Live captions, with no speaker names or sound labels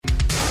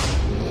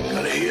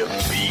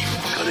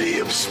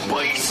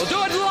spice. We'll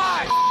do it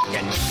live.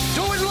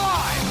 Do it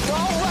live.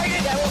 Don't write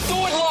it, and we'll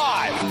do it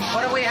live.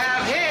 What do we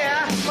have here?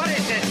 What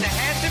is this? The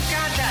handsome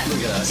contest.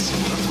 Look at us.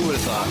 Who would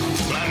have thought?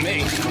 Not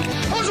me.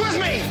 Who's with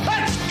me?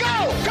 Let's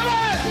go! Come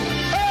on!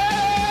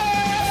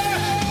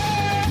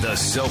 The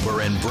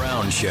Soper and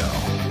Brown Show.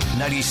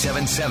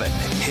 97.7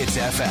 Hits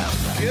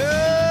FM.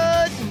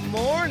 Good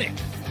morning,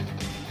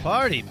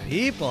 party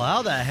people.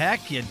 How the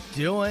heck you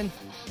doing?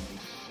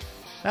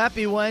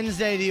 Happy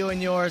Wednesday to you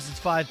and yours. It's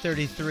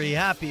 5:33.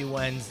 Happy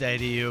Wednesday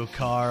to you,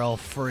 Carl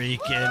freaking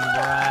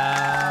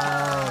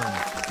Brown.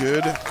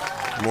 Good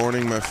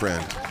morning, my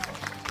friend.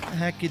 What the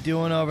heck you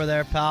doing over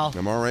there, pal?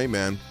 I'm all right,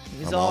 man.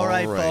 He's all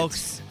right,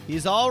 folks.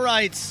 He's all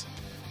right.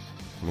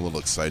 I'm a little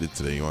excited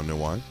today. You want to know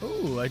why?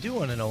 Ooh, I do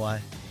want to know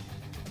why.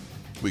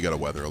 We got a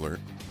weather alert.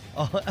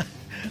 Oh,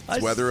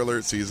 It's weather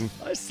alert season.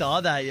 I saw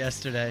that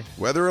yesterday.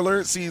 Weather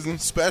alert season.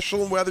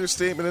 Special weather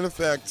statement in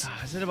effect.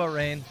 Is it about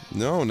rain?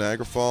 No,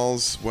 Niagara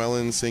Falls,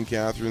 Welland, St.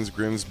 Catharines,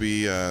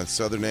 Grimsby,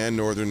 southern and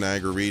northern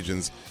Niagara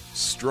regions.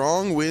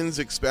 Strong winds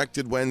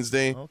expected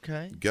Wednesday.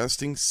 Okay.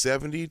 Gusting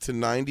 70 to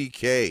 90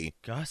 k.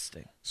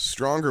 Gusting.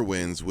 Stronger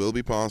winds will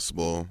be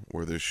possible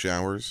where there's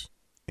showers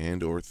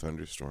and or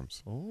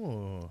thunderstorms.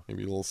 Ooh.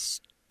 Maybe a little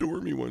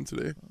stormy one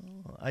today.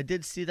 I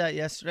did see that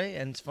yesterday,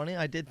 and it's funny,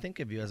 I did think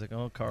of you. I was like,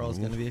 oh, Carl's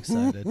going to be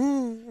excited.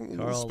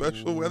 Carl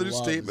Special weather loves-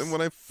 statement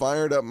when I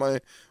fired up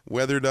my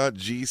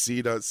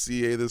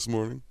weather.gc.ca this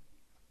morning.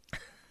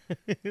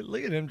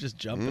 Look at him just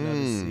jumping out of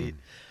his seat.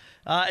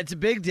 It's a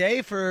big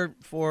day for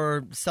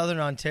Southern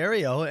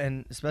Ontario,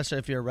 and especially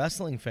if you're a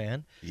wrestling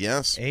fan.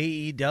 Yes.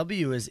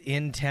 AEW is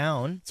in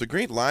town. It's a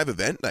great live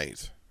event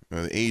night.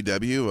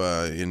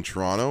 AEW in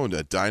Toronto,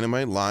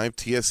 Dynamite live,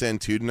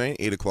 TSN2 tonight,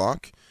 8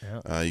 o'clock.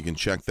 Yeah. You can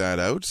check that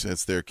out.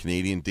 It's their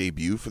Canadian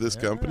debut for this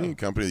company, a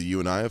company that you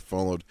and I have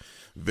followed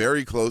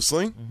very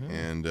closely,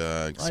 and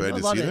excited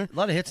to see there. A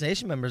lot of Hits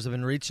Nation members have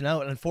been reaching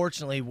out.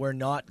 Unfortunately, we're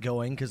not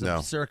going because No.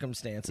 of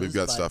circumstances. We've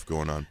got stuff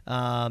going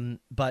on.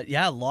 But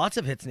yeah, lots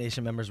of Hits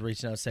Nation members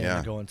reaching out saying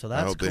they're going. So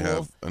that's I hope cool. they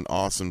have an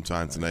awesome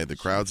time tonight. The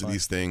crowds of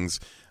these things.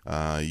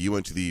 You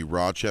went to the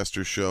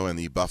Rochester show and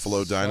the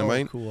Buffalo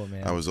Dynamite. Cool,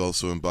 man. I was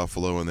also in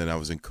Buffalo, and then I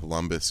was in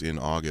Columbus in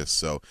August.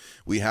 So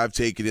we have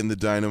taken in the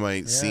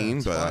Dynamite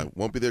scene, but I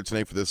won't be there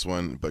tonight for this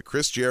one. But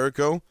Chris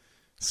Jericho,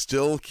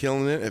 still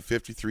killing it at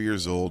 53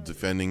 years old,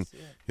 defending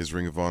his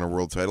Ring of Honor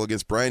World title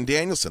against Bryan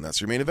Danielson. That's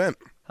your main event.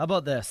 How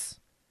about this?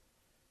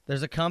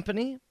 There's a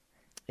company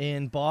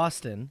in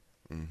Boston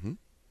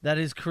that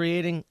is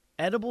creating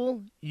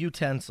edible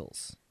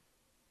utensils.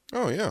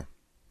 Oh, yeah.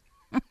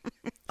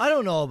 I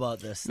don't know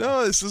about this.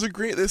 No, this is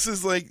this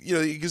is like, you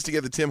used to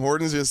get the Tim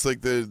Hortons, just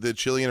like the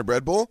chili in a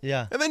bread bowl.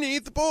 Yeah. And then you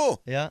eat the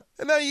bowl. Yeah.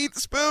 And now you eat the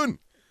spoon.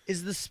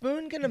 Is the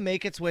spoon going to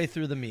make its way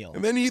through the meal?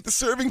 And then you eat the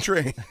serving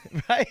tray.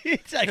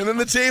 Right? And then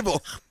the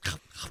table.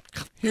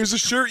 Here's a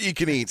shirt you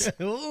can eat.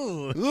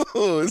 Ooh.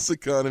 Ooh, this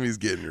economy's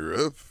getting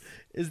rough.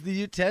 Is the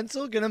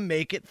utensil going to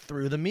make it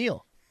through the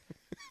meal?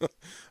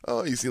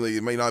 Oh, you see, like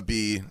it may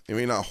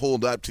not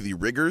hold up to the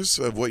rigors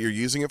of what you're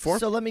using it for.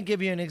 So let me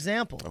give you an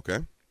example. Okay.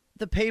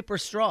 The paper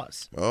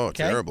straws. Oh,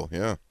 okay? terrible.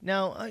 Yeah.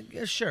 Now,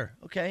 sure.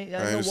 Okay.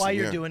 I know why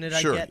you're doing it.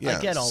 Sure, I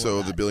get all of that.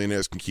 So the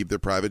billionaires can keep their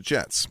private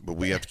jets, but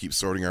we have to keep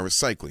sorting our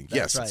recycling.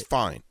 Yes, right. it's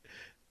fine.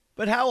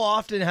 But how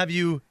often have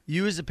you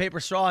used a paper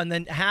straw and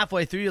then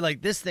halfway through you're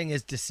like, this thing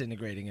is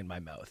disintegrating in my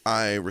mouth?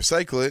 I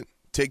recycle it,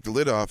 take the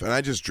lid off, and I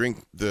just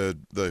drink the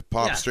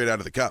pop straight out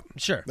of the cup.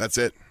 Sure. That's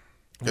it.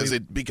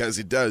 Because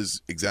it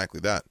does exactly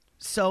that.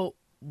 So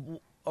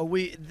are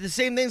the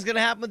same thing's going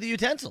to happen with the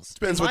utensils?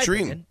 Depends what you're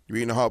eating. You're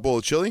eating a hot bowl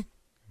of chili, it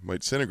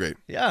might disintegrate.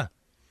 Yeah.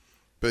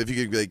 But if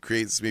you could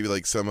create maybe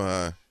some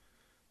I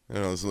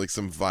don't know,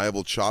 some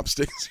viable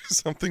chopsticks or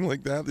something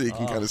like that you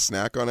can kind of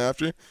snack on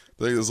after.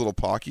 Like those little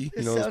Pocky,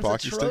 those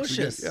Pocky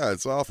sticks. Yeah,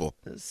 it's awful.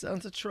 This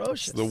sounds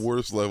atrocious. It's the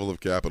worst level of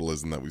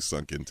capitalism that we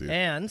sunk into.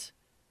 And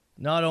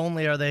not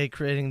only are they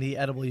creating the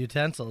edible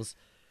utensils,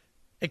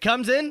 it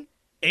comes in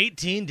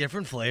 18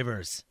 different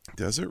flavors.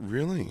 Does it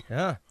really?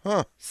 Yeah.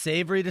 Huh.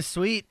 Savory to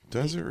sweet.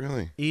 Does it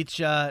really? Each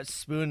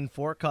spoon and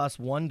fork costs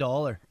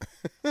 $1.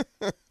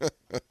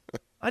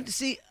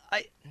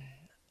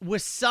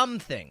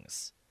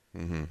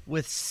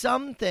 With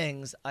some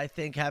things, I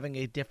think having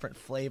a different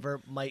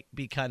flavor might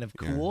be kind of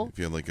cool.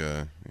 Yeah, if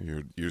you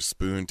have your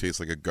spoon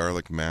tastes like a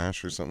garlic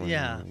mash or something.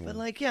 Yeah,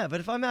 but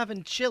if I'm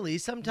having chili,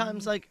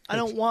 sometimes I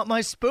don't want my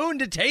spoon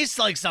to taste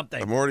like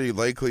something. I'm already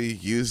likely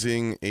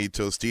using a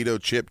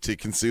Tostito chip to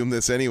consume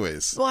this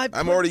anyways. Well,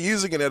 I'm already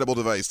using an edible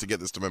device to get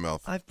this to my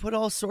mouth. I've put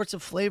all sorts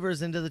of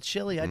flavors into the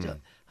chili. I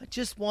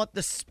just want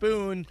the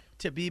spoon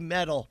to be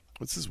metal.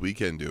 What's this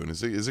weekend doing?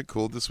 Is it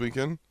cold this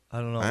weekend? I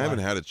don't know. I haven't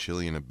had a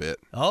chili in a bit.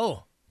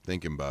 Oh.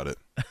 Thinking about it.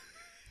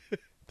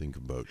 Think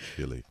about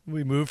chili.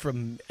 We moved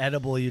from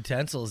edible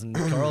utensils, and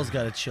Carl's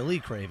got a chili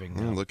craving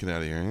now. I'm looking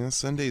at it here. Yeah,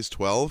 Sunday's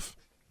 12.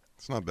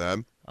 It's not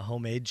bad. A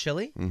homemade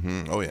chili?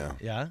 Mm-hmm. Oh, yeah.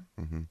 Yeah?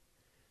 Mm-hmm.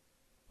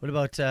 What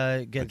about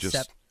I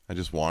I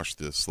just washed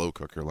the slow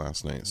cooker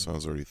last night, so I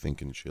was already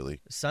thinking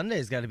chili.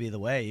 Sunday's got to be the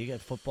way. You get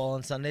football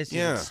on Sunday, so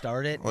you Yeah. can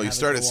start it. Well, you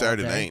start it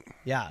Saturday night.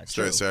 Yeah,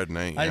 Start it Saturday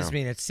night. I yeah. just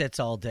mean it sits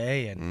all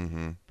day,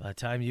 and by the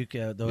time you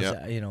get those,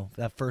 Yep.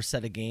 that first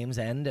set of games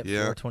end at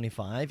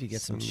 4:25, you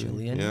get some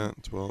chili in. Yeah,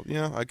 12.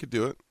 Yeah, I could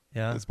do it.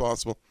 Yeah. It's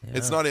possible. Yeah.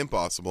 It's not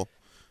impossible.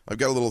 I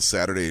got a little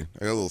Saturday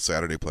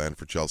plan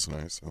for Chelsea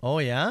and I. So. Oh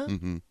yeah,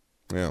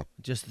 Yeah.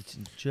 just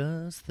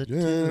the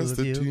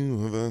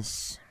two of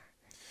us.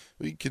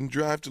 We can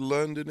drive to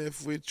London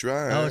if we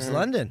try. Oh, it's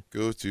London.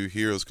 Go to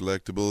Heroes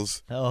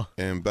Collectibles Oh,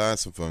 and buy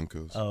some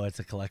Funkos. oh, it's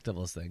a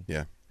collectibles thing.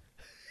 Yeah.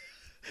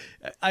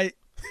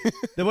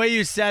 The way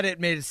you said it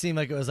made it seem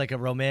like it was like a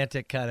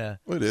romantic kind of.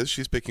 Well, it is.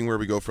 She's picking where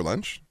we go for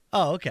lunch.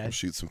 Oh, okay. We'll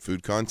shoot some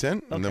food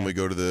content, and then Okay. we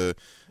go to the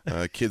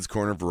Kids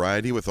Corner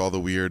Variety with all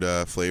the weird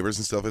flavors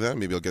and stuff like that.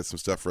 Maybe I'll get some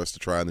stuff for us to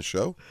try on the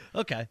show.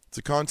 Okay. It's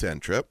a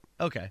content trip.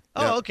 Okay.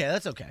 Oh, Yeah. okay.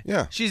 That's okay.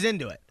 Yeah. She's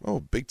into it.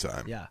 Oh, big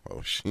time. Yeah.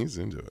 Oh, she's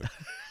into it.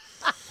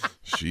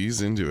 She's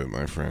into it,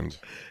 my friend.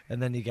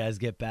 And then you guys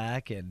get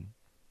back and,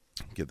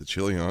 Get the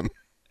chili on.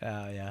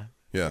 yeah.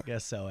 Yeah. I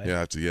guess so.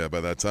 Eh? Yeah,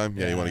 by that time,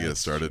 you want to get it that's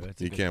started. true.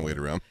 That's a You good can't wait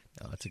point. around.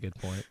 No, that's a good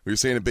point. We were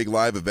saying a big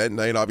live event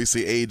night.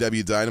 Obviously,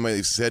 AEW Dynamite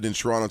is said in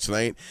Toronto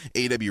tonight.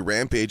 AEW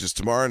Rampage is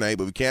tomorrow night,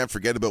 but we can't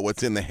forget about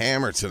what's in the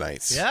Hammer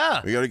tonight.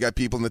 Yeah. We already got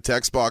people in the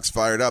text box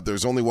fired up.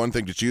 There's only one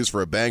thing to choose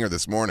for a banger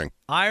this morning.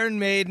 Iron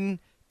Maiden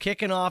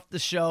kicking off the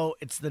show.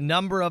 It's the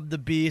number of the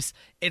beast.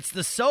 It's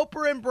the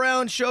Soper and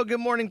Brown show. Good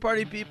morning,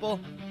 party people.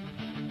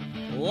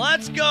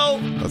 Let's go.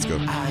 Let's go.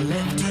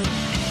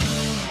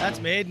 That's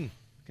Maiden.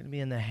 Going to be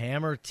in the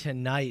Hammer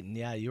tonight. And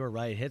yeah, you were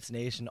right. Hits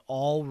Nation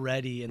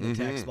already in the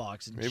text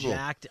box. Maybe we'll-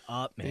 Jacked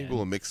up, man. Maybe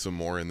we'll mix some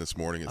more in this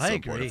morning at I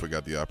some point agree. if we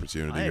got the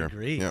opportunity I here.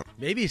 agree. Yeah.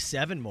 Maybe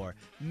 7 more.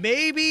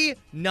 Maybe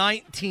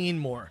 19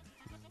 more.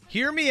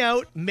 Hear me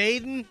out.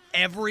 Maiden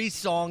every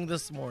song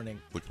this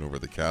morning. Looking over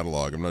the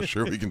catalog. I'm not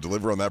sure we can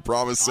deliver on that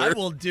promise, sir. I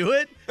will do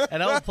it,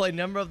 and I will play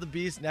Number of the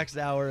Beast next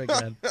hour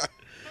again.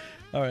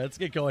 All right, let's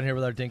get going here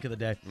with our Dink of the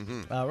Day.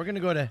 We're going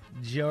to go to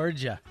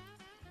Georgia.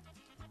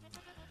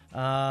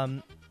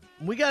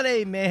 We got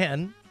a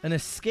man, an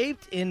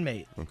escaped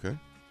inmate. Okay.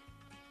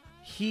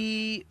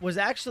 He was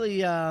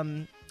actually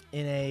in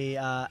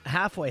a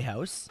halfway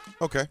house,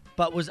 Okay.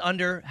 but was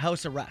under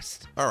house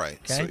arrest. All right.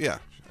 So, Okay. yeah,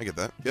 I get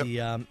that. Yep.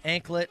 The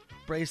anklet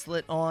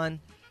bracelet on,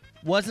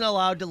 wasn't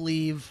allowed to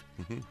leave,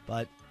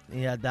 but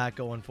he had that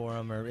going for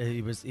him. Or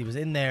he was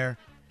in there.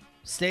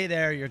 Stay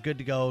there. You're good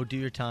to go. Do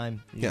your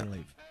time. You can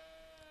leave.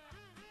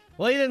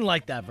 Well, he didn't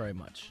like that very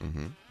much.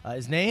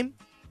 His name,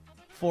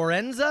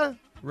 Forenza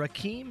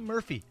Rakeem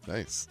Murphy.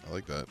 Nice. I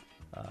like that.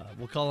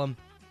 We'll call him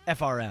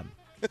FRM.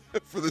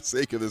 For the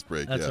sake of this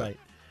break. That's yeah. right.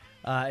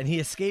 And he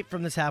escaped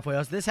from this halfway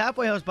house. This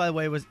halfway house, by the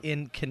way, was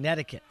in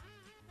Connecticut.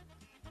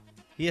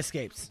 He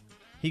escapes.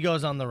 He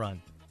goes on the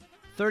run.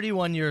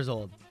 31 years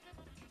old.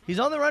 He's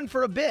on the run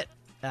for a bit,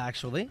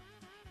 actually.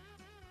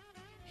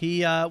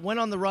 He went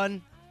on the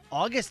run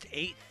August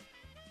 8th.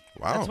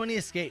 Wow. That's when he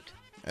escaped.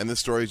 And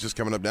this story is just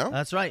coming up now?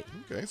 That's right.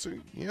 Okay, so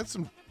he had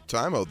some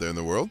time out there in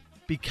the world.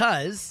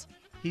 Because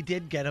he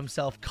did get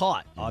himself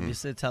caught.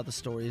 Obviously, it's how the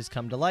story has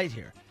come to light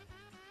here.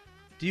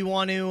 Do you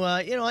want to,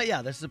 you know what?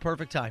 Yeah, this is a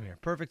perfect time here.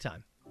 Perfect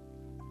time.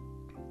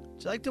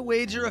 Would you like to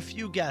wager a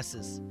few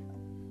guesses?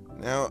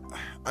 Now,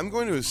 I'm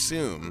going to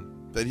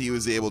assume that he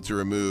was able to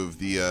remove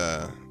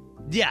the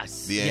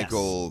Yes. the yes.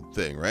 ankle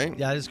thing, right?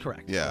 Yeah, that is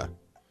correct. Yeah.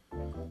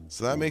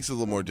 So that makes it a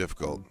little more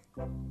difficult.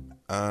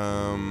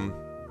 I'm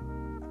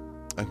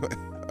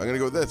going to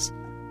go with this.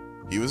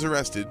 He was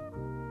arrested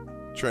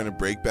trying to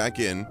break back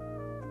in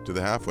to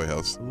the halfway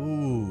house.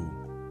 Ooh.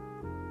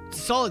 It's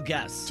a solid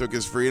guess. Took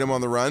his freedom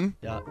on the run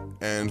Yeah.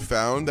 and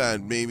found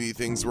that maybe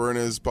things weren't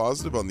as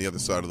positive on the other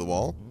side of the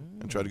wall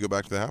and tried to go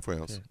back to the halfway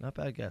house. Okay, not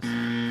bad guess.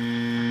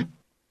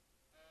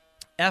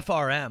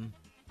 FRM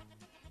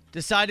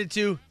decided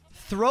to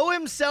throw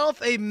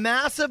himself a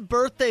massive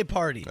birthday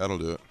party. That'll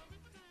do it.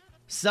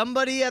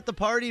 Somebody at the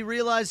party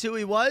realized who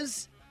he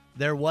was.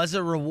 There was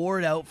a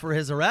reward out for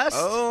his arrest.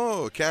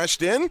 Oh,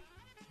 cashed in?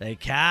 They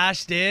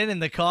cashed in,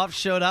 and the cops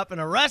showed up and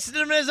arrested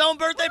him at his own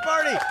birthday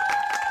party.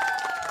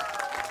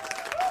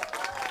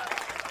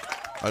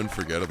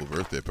 Unforgettable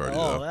birthday party,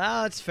 Oh, though.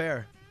 that's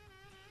fair.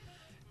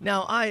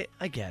 Now, I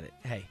get it.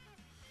 Hey,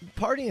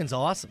 partying's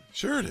awesome.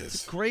 Sure it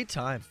is. Great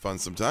time. Fun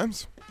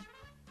sometimes.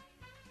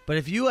 But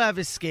if you have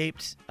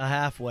escaped a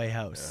halfway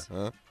house,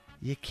 Huh?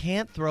 you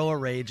can't throw a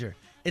rager.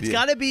 It's Yeah.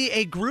 got to be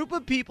a group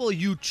of people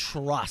you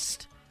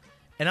trust.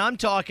 And I'm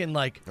talking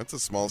like That's a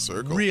small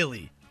circle.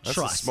 really That's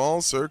trust. a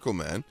small circle,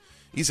 man.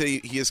 He said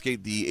he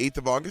escaped the 8th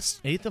of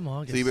August. 8th of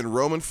August. So he'd been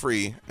roaming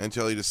free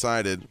until he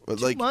decided. But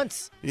 2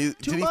 months. He,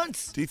 2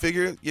 months. Did he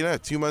figure,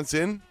 2 months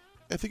in,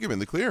 I think I'm in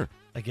the clear.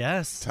 I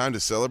guess. Time to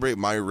celebrate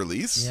my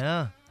release.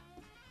 Yeah.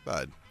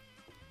 Bud.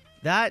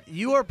 That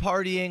you are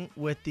partying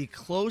with the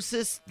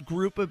closest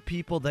group of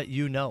people that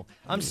you know.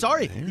 I'm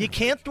sorry, you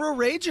can't throw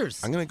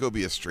ragers. I'm going to go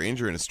be a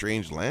stranger in a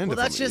strange land. Well,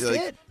 if that's I'm- just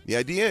it. The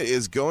idea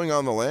is going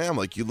on the lam.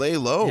 Like, you lay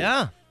low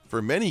Yeah.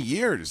 for many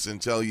years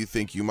until you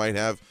think you might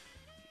have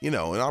an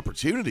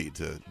opportunity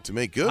to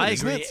make good. I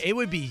isn't agree. it? It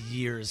would be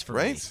years for me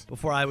Right?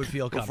 before I would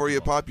feel comfortable. Before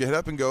you pop your head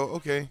up and go,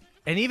 okay,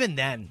 And even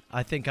then,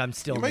 I think I'm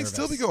still you nervous. might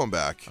still be going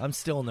back. I'm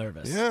still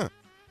nervous. Yeah.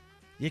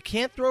 You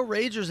can't throw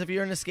ragers if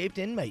you're an escaped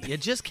inmate. You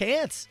just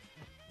can't.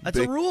 That's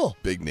Big- a rule.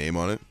 Big name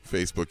on it.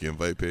 Facebook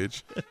invite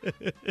page.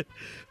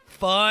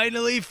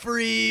 Finally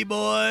free,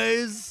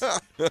 boys.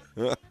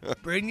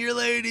 Bring your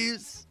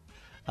ladies.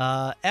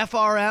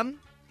 FRM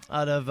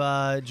out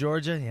of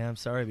Georgia. Yeah, I'm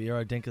sorry, but you're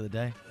our dink of the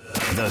day.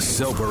 The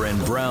Soper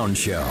and Brown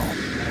Show.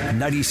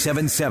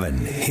 97.7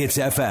 Hits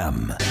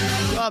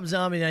FM. Rob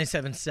Zombie,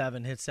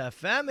 97.7 Hits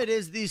FM. It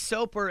is the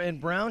Soper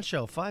and Brown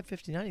Show.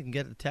 5:59. You can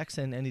get the text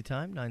in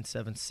anytime.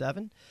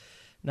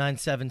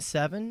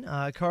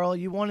 977-977. Carl,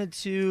 you wanted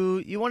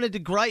to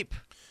gripe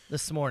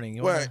this morning.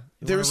 You want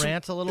to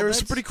rant a little bit? There was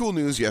some pretty cool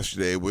news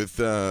yesterday with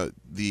the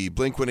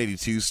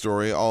Blink-182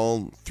 story.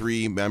 All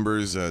three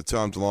members,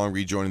 Tom DeLonge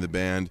rejoining the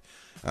band,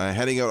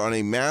 heading out on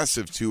a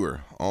massive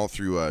tour all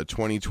through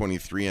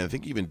 2023, and I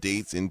think even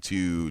dates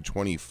into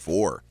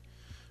 24.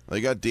 They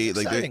got date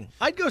Exciting.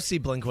 I'd go see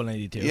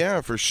Blink-182.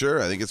 Yeah, for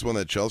sure. I think it's one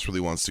that Chelsea really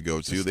wants to go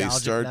to. They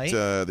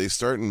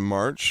start in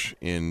March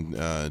in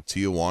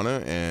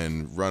Tijuana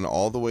and run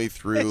all the way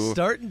through. They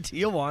start in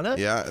Tijuana?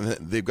 Yeah,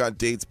 and they've got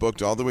dates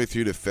booked all the way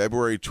through to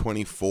February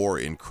 24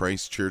 in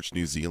Christchurch,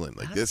 New Zealand.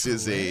 This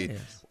is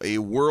a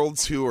world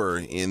tour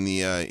in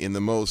the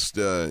most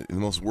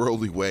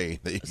worldly way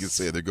that you can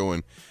say. They're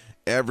going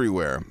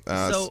everywhere.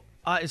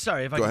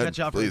 Sorry if I can cut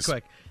you off really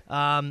quick.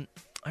 I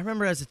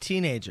remember as a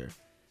teenager,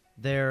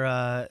 their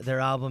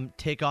album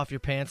 "Take Off Your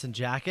Pants and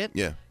Jacket"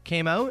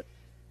 came out,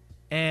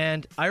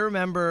 and I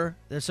remember.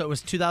 So it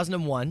was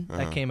 2001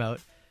 that came out.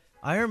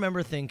 I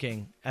remember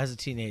thinking as a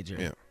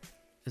teenager,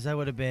 because I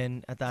would have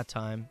been at that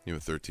time. You were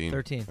 13.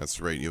 13.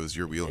 That's right. It was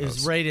your wheelhouse. It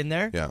was right in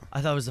there. Yeah.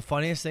 I thought it was the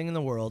funniest thing in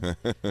the world,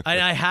 and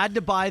I had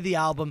to buy the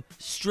album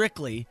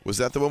strictly. Was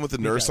that the one with the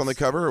nurse on the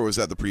cover, or was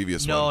that the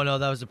previous one? No,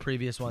 that was the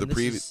previous one.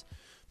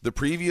 The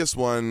previous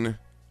one,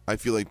 I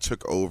feel like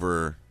took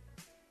over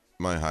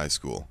my high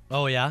school.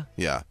 Oh yeah.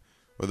 Yeah,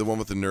 or the one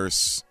with the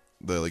nurse,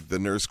 the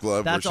nurse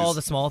glove. That's all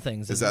the small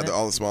things. Is that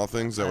all the small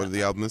things? Is that what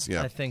the album is?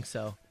 Yeah, I think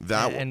so.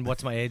 And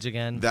What's My Age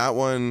Again? That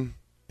one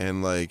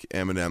and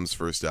Eminem's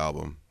first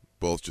album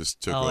both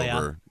just took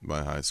over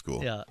my high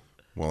school. Yeah.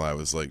 While I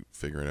was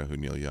figuring out who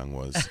Neil Young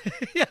was.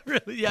 Yeah,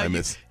 really. Yeah, I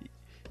missed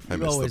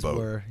You always the boat.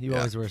 were. You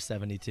always were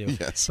 72.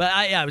 Yes. But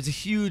it was a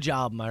huge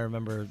album. I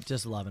remember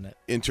just loving it.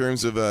 In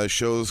terms of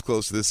shows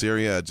close to this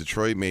area,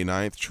 Detroit, May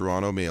 9th,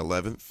 Toronto, May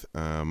 11th,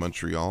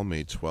 Montreal,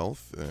 May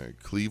 12th,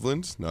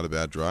 Cleveland, not a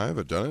bad drive.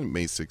 I've done it,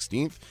 May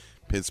 16th,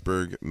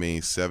 Pittsburgh, May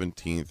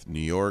 17th, New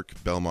York,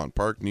 Belmont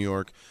Park, New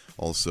York,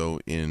 also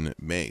in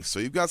May. So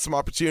you've got some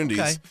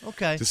opportunities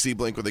to see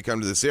Blink when they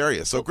come to this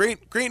area. So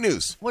great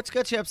news. What's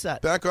got you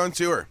upset? Back on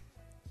tour.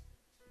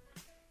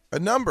 A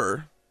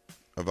number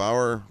of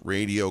our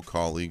radio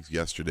colleagues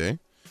yesterday, I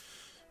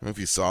don't know if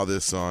you saw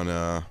this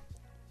on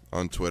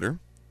Twitter,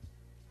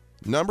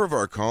 a number of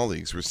our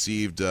colleagues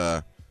received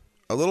a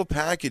little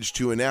package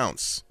to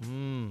announce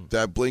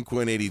that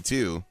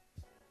Blink-182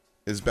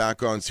 is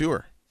back on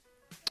tour.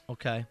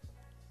 Okay.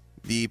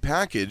 The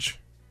package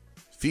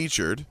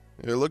featured,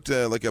 it looked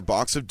like a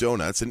box of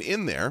donuts, and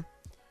in there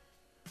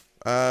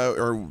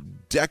are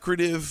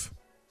decorative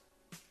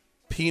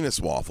penis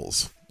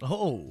waffles.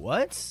 Oh,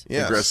 what?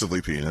 Yes.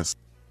 Aggressively penis.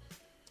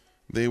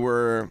 They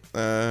were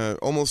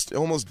almost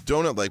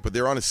donut-like, but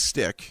they're on a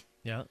stick.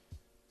 Yeah.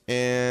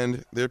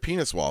 And they're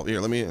penis waffles.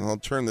 Here, I'll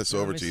turn this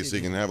over to you so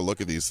you can have a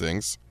look at these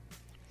things.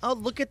 Oh,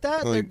 look at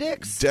that. They're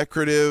dicks.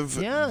 Decorative,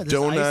 there's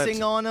donut,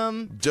 icing on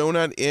them.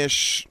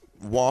 Donut-ish,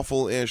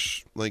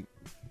 waffle-ish,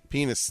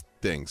 penis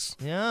things.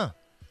 Yeah.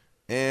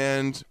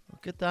 And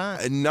look at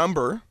that. A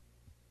number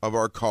of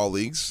our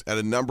colleagues at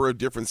a number of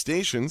different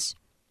stations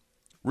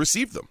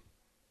received them.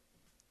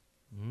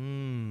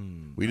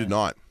 We did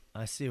not.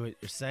 I see what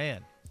you're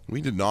saying.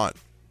 We did not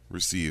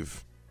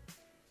receive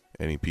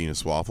any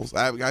penis waffles.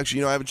 I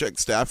haven't checked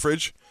the staff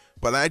fridge,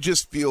 but I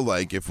just feel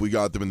like if we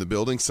got them in the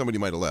building, somebody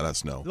might have let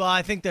us know. Well,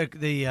 I think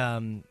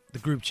the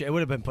group chat, it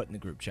would have been put in the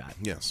group chat.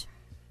 Yes.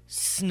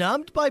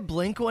 Snubbed by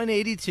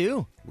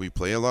Blink-182. We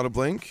play a lot of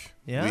Blink.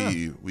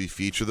 Yeah. We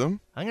feature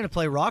them. I'm going to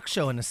play Rock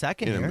Show in a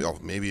second here.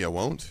 Maybe I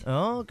won't.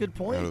 Oh, good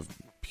point. Out of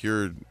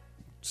pure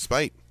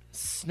spite.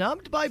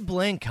 Snubbed by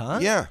Blink, huh?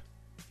 Yeah.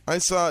 I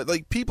saw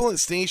people at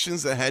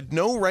stations that had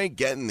no right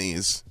getting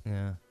these.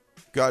 Yeah.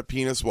 Got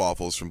penis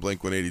waffles from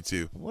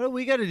Blink-182. What do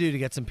we got to do to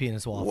get some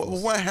penis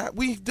waffles?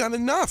 We've done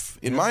enough,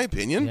 in my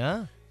opinion.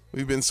 Yeah.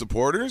 We've been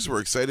supporters. We're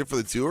excited for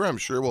the tour. I'm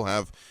sure we'll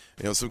have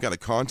some kind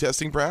of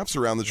contesting perhaps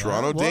around the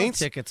Toronto dates.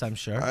 Tickets, I'm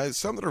sure.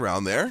 Something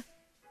around there.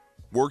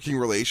 Working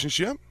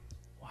relationship.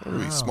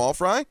 Wow. Small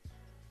fry.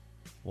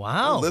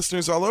 Wow.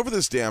 Listeners all over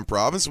this damn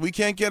province. We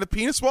can't get a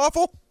penis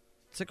waffle?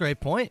 That's a great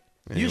point.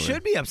 Anyway. You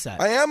should be upset.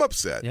 I am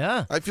upset.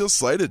 Yeah. I feel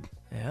slighted.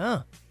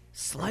 Yeah.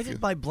 Slighted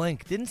by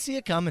Blink. Didn't see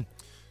it coming.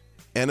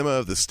 Enema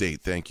of the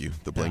State. Thank you.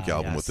 The Blink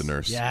album with the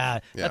nurse. Yeah.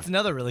 That's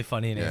another really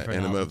funny name for an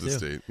Enema album, of the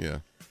State. Yeah.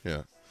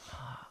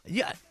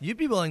 Yeah, you'd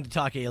be willing to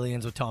talk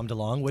aliens with Tom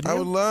DeLonge, wouldn't you? I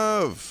would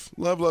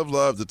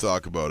love to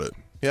talk about it.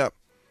 Yep.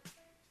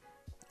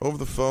 Over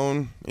the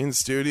phone, in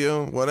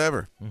studio,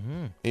 whatever.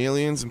 Mm-hmm.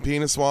 Aliens and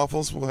penis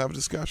waffles, we'll have a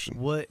discussion.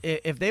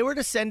 If they were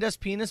to send us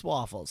penis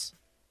waffles,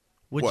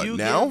 would What, you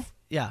now?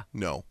 Yeah.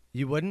 No.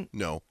 You wouldn't?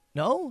 No.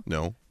 No?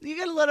 No. You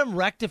got to let them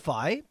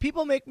rectify.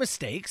 People make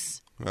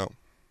mistakes. Well,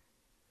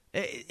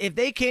 If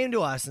they came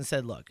to us and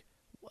said, look,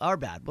 our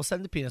bad, we'll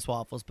send the penis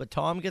waffles, but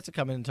Tom gets to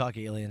come in and talk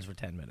aliens for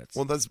 10 minutes.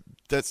 well,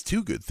 that's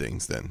two good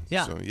things then.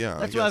 Yeah. So, yeah.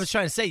 That's what I was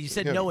trying to say. You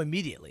said no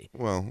immediately.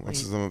 Well,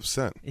 that's because I'm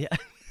upset. Yeah.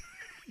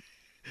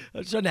 I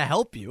was trying to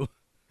help you.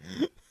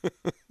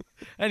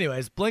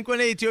 Anyways,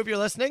 Blink-182, if you're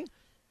listening,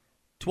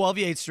 12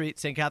 Yates Street,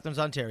 St. Catharines,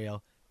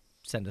 Ontario.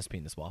 Send us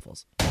penis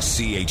waffles.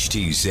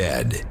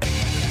 CHTZ.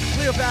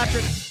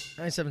 Cleopatra,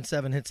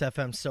 977 Hits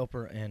FM,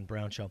 Soper and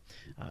Brown Show.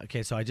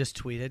 Okay, so I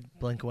just tweeted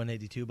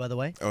Blink-182, by the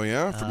way. Oh,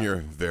 yeah? From your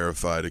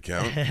verified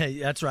account?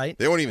 That's right.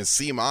 They won't even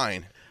see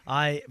mine.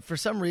 For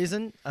some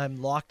reason,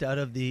 I'm locked out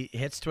of the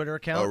Hits Twitter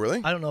account. Oh,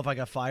 really? I don't know if I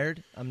got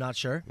fired. I'm not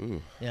sure.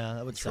 Ooh. Yeah,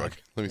 that would suck.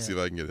 Let me see if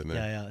I can get in there.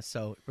 Yeah.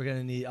 So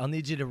I'll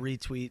need you to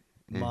retweet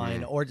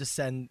mine or just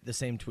send the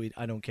same tweet.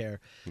 I don't care.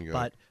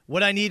 But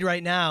what I need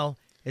right now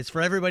is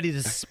for everybody to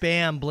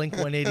spam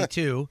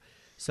Blink-182.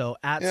 So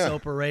at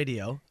Soper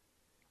Radio,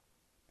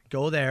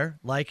 go there,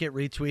 like it,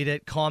 retweet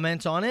it,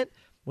 comment on it.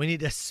 We need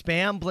to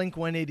spam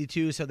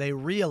Blink-182 so they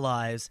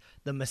realize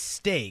the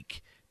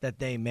mistake that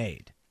they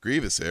made.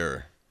 Grievous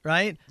error.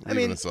 Right?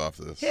 Leaving us off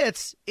this.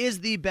 Hits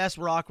is the best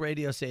rock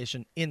radio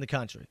station in the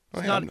country.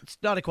 It's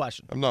not a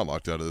question. I'm not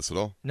locked out of this at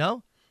all.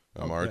 No?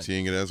 I'm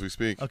RTing it as we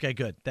speak. Okay,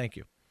 good. Thank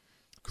you.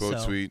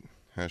 Quote tweet,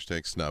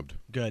 hashtag snubbed.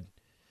 Good.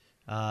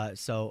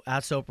 So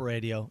at Soper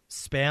Radio,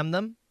 spam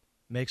them,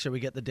 make sure we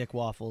get the dick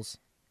waffles,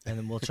 and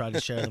then we'll try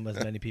to share them with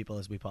as many people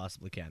as we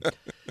possibly can.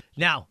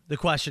 Now, the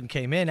question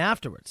came in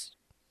afterwards.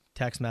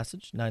 Text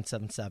message,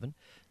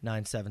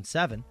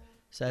 977-977,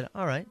 said,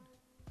 all right,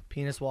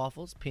 penis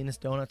waffles, penis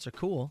donuts are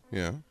cool.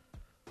 Yeah.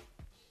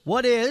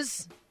 What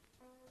is,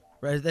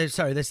 they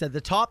said the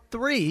top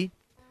 3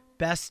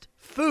 best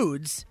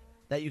foods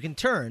that you can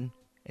turn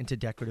into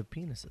decorative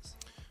penises.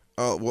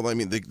 Oh, well, I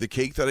mean, the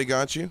cake that I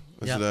got you,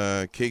 was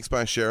it Cakes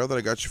by Cheryl that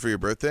I got you for your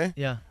birthday?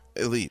 Yeah.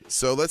 Elite.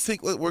 So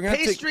we're going to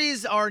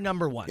Pastries are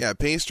number 1. Yeah,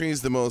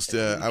 pastries the most,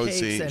 I would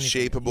say, anything.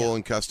 shapeable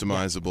and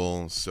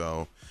customizable.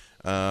 So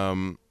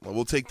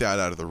we'll take that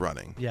out of the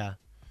running. Yeah.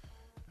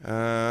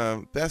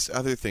 Best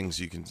other things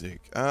you can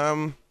take.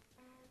 I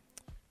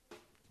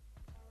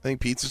think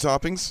pizza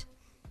toppings.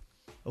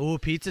 Oh,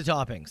 pizza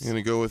toppings. You're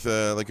going to go with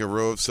like a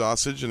row of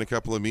sausage and a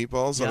couple of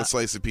meatballs on a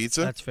slice of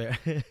pizza? That's fair.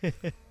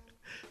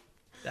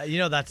 You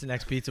know that's the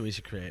next pizza we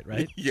should create,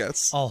 right?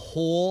 Yes. A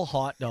whole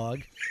hot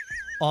dog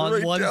on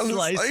Right one down the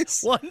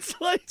slice. One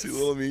slice. 2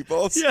 little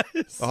meatballs?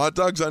 Yes. The hot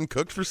dog's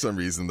uncooked for some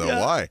reason, though. Yeah.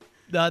 Why?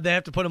 They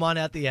have to put them on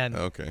at the end.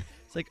 Okay.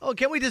 It's like, oh,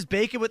 can't we just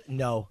bake it with...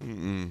 No.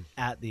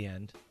 At the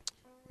end.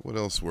 What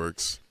else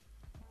works?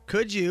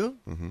 Could you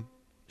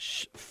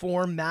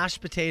form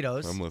mashed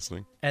potatoes? I'm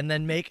listening. And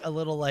then make a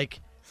little and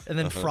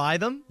then fry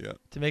them? Yeah.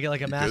 To make it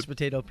like a mashed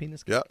potato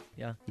penis? Yeah.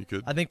 Yeah. You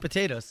could. I think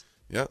potatoes.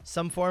 Yeah.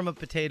 Some form of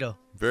potato.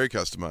 Very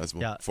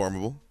customizable. Yeah.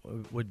 Formable.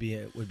 Would be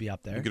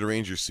up there. You could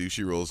arrange your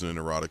sushi rolls in an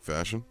erotic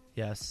fashion.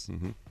 Yes.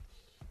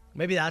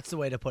 Maybe that's the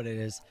way to put it,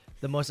 is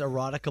the most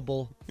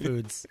eroticable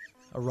foods.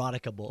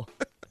 Eroticable.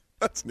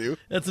 That's new.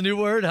 That's a new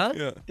word, huh?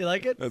 Yeah. You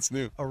like it? That's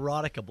new.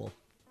 Eroticable.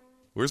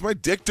 Where's my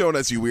dick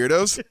donuts, you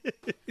weirdos?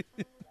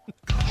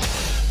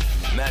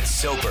 Matt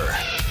Soper,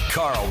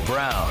 Carl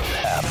Brown.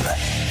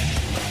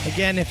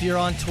 Again, if you're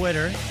on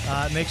Twitter,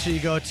 make sure you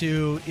go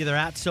to either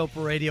at Soper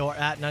Radio or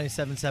at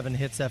 97.7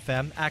 Hits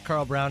FM, at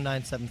Carl Brown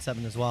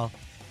 977 as well,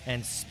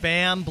 and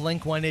spam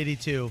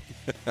Blink-182.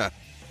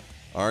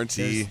 RT.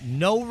 There's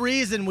no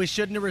reason we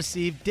shouldn't have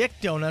received dick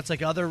donuts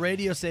like other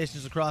radio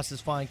stations across this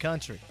fine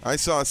country. I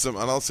saw some,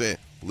 and I'll say it,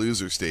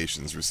 loser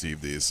stations receive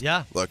these.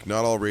 Yeah. Look,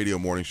 not all radio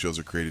morning shows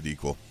are created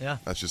equal. Yeah.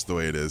 That's just the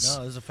way it is.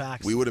 No, those are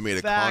facts. We would have made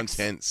a Facts.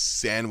 content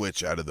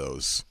sandwich out of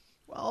those.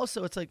 Well,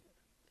 also, it's like,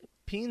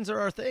 peens are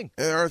our thing.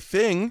 Our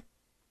thing,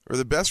 or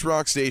the best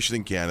rock station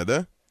in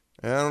Canada.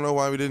 And I don't know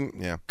why we didn't.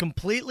 Yeah.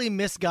 Completely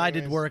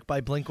misguided work by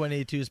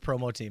Blink-182's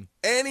promo team.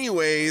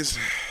 Anyways,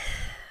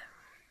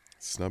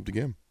 snubbed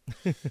again.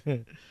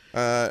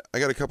 I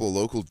got a couple of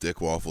local dick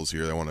waffles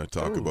here that I want to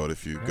talk about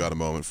if you got a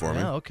moment for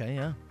me. Yeah, okay,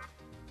 yeah.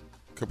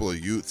 A couple of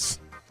youths.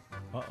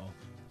 Uh-oh.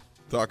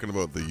 Talking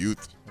about the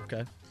youth.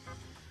 Okay.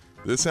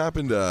 This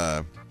happened,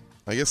 I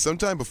guess,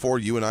 sometime before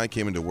you and I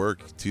came into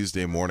work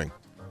Tuesday morning.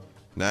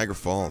 Niagara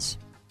Falls.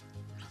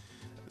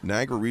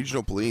 Niagara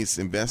Regional Police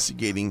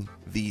investigating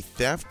the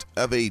theft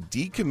of a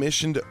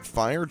decommissioned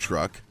fire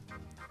truck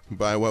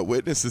by what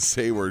witnesses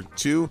say were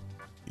 2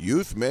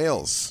 youth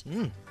males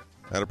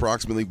at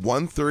approximately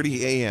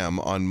 1:30 a.m.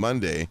 on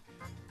Monday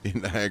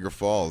in Niagara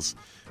Falls.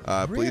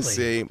 Police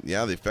say,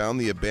 they found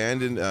the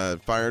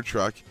abandoned fire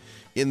truck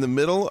in the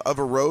middle of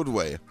a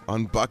roadway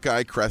on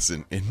Buckeye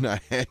Crescent in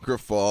Niagara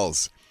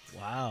Falls.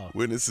 Wow.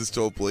 Witnesses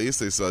told police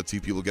they saw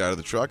 2 people get out of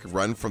the truck,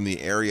 run from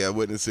the area.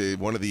 Witnesses say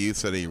one of the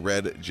youths had a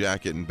red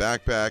jacket and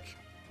backpack.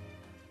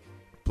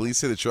 Police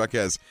say the truck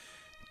has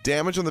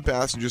damage on the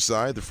passenger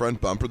side, the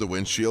front bumper, the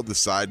windshield, the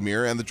side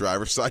mirror, and the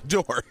driver's side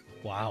door,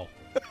 Wow.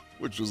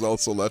 which was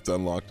also left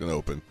unlocked and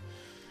open.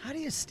 How do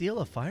you steal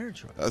a fire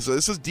truck? So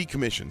this is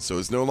decommissioned. So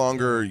it's no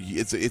longer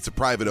it's a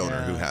private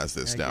owner who has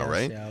this I now, guess,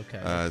 right? yeah,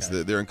 okay.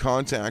 So they're in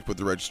contact with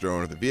the registered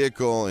owner of the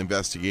vehicle,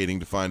 investigating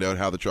to find out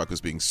how the truck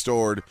was being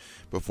stored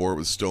before it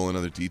was stolen.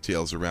 Other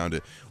details around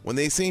it. When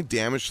they say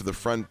damage to the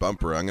front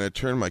bumper, I'm going to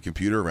turn my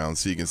computer around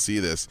so you can see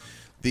this.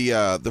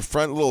 The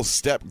front little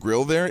step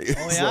grill there is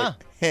like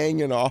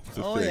hanging off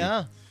the thing. Oh,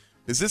 yeah.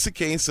 Is this a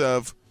case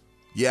of,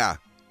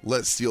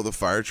 let's steal the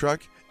fire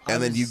truck?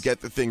 And then you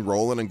get the thing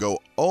rolling and go,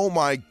 oh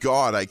my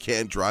God, I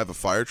can't drive a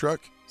fire truck?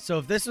 So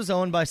if this was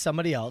owned by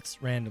somebody else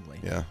randomly,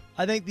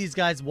 I think these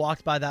guys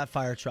walked by that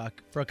fire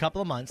truck for a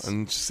couple of months.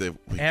 And just say,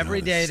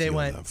 every day they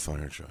went, that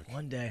fire truck.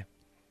 One day.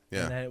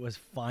 Yeah. And then it was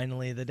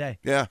finally the day.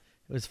 Yeah.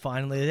 It was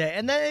finally the day.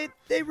 And then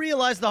they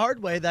realized the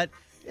hard way that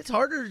it's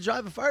harder to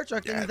drive a fire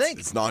truck than you think.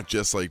 It's not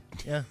just like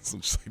it's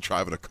just like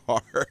driving a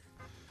car.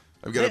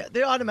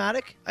 They're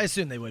automatic? I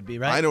assume they would be,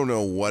 right? I don't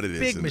know what it is.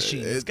 Big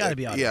machine. It's got to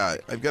be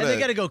automatic. Yeah, they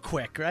got to go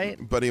quick, right?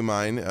 A buddy of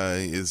mine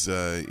is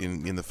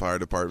in the fire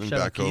department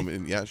Shadow back Keith.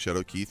 home.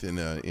 Shadow Keith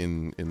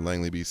in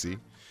Langley, BC,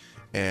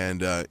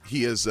 and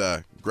he has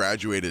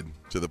graduated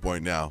to the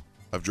point now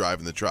of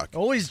driving the truck.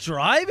 Oh, he's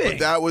driving. But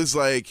that was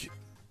like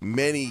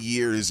many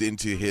years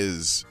into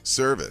his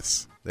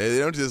service. They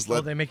don't just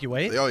let. they make you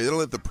wait. They don't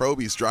let the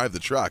probies drive the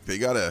truck. You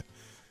gotta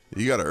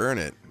earn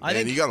it,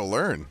 and you gotta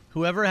learn.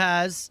 Whoever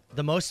has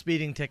the most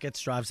speeding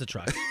tickets drives the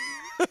truck.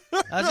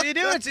 That's what you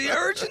do. It's the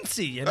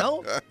urgency,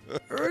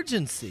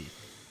 urgency.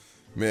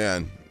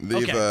 Man,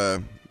 they've.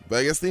 But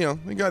I guess they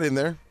got in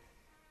there.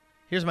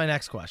 Here's my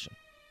next question.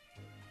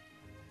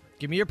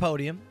 Give me your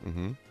podium.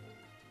 Mm-hmm.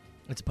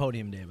 It's a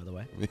podium day, by the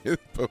way.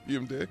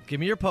 Podium day. Give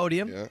me your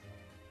podium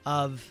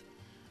of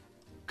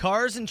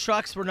cars and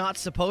trucks we're not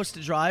supposed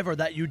to drive, or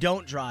that you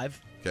don't drive.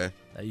 Okay.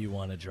 That you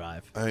want to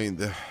drive. I mean,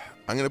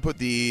 I'm going to put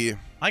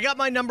I got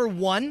my number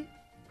 1.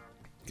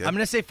 Okay. I'm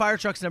going to say fire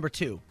truck's number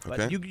 2. But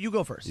Okay. you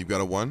go first. You've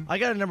got a 1? I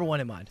got a number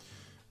 1 in mind.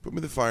 Put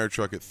me the fire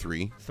truck at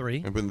 3.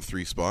 3. I'm putting the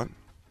 3 spot.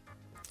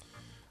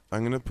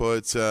 I'm going to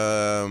put,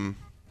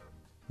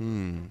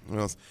 what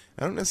else?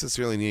 I don't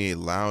necessarily need a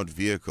loud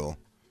vehicle,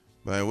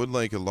 but I would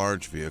like a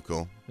large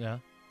vehicle. Yeah.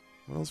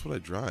 What else would I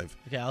drive?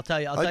 Okay, I'll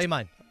tell you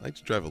mine. I like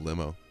to drive a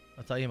limo.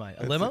 I'll tell you mine.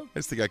 A limo? I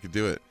just think I could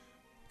do it.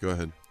 Go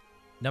ahead.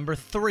 Number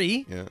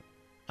 3. Yeah.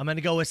 I'm going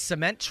to go with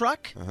cement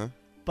truck. Uh-huh.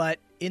 But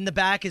in the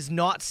back is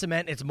not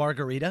cement, it's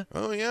margarita.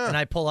 Oh, yeah. And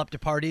I pull up to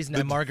parties and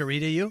I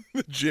margarita you.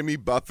 Jimmy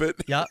Buffett.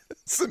 Yep.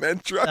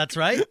 Cement truck. That's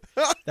right.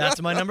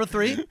 That's my number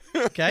 3.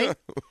 Okay.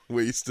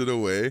 Wasted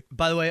away.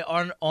 By the way,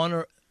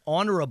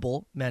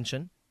 honorable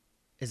mention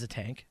is a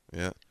tank.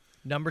 Yeah.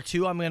 Number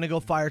 2, I'm going to go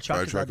fire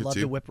truck because I'd love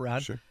to whip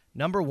around. Sure.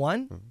 Number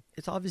 1,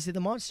 it's obviously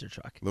the monster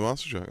truck. The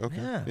monster truck.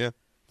 Okay. Yeah.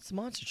 It's the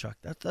monster truck.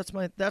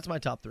 That's my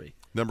top 3.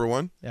 Number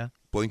 1. Yeah.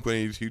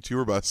 Blink-182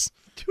 tour bus.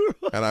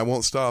 And I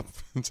won't stop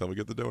until we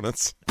get the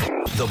donuts.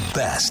 The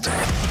best.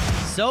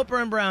 Soper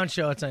and Brown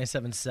Show at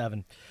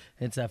 97.7.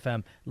 It's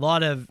FM. A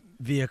lot of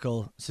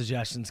vehicle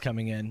suggestions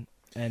coming in,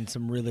 and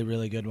some really,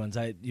 really good ones.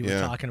 You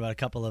were talking about a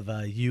couple of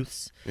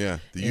youths. Yeah,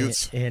 the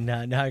youths. In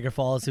Niagara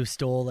Falls who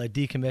stole a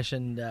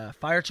decommissioned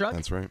fire truck.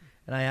 That's right.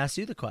 And I asked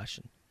you the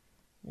question.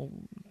 Well,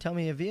 tell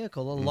me a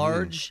vehicle, a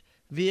large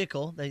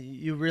vehicle that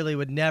you really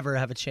would never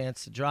have a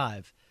chance to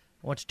drive.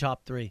 I want your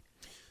top 3.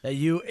 That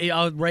you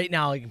right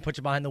now you can put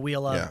you behind the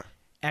wheel of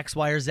X,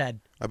 Y, or Z.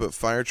 I put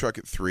fire truck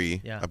at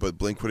 3. Yeah. I put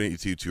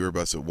Blink-182 tour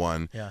bus at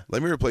 1. Yeah.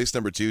 Let me replace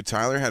number 2.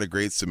 Tyler had a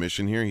great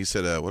submission here. He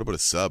said, "What about a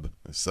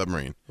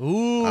submarine?"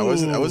 Ooh. I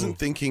wasn't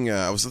thinking.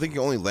 I was thinking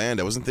only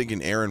land. I wasn't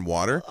thinking air and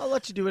water. I'll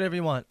let you do whatever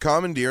you want.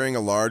 Commandeering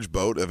a large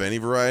boat of any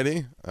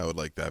variety, I would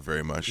like that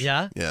very much.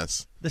 Yeah?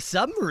 Yes. The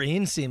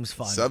submarine seems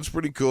fun. Sub's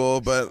pretty cool,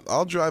 but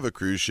I'll drive a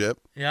cruise ship.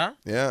 Yeah?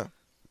 Yeah.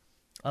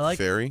 I like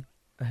ferry.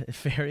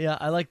 Ferry. Yeah,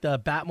 I like the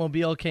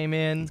Batmobile came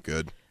in.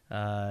 Good.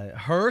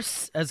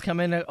 Hearse has come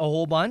in a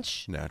whole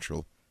bunch.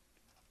 Natural.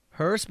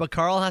 Hearse, but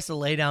Carl has to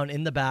lay down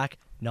in the back,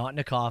 not in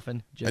a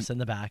coffin, just in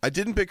the back. I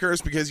didn't pick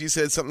Hearse because you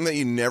said something that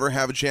you never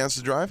have a chance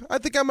to drive. I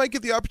think I might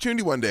get the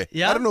opportunity one day.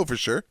 Yeah? I don't know for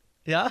sure.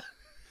 Yeah?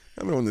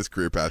 I don't know when this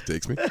career path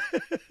takes me.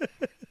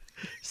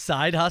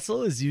 Side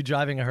hustle is you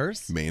driving a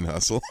hearse? Main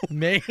hustle.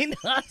 Main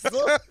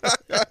hustle?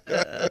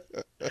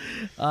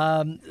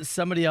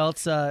 Somebody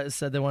else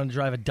said they want to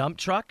drive a dump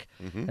truck,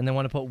 and they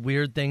want to put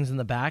weird things in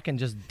the back and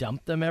just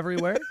dump them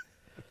everywhere.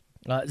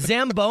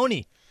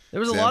 Zamboni. There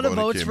was a lot of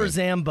votes for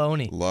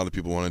Zamboni. A lot of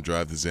people want to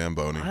drive the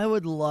Zamboni. I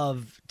would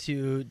love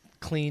to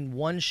clean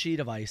one sheet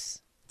of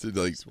ice.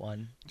 Just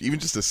one. Even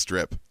just a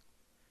strip.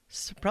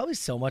 It's probably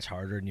so much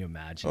harder than you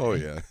imagine. Oh,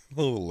 yeah.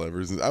 Little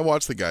levers. I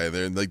watched the guy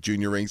there in like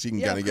junior ranks. You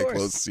can kind of get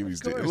close to see what he's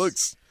doing. It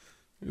looks,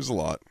 there's a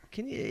lot.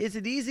 Is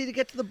it easy to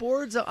get to the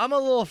boards? I'm a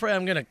little afraid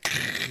I'm going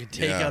to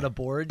take out a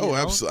board. Oh,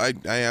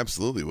 absolutely. I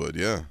absolutely would,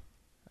 yeah.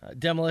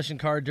 Demolition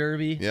car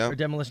derby. Yeah. Or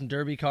demolition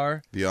derby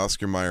car. The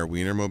Oscar Mayer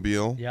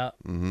Wienermobile. Yeah.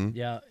 Mm-hmm.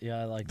 Yeah,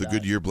 I like The that.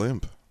 Goodyear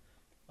blimp.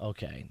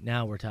 Okay,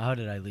 now how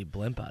did I leave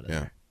blimp out of Yeah.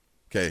 there?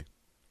 Okay.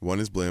 1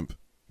 is blimp.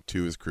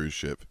 2 is cruise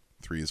ship.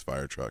 3 is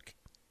fire truck.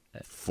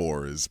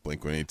 4 is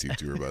Blink-182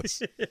 tour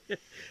bus.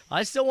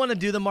 I still want to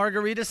do the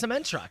margarita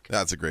cement truck.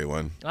 That's a great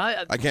one.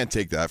 I I can't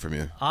take that from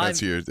you.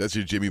 That's your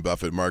Jimmy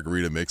Buffett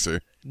margarita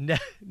mixer.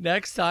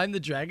 Next time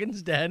the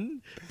Dragon's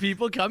Den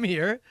people come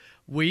here,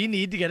 we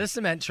need to get a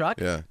cement truck,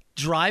 Yeah.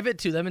 drive it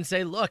to them and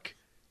say, look,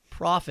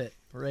 profit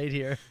right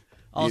here.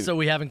 Also,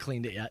 we haven't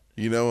cleaned it yet.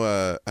 You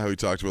know how we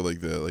talked about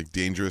the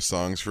dangerous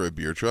songs for a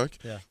beer truck?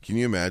 Yeah. Can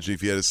you imagine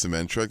if you had a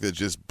cement truck that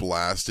just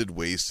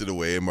wasted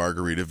away in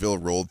Margaritaville,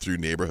 rolled through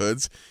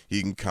neighborhoods?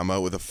 You can come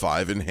out with a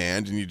 5 in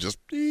hand and you just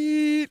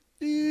And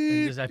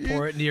just I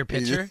pour it into your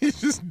pitcher. You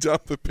just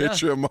dump a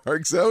pitcher of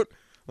Margs out.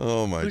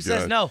 Oh my God! Who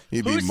says no?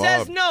 You'd be Who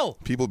says mobbed. no?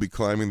 People be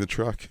climbing the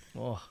truck.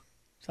 Oh,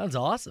 sounds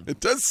awesome. It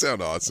does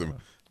sound awesome.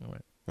 All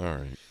right. All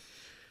right.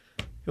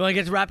 You want to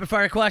get to rapid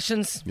fire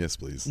questions? Yes,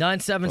 please.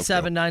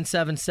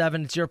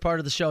 977-977. It's your part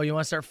of the show. You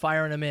want to start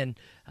firing them in.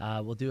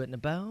 We'll do it in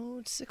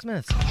about 6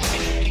 minutes.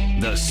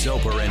 The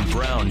Soper and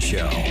Brown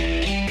Show.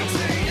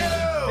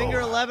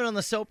 Finger 11 on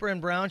the Soper and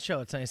Brown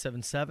Show. It's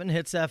 97.7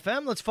 Hits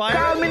FM. Let's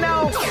fire. me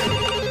now.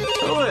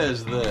 Who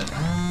is this?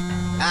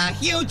 A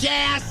huge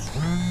ass.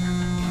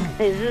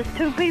 Is this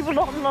 2 people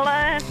on the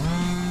line?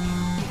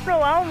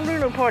 No, I don't do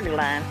no party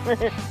line.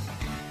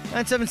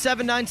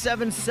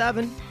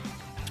 977-977.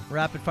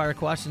 Rapid fire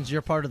questions.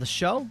 Your part of the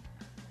show.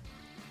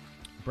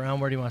 Brown,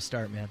 where do you want to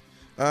start, man?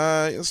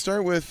 Let's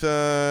start with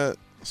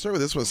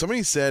this one.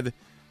 Somebody said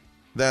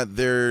that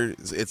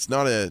it's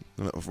not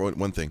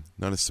one thing,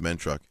 not a cement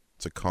truck.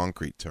 It's a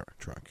concrete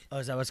truck. Oh,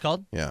 is that what it's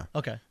called? Yeah.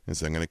 Okay. And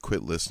so I'm going to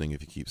quit listening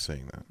if you keep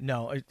saying that.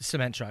 No, a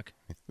cement truck.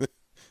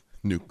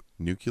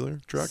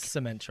 Nuclear truck?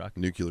 Cement truck.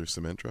 Nuclear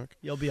cement truck?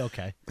 You'll be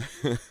okay.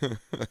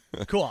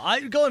 Cool.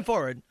 Going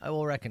forward, I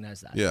will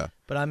recognize that. Yeah.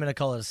 But I'm going to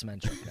call it a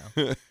cement truck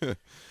now.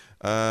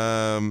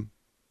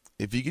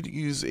 If you could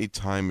use a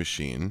time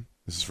machine,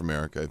 this is from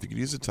America, if you could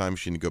use a time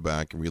machine to go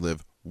back and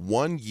relive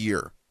 1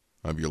 year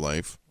of your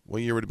life,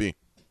 what year would it be?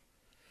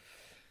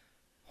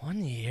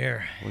 1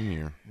 year. 1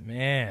 year.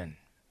 Man.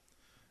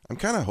 I'm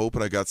kind of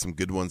hoping I got some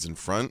good ones in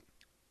front.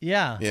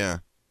 Yeah. Yeah.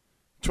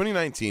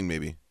 2019,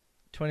 maybe.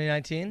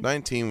 2019?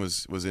 19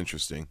 was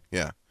interesting.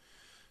 Yeah.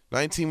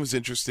 19 was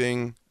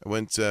interesting. I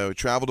we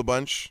traveled a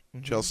bunch.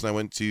 Mm-hmm. Chelsea and I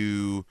went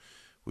to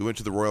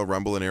the Royal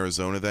Rumble in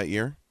Arizona that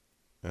year.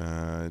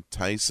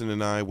 Tyson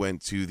and I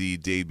went to the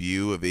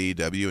debut of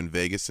AEW in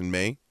Vegas in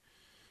May.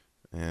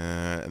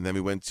 And then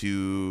we went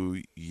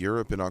to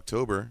Europe in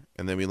October,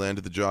 and then we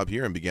landed the job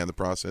here and began the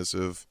process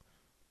of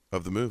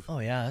the move. Oh,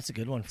 yeah, that's a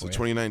good one for So you.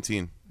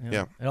 2019.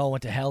 Yeah. It all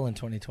went to hell in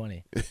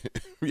 2020.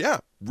 Yeah,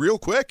 real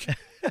quick.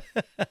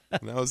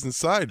 And I was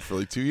inside for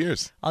like 2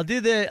 years. I'll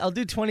do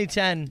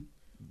 2010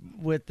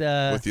 with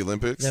the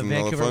Olympics the and all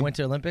the Vancouver fun.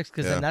 Winter Olympics,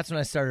 because Yeah. then that's when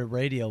I started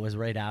radio, was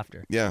right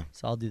after. Yeah.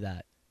 So I'll do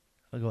that.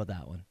 I'll go with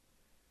that one.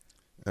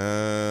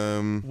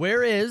 Go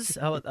Where is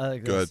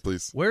ahead,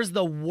 please. Where's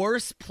the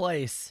worst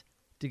place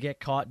to get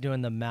caught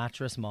doing the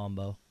mattress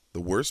mambo? The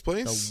worst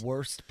place? The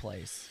worst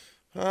place.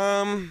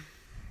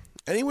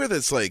 Anywhere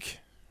that's like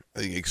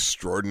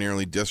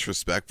extraordinarily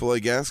disrespectful, I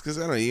guess, because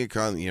I don't know, you get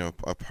caught,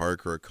 a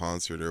park or a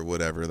concert or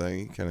whatever,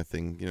 that kind of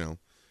thing.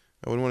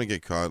 I wouldn't want to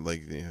get caught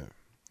like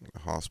a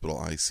hospital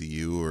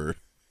ICU or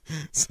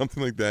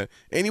something like that.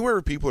 Anywhere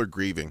where people are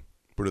grieving,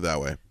 put it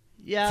that way.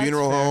 Yeah,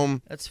 Funeral that's fair.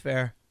 home. That's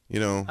fair.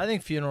 I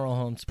think funeral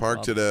homes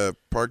Parked at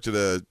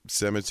a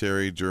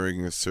cemetery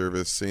during a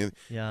service.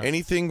 Yeah.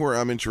 Anything where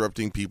I'm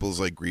interrupting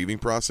people's grieving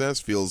process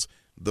feels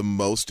the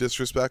most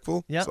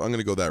disrespectful. Yeah. So I'm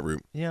gonna go that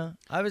route. Yeah,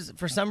 I was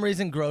for some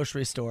reason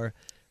grocery store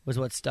was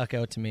what stuck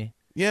out to me.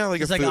 Yeah,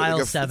 like It's a like food,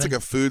 aisle 7. It's like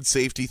a food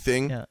safety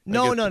thing. Yeah.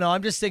 No.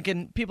 I'm just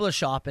thinking people are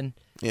shopping.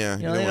 Yeah,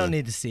 They don't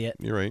need to see it.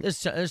 You're right.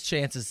 There's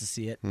chances to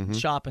see it.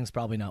 Shopping's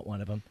probably not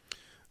one of them.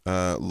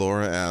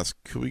 Laura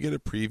asked, "Could we get a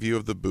preview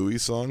of the Bowie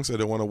songs? I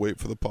don't want to wait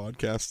for the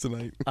podcast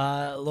tonight."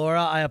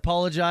 Laura, I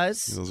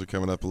apologize. Those are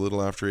coming up a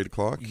little after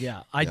 8:00.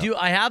 Yeah, I do.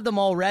 I have them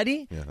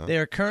already. Yeah. They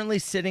are currently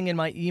sitting in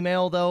my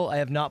email, though. I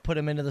have not put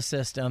them into the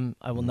system.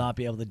 I will not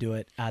be able to do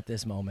it at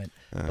this moment.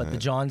 But the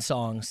John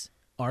songs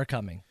are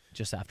coming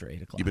just after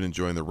 8:00. You've been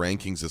enjoying the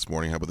rankings this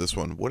morning. How about this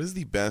one? What is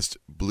the best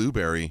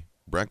blueberry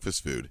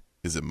breakfast food?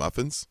 Is it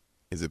muffins?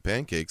 Is it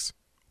pancakes?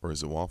 Or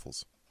is it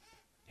waffles?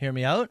 Hear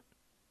me out.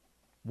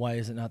 Why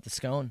is it not the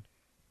scone?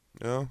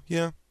 Oh,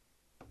 yeah.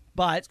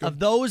 But of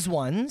those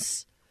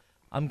ones,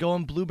 I'm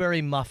going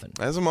blueberry muffin.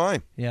 As am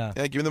I. Yeah.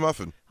 Yeah, give me the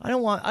muffin.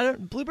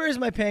 Blueberries in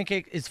my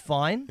pancake is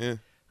fine. Yeah.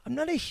 I'm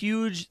not a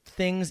huge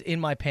things in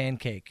my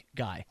pancake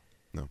guy.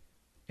 No.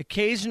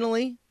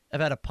 Occasionally,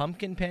 I've had a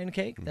pumpkin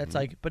pancake. That's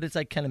but it's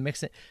kind of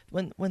mixing.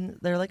 When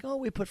they're like, oh,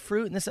 we put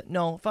fruit in this.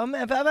 No, if I'm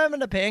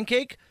having a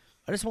pancake,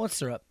 I just want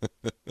syrup.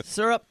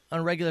 Syrup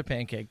on a regular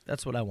pancake.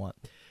 That's what I want.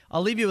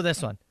 I'll leave you with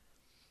this one.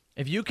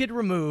 If you could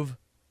remove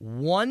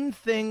one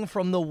thing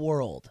from the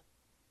world,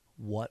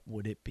 what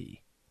would it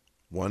be?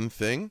 One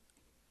thing?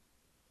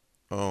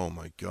 Oh,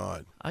 my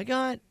God. I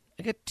got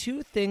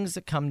two things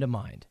that come to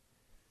mind.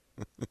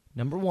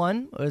 Number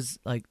one was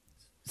like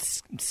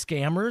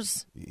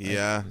scammers.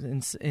 Yeah.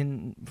 In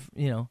some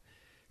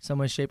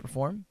way, shape, or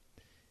form.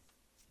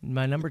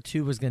 My number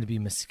two was going to be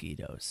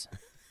mosquitoes.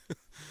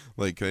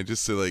 Like, can I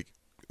just say like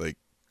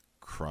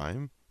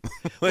crime?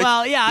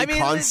 Well, yeah, I the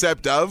mean,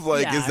 concept of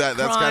like yeah, is that's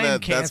crime, kind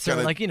of cancer,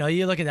 like you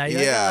look at that, you're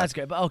like, Yeah. oh, that's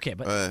great, but okay,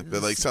 but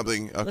like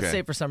something. Okay, let's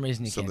say for some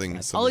reason you Something-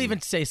 can't. something- I'll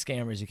even say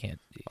scammers. You can't.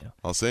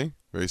 I'll say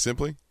very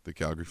simply the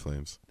Calgary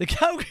Flames. The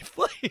Calgary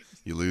Flames.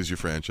 You lose your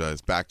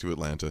franchise back to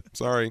Atlanta.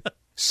 Sorry.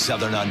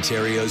 Southern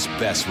Ontario's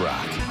best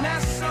rock. All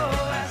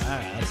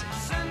right,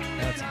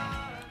 that's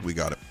it. We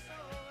got it.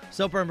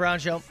 Soper and Brown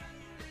Show.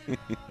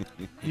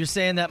 You're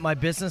saying that my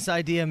business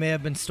idea may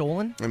have been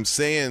stolen? I'm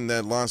saying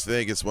that Las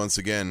Vegas, once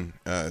again,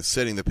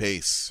 setting the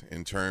pace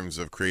in terms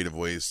of creative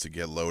ways to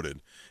get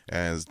loaded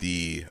as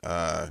the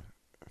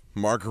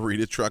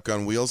margarita truck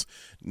on wheels.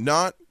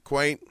 Not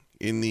quite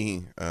in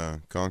the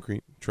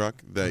concrete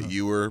truck that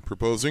you were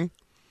proposing.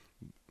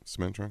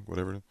 Cement truck,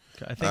 whatever.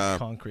 I think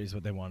concrete is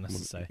what they want us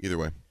to say. Either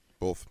way,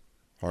 both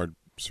hard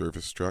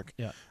surface truck.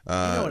 Yeah. You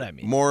know what I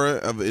mean.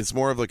 It's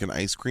more of like an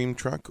ice cream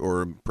truck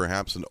or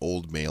perhaps an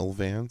old mail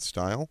van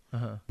style.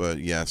 But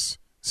yes,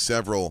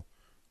 several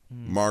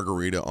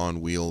margarita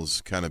on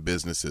wheels kind of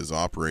businesses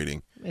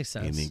operating Makes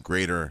sense. in the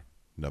greater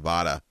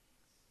Nevada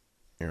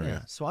area.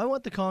 Yeah. So I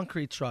want the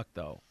concrete truck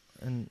though,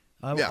 and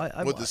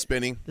I with the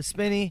spinning. the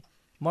spinny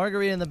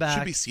margarita in the back.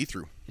 Should be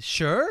see-through.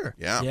 Sure.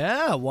 Yeah.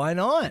 Yeah. Why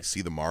not?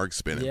 See the marg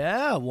spinning.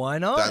 Yeah. Why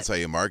not? That's how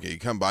you mark it. You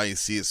come by, you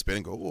see it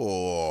spinning, go,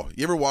 oh.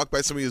 You ever walk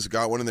by somebody who's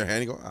got one in their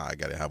hand, you go, I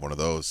got to have one of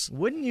those.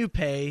 Wouldn't you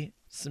pay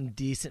some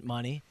decent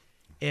money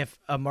if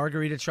a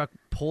margarita truck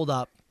pulled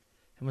up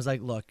and was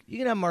like, "Look, you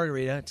can have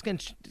margarita. It's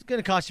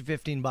gonna cost you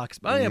 $15,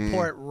 but I'm gonna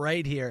pour it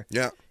right here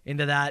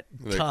into that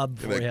tub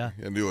for you,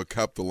 and do a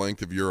cup the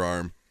length of your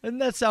arm." Doesn't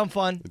that sound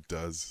fun? It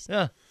does.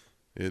 Yeah.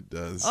 It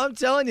does. I'm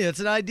telling you, it's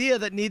an idea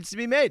that needs to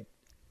be made.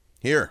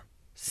 Here.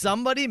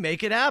 Somebody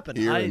make it happen.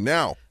 Here and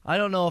now. I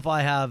don't know if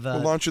I have.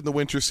 We'll launch it in the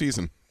winter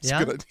season. It's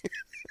Yeah? a good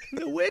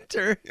idea. The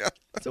winter. Yeah.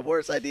 It's the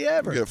worst idea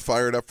ever. Get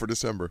fired up for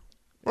December.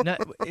 Now,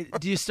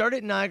 do you start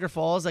at Niagara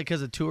Falls like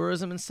because of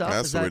tourism and stuff?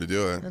 That's the way to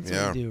do it. That's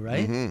yeah. what you do,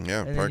 right? Mm-hmm. Yeah.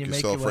 And then Park you make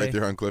yourself your right way-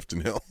 there on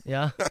Clifton Hill.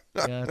 Yeah.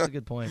 Yeah, that's a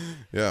good point.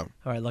 Yeah.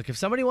 All right, look, if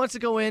somebody wants to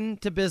go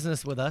into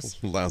business with us,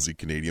 Lousy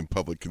Canadian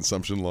public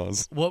consumption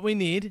laws. what we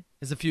need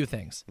is a few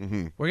things.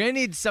 Mm-hmm. We're going to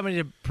need somebody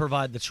to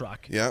provide the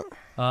truck. Yeah.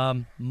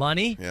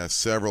 Money, Yeah.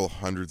 Several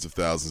hundreds of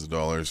thousands of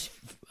dollars.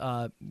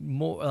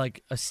 more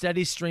like a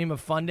steady stream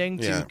of funding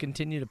to Yeah.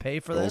 continue to pay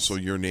for this. Also,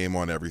 your name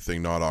on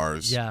everything, not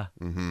ours. Yeah.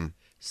 Mm-hmm.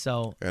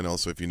 So, And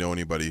also, if you know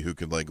anybody who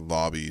could like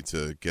lobby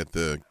to get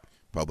the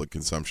public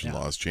consumption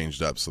laws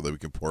changed up so that we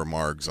can pour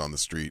margs on the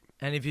street.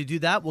 and if you do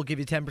that, we'll give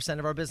you 10%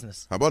 of our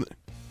business. How about it?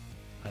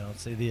 I don't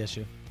see the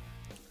issue.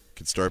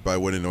 Could start by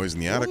winning Noise in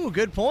the Attic. Ooh,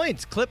 good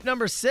point. Clip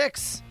number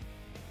 6.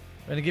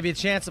 We're going to give you a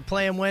chance to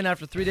play and win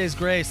after 3 days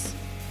grace.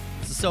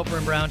 It's the Soper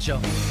and Brown Show.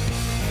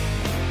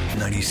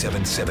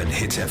 97.7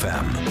 Hits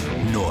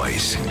FM.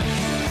 Noise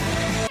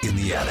in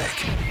the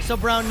Attic. So,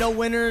 Brown, no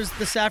winners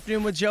this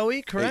afternoon with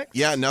Joey, correct?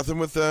 Yeah, nothing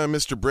with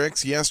Mr.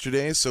 Bricks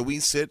yesterday, so we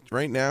sit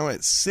right now at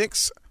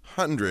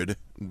 $600.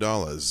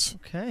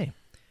 Okay.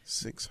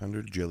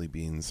 600 jelly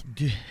beans.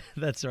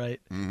 That's right.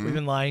 Mm-hmm. We've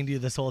been lying to you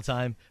this whole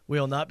time. We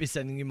will not be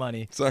sending you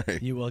money. Sorry.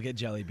 You will get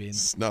jelly beans.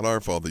 It's not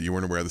our fault that you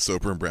weren't aware the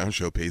Soper and Brown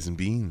Show pays in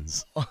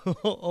beans.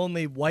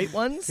 Only white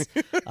ones,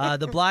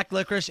 the black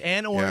licorice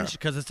and orange, Yeah.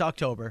 because it's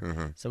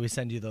October. So we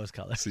send you those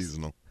colors.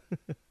 Seasonal.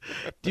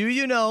 Do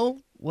you know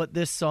what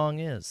this song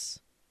is?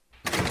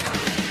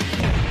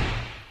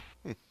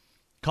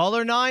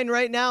 Caller 9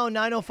 right now,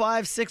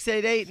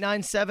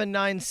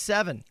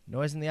 905-688-9797.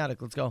 Noise in the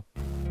Attic. Let's go.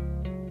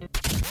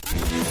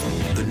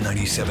 The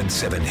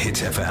 97.7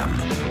 Hits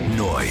FM.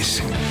 Noise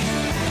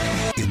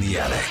in the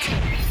Attic.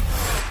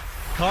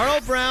 Carl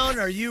Brown,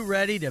 are you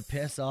ready to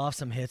piss off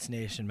some Hits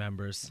Nation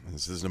members?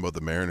 This isn't about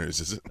the Mariners,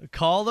 is it?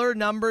 Caller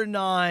number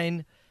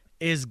 9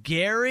 is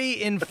Gary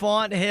in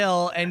Font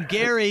Hill. And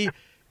Gary,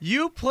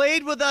 you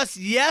played with us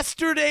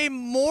yesterday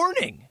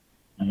morning.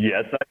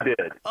 Yes, I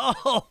did.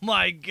 Oh,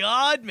 my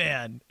God,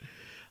 man.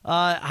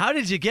 How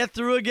did you get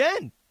through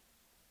again?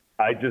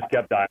 I just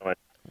kept dialing.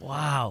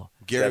 Wow.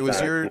 Gary,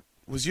 That's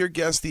was your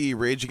guest the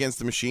Rage Against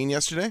the Machine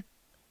yesterday?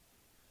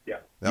 Yeah.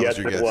 That yes, was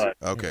your it guess. was.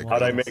 Okay. It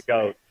How'd I was. make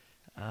out?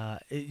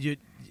 You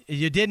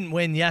didn't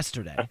win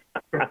yesterday.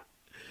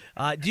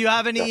 Do you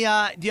have any? Do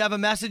you have a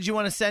message you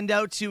want to send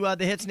out to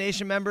the Hits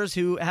Nation members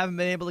who haven't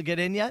been able to get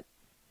in yet?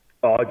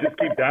 Oh, just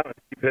keep dialing.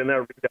 Keep hitting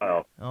that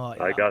redial. Oh,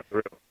 I got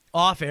through.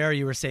 Off air,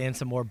 you were saying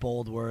some more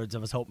bold words. I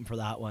was hoping for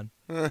that one.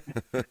 Oh,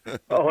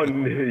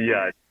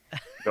 yeah.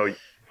 No,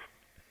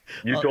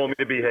 you told me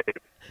to behave.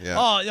 Yeah.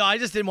 Oh no, I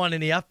just didn't want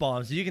any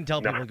F-bombs. You can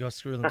tell people to go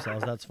screw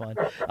themselves. That's fine.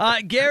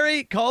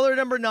 Gary, caller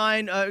number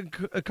 9.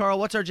 Carl,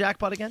 what's our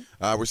jackpot again?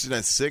 We're sitting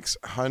at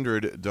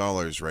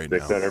 $600 right now.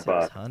 $600.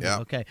 600. Yeah.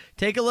 Okay.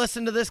 Take a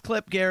listen to this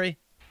clip, Gary.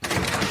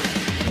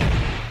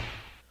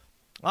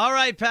 All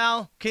right,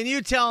 pal. Can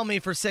you tell me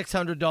for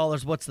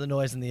 $600 what's the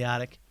noise in the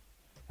attic?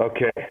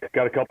 Okay,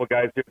 got a couple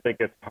guys here think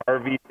it's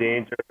Harvey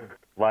Danger,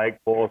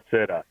 Flagpole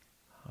Sitta.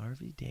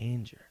 Harvey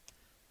Danger,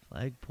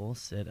 Flagpole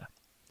Sitta.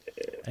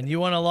 And you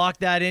want to lock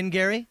that in,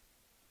 Gary?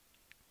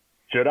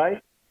 Should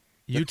I?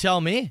 You tell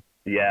me.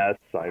 Yes,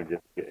 I'm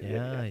just kidding.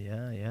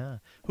 Yeah.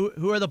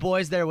 Who are the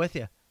boys there with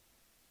you?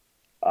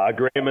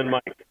 Graham and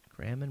Mike.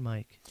 Graham and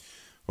Mike.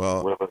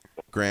 Well,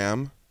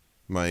 Graham,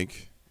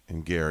 Mike,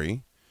 and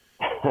Gary,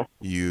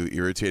 you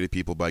irritated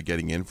people by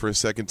getting in for a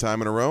second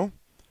time in a row.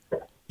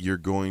 You're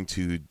going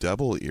to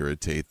double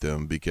irritate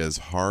them because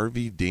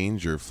Harvey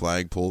Danger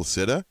Flagpole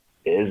Sitta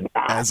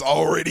has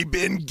already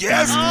been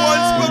guessed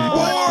once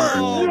before.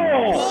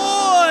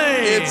 Boy!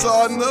 It's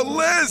on the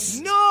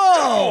list.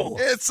 No!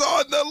 It's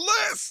on the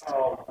list.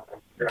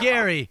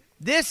 Gary,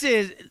 this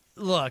is...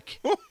 Look,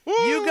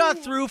 you got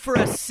through for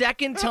a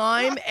second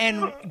time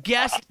and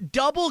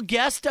double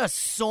guessed a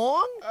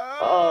song?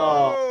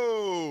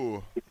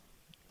 Oh.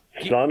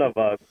 Son of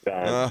a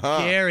gun. Uh-huh.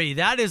 Gary,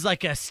 that is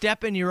like a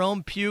step in your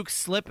own puke,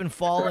 slip and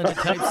fall into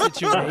type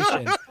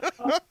situation.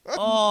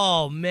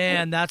 Oh,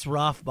 man, that's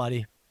rough,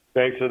 buddy.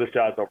 Thanks for the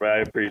shots, over. I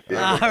appreciate it.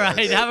 All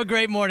right, have a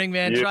great morning,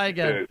 man. Try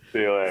again. Too. See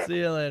you later. See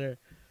you later.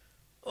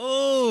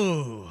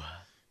 Oh.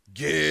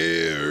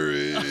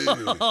 Gary.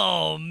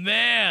 Oh,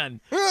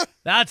 man.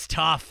 That's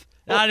tough.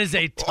 That is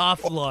a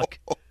tough look.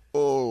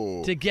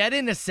 Oh. To get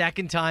in a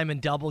second time and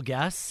double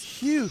guess.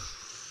 Phew.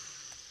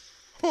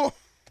 Oh.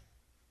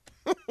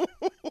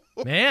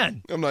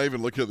 Man. I'm not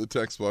even looking at the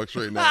text box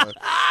right now.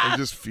 I'm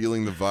just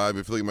feeling the vibe.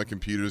 I feel like my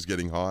computer's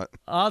getting hot.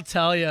 I'll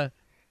tell you.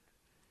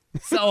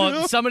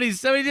 So somebody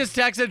just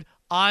texted,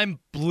 I'm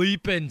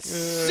bleeping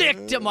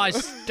sick to my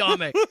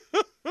stomach.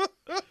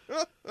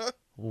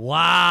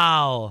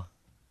 Wow.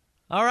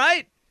 All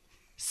right.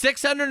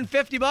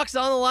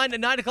 $650 on the line at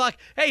 9 o'clock.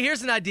 Hey,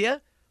 here's an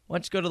idea. Why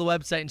don't you go to the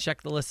website and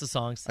check the list of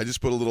songs? I just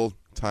put a little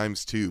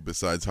 ×2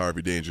 besides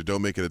Harvey Danger.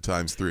 Don't make it a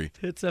 ×3.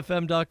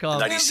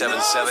 Hitsfm.com.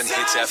 97.7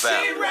 Hits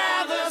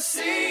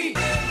FM.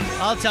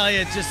 I'll tell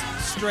you, just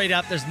straight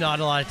up, there's not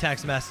a lot of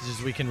text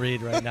messages we can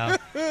read right now.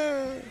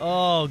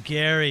 Oh,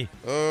 Gary.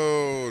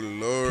 Oh,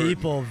 Lord.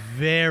 People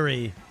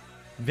very,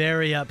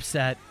 very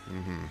upset.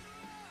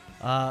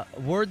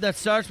 Word that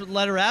starts with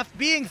letter F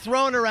being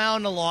thrown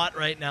around a lot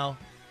right now.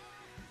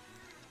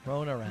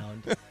 Thrown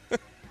around.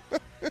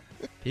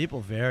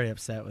 People very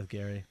upset with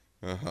Gary.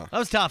 Uh-huh. That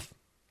was tough.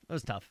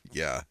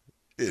 Yeah,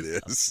 it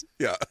is.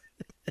 Yeah,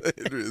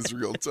 it is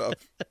real tough.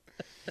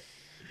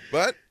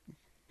 But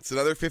it's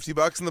another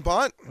 $50 in the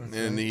pot,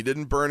 and he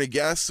didn't burn a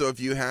guess. So if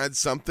you had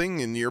something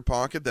in your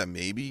pocket that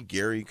maybe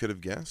Gary could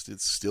have guessed,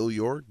 it's still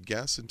your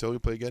guess until we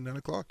play again at 9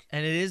 o'clock.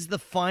 And it is the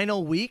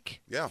final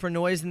week for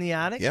Noise in the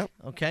Attic. Yep.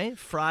 Okay.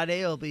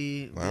 Friday will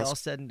be all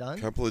said and done.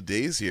 Couple of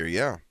days here,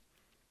 yeah.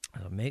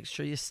 Make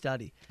sure you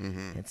study.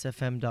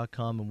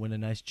 Hitsfm.com and win a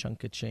nice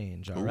chunk of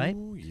change, all right?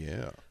 Oh,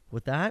 yeah.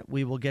 With that,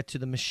 we will get to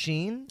the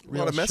machine A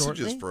lot of messages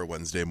shortly. for a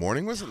Wednesday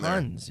morning, wasn't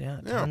there?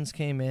 Tons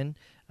came in.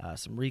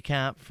 Some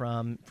recap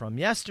from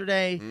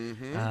yesterday.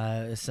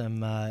 Some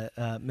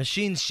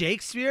Machine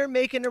Shakespeare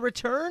making a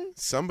return.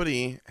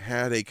 Somebody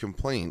had a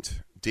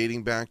complaint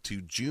dating back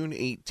to June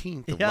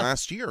 18th of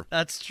last year.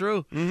 That's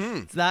true.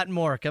 It's that and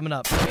more coming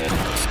up.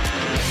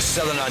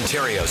 Southern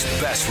Ontario's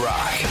best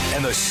rock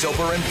and the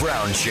Soper and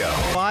Brown Show.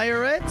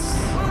 Fire it.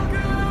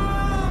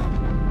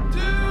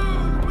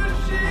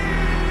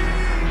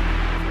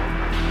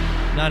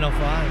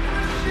 905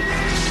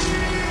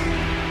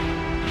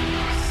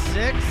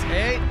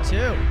 682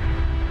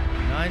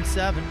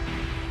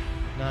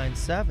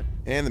 9797.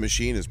 And the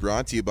machine is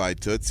brought to you by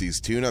Tootsie's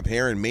Tune-Up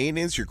Hair and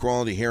Maintenance, your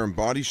quality hair and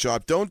body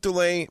shop. Don't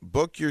delay.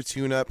 Book your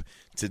tune-up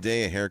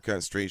today. A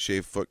haircut, straight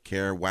shave, foot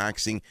care,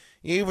 waxing,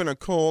 even a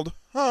cold,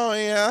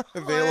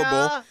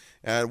 available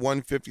at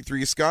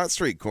 153 Scott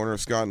Street, corner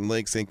of Scott and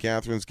Lake, St.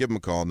 Catharines. Give them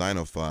a call,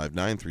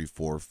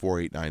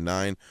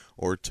 905-934-4899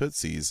 or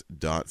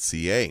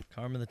tootsies.ca.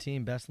 Carmen, the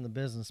team, best in the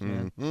business,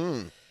 man.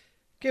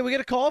 Okay, we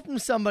get a call from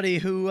somebody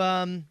who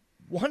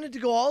wanted to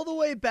go all the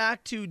way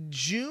back to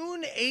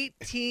June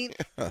 18th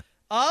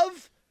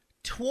of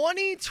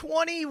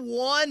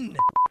 2021.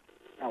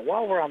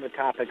 While we're on the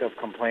topic of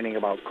complaining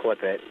about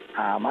Clip It,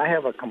 I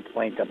have a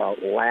complaint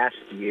about last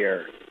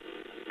year,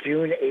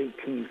 June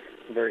 18th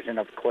version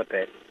of Clip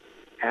It.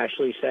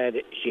 Ashley said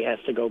she has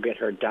to go get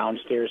her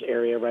downstairs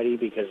area ready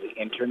because the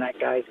internet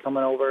guy's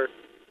coming over.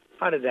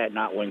 How did that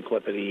not win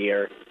Clip of the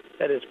Year?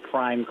 That is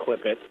prime Clip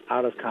It,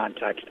 out of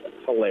context,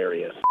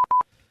 hilarious.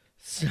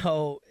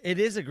 So it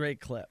is a great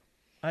clip.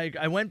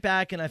 I went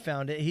back and I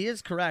found it. He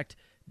is correct.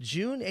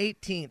 June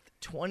 18th,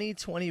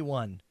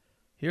 2021.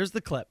 Here's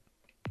the clip.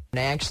 I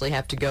actually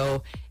have to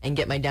go and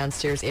get my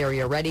downstairs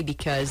area ready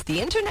because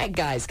the internet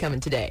guy's coming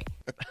today.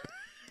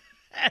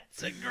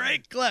 That's a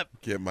great clip.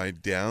 Get my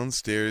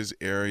downstairs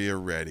area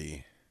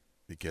ready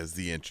because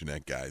the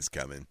internet guy's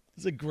coming.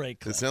 It's a great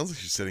clip. It sounds like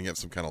she's setting up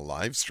some kind of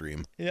live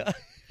stream. Yeah.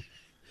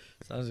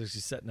 Sounds like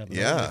she's setting up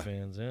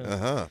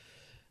OnlyFans.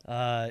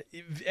 Yeah.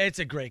 It's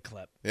a great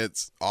clip.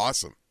 It's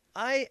awesome.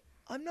 I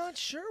I'm not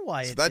sure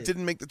why So it that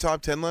didn't make the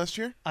top 10 last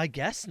year? I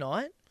guess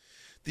not.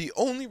 The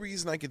only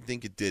reason I can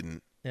think it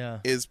didn't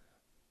is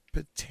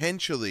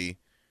potentially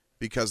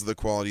because of the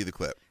quality of the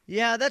clip.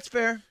 Yeah, that's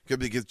fair.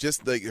 Because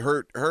just like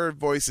her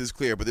voice is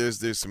clear, but there's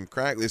some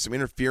there's some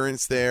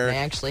interference there. I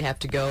actually have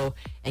to go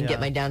and get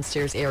my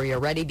downstairs area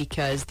ready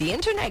because the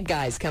internet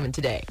guy's coming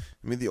today.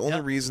 I mean, the only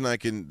reason I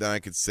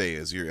could say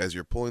is as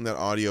you're pulling that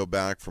audio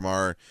back from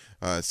our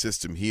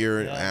system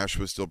here, Ash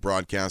was still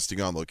broadcasting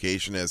on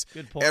location, as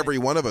every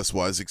one of us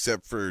was,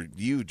 except for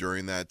you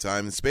during that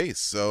time and space.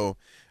 So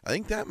I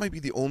think that might be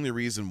the only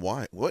reason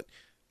why. I'm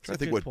trying to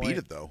think what beat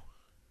it, though.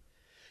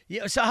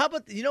 Yeah. So how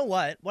about, you know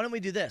what? Why don't we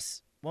do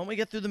this? Why don't we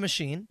get through the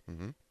machine,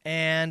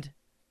 and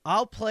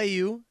I'll play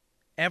you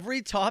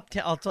every top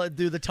 10. I'll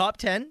do the top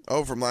 10.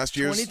 Oh, from last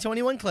year's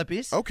 2021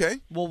 Clippies. Okay.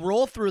 We'll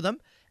roll through them,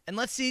 and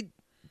let's see,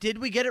 did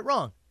we get it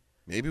wrong?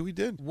 Maybe we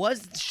did.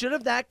 Should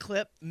have that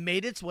clip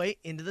made its way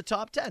into the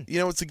top 10? You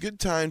know, it's a good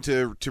time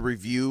to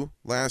review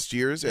last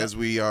year's as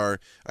we are.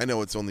 I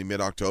know it's only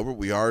mid-October.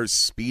 We are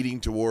speeding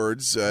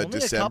towards only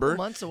December. a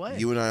couple months away.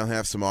 You and I will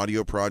have some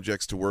audio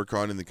projects to work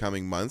on in the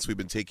coming months. We've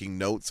been taking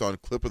notes on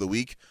Clip of the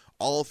Week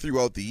all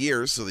throughout the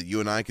year so that you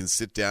and I can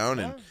sit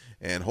down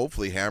and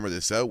hopefully hammer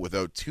this out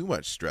without too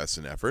much stress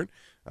and effort.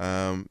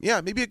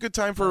 Maybe a good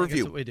time for a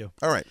review. That's what we do.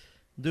 All right.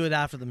 Do it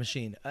after the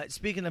machine.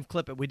 Speaking of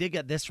Clip It, we did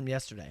get this from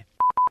yesterday.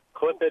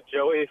 Clip It,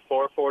 Joey,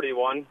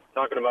 441,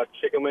 talking about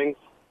chicken wings.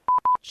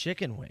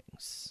 Chicken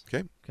wings.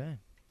 Okay.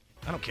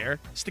 I don't care.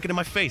 Stick it in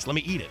my face. Let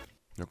me eat it.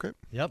 Okay.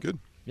 Yep. Good.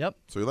 Yep.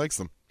 So he likes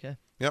them. Okay.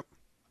 Yep.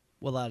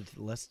 We'll add it to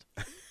the list.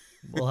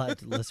 We'll add it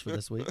to the list for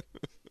this week.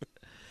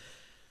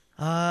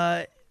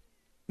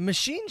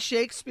 Machine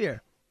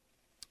Shakespeare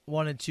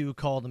wanted to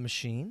call the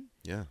machine.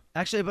 Yeah.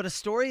 Actually, about a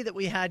story that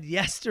we had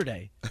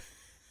yesterday.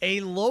 A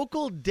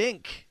local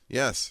dink.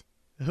 Yes.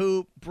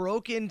 Who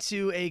broke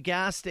into a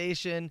gas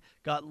station,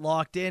 got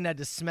locked in, had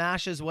to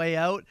smash his way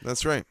out.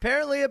 That's right.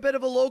 Apparently a bit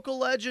of a local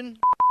legend.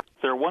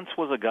 There once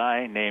was a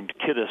guy named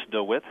Kiddus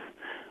DeWitt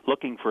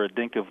looking for a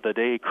dink of the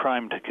day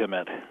crime to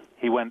commit.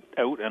 He went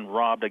out and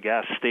robbed a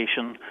gas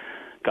station,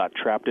 got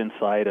trapped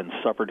inside and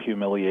suffered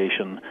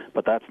humiliation,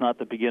 but that's not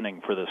the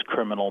beginning for this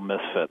criminal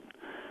misfit.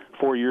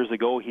 4 years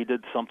ago, he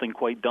did something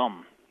quite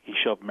dumb. He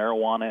shoved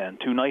marijuana and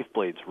 2 knife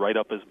blades right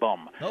up his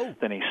bum. Oh.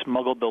 Then he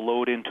smuggled the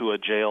load into a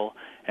jail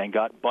and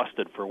got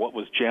busted for what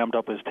was jammed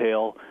up his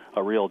tail,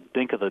 a real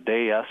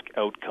dink-of-the-day-esque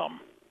outcome.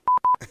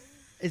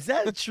 Is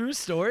that a true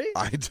story?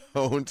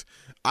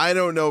 I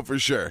don't know for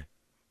sure.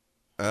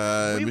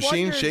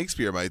 Machine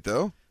Shakespeare might,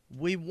 though.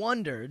 We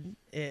wondered,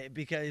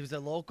 because he was a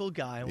local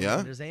guy.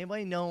 Does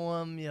anybody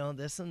know him? You know,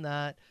 this and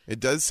that. It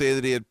does say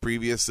that he had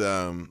previous.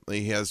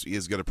 He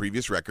has got a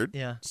previous record.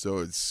 Yeah. So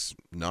it's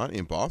not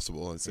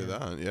impossible. I'd say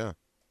that. Yeah.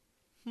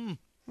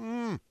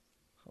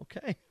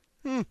 Okay.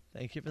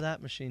 Thank you for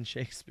that, Machine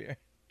Shakespeare.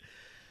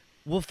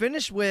 We'll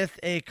finish with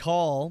a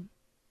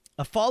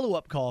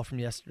follow-up call from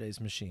yesterday's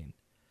machine.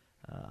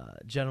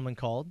 A gentleman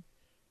called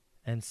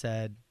and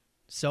said,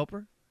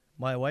 "Soper,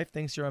 my wife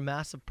thinks you're a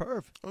massive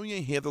perv." Oh, yeah,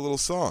 he had the little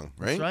song,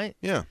 right? That's right.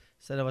 Yeah.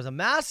 Said I was a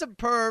massive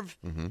perv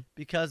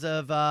because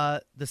of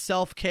the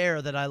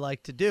self-care that I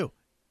like to do.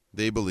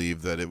 They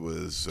believe that it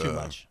was too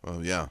much.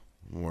 Oh, yeah.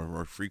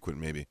 More frequent,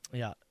 maybe.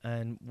 Yeah,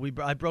 and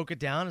I broke it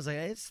down. It's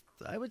like,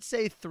 I would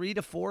say 3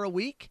 to 4 a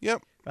week.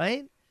 Yep.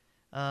 Right?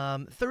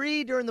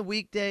 3 during the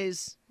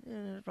weekdays,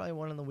 probably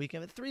 1 on the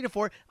weekend, but 3 to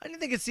 4. I didn't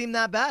think it seemed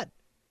that bad.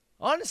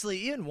 Honestly,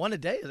 even 1 a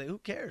day, like, who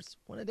cares?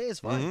 1 a day is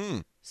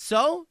fine.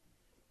 So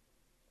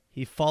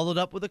he followed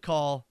up with a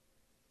call,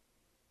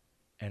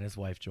 and his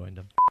wife joined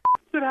him.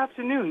 Good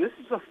afternoon. This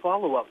is a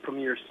follow-up from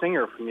your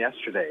singer from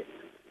yesterday.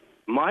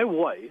 My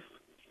wife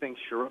thinks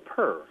you're a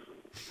perv.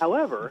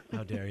 However,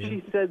 how dare you?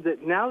 She said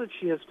that now that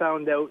she has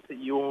found out that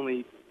you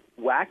only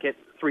whack it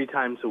 3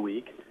 times a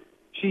week,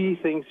 she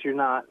thinks you're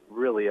not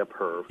really a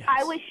perv. Yes.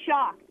 I was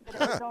shocked that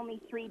it was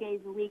only 3 days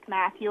a week,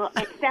 Matthew.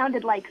 It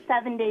sounded like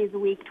 7 days a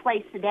week,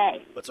 twice a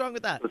day. What's wrong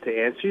with that? So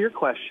to answer your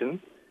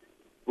question,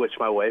 which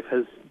my wife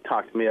has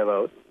talked to me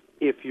about,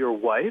 if your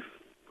wife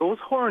goes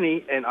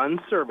horny and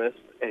unserviced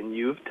and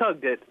you've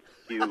tugged it,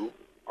 you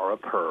are a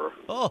perv.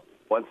 Oh.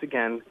 Once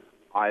again,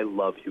 I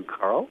love you,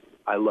 Carl.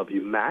 I love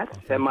you, Matt.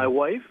 And my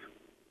wife.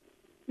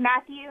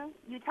 Matthew,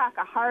 you talk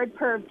a hard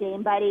perv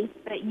game, buddy,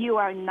 but you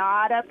are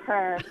not a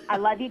perv. I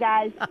love you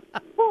guys.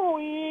 Oh,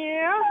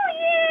 yeah. Oh,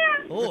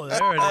 yeah. Oh,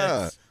 there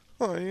it is.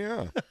 Oh,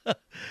 yeah.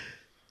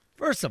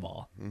 First of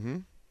all,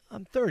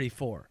 I'm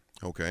 34.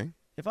 Okay.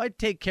 If I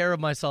take care of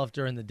myself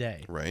during the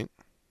day, right,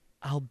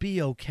 I'll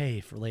be okay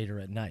for later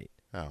at night.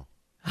 How?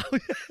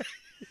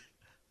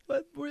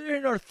 But we're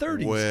in our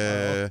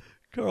 30s,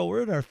 Carl.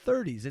 We're in our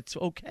 30s. It's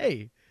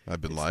okay. I've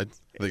been lied.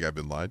 I think I've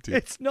been lied to.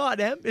 It's not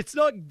It's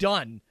not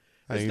done.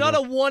 It's not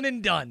a one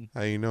and done.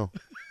 How you know?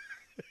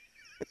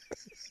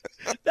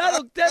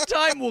 That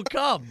time will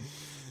come.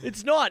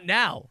 It's not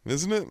now.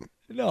 Isn't it?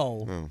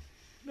 No. Oh.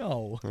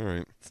 No. All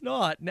right. It's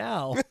not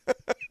now.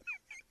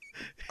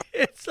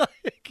 It's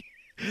like,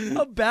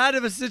 how bad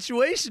of a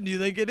situation do you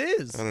think it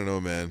is? I don't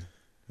know, man.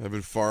 I've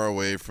been far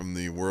away from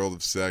the world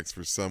of sex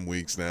for some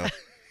weeks now,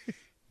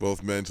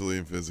 both mentally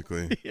and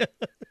physically. Yeah.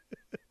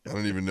 I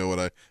don't even know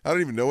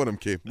what I'm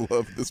capable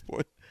of at this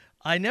point.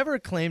 I never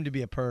claimed to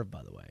be a perv,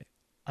 by the way.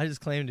 I just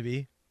claimed to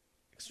be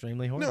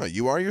extremely horny. No,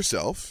 you are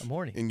yourself. I'm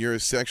horny. And you're a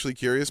sexually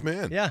curious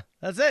man. Yeah,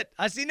 that's it.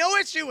 I see no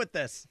issue with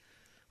this.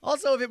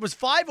 Also, if it was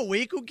 5 a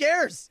week, who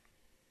cares?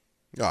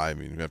 Oh, I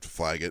mean, you have to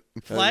flag it.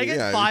 Flag it?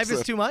 Yeah, 5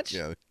 is too much?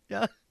 Yeah.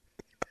 Yeah.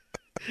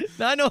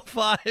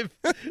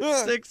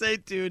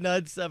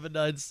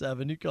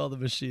 905-682-9797. You call the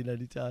machine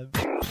anytime.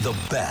 The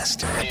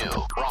best. New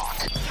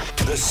rock.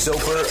 The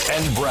Soper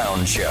and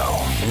Brown Show.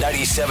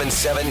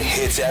 97.7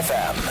 Hits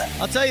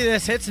FM. I'll tell you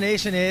this, Hits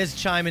Nation is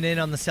chiming in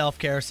on the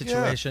self-care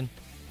situation.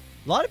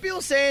 A lot of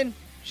people saying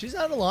she's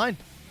out of line.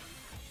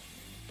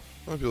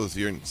 A lot of people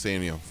here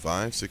saying,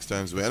 5, 6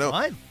 times a week. I know.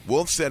 Fine.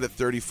 Wolf said at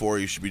 34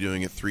 you should be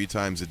doing it 3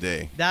 times a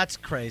day. That's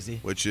crazy.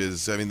 Which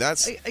is, I mean,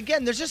 that's...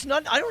 Again, there's just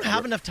not... I don't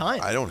have enough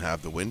time. I don't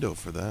have the window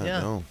for that.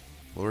 Yeah. No.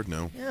 Lord,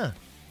 no. Yeah.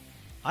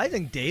 I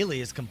think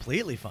daily is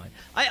completely fine.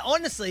 I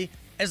honestly,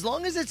 as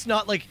long as it's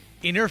not like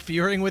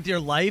interfering with your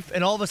life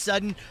and all of a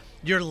sudden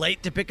you're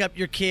late to pick up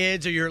your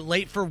kids or you're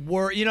late for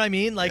work, you know what I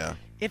mean? Like,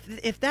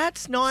 if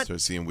that's not...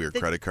 Start seeing weird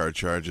credit card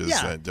charges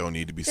that don't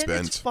need to be then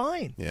spent. It's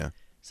fine. Yeah.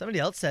 Somebody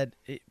else said...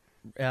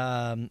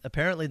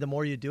 apparently, the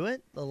more you do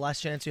it, the less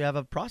chance you have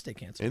of prostate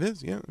cancer. It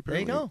is, yeah. There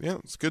you go. Yeah,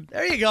 it's good.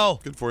 There you go.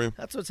 Good for you.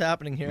 That's what's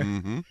happening here.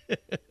 Mm-hmm.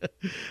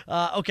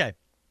 Okay.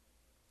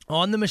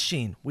 On the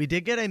machine, we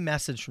did get a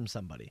message from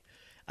somebody.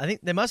 I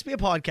think they must be a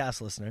podcast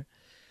listener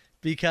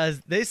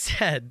because they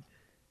said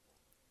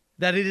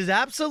that it is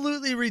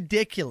absolutely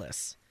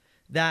ridiculous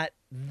that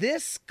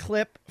this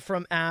clip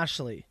from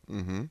Ashley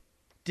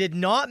did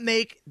not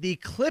make the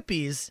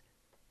Clippies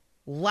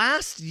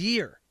last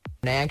year.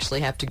 And I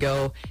actually have to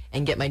go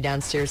and get my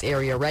downstairs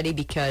area ready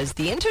because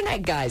the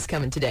internet guy's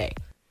coming today.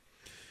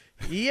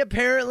 He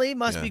apparently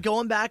must be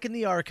going back in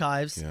the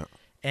archives Yeah.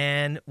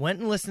 and went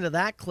and listened to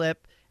that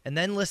clip and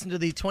then listened to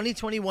the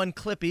 2021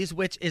 Clippies,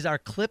 which is our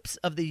clips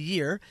of the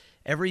year.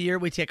 Every year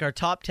we take our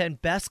top 10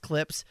 best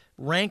clips,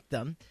 rank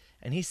them,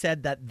 and he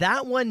said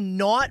that one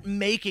not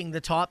making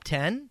the top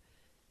 10,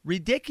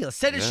 ridiculous.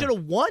 Said it should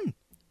have won.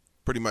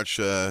 Pretty much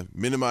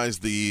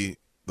minimized the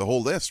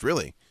whole list,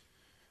 really.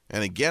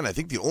 And again, I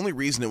think the only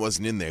reason it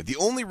wasn't in there, the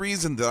only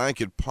reason that I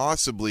could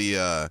possibly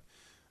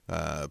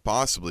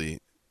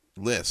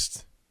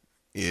list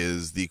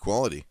is the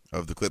quality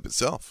of the clip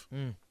itself.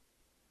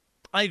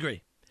 I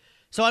agree.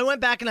 So I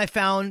went back and I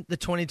found the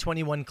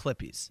 2021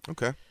 Clippies.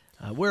 Okay.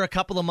 We're a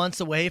couple of months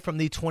away from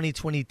the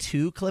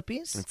 2022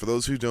 Clippies. And for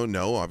those who don't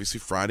know, obviously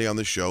Friday on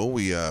the show,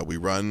 we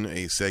run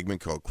a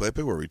segment called Clip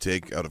It, where we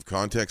take out of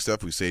context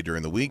stuff we say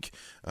during the week.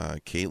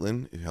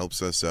 Caitlin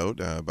helps us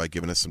out by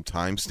giving us some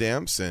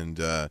timestamps, and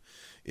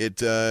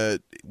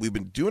we've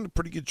been doing a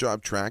pretty good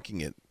job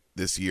tracking it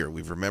this year.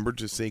 We've remembered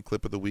to say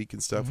Clip of the Week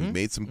and stuff. We've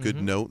made some good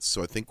notes,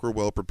 so I think we're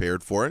well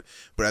prepared for it.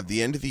 But at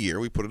the end of the year,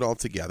 we put it all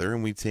together,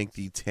 and we take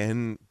the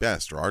 10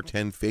 best, or our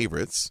 10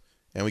 favorites,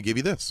 and we give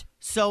you this.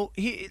 So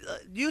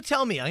you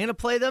tell me. I'm going to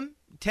play them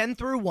 10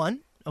 through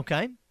 1,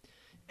 okay?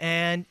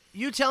 And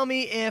you tell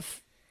me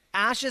if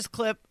Ash's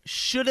clip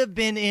should have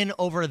been in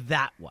over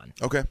that one.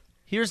 Okay.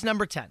 Here's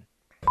number 10.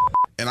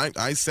 And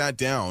I sat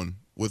down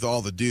with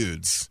all the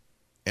dudes,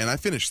 and I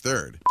finished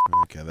third.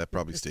 Okay, that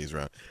probably stays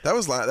around. That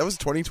was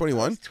 2021?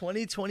 That was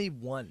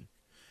 2021.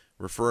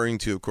 Referring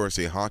to, of course,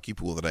 a hockey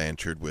pool that I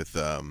entered with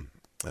the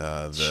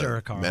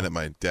men at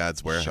my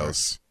dad's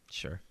warehouse.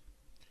 Sure.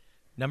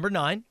 Number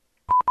 9.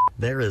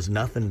 There is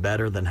nothing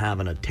better than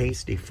having a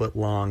tasty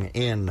foot-long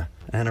in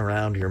and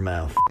around your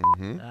mouth.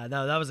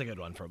 No, that was a good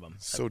one from him.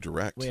 So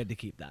direct. We had to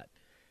keep that.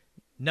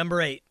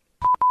 Number 8.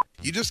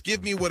 You just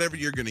give me whatever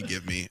you're going to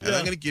give me, and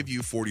I'm going to give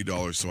you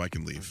 $40 so I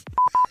can leave.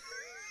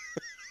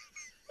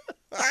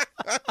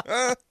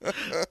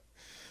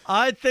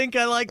 I think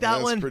I like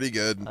that one. That's pretty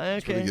good. Okay.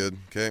 It's pretty good.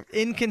 Okay.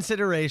 In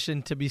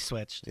consideration to be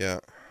switched. Yeah.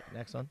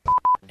 Next one.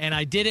 And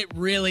I did it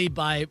really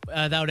by,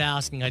 without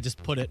asking, I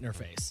just put it in her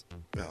face.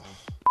 Oh.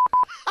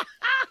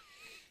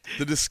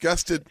 The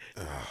disgusted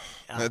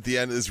at the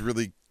end is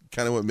really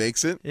kind of what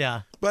makes it.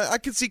 Yeah. But I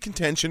could see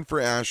contention for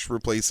Ash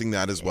replacing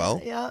that as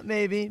well. Yeah,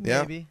 maybe.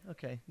 Yeah.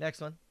 Okay,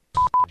 next one.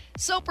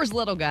 Soper's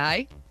little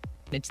guy.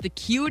 It's the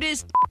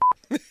cutest.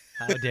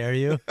 How dare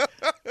you?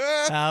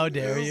 How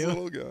dare you?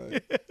 Little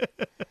guy.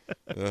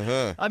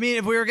 Uh-huh. I mean,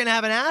 if we were going to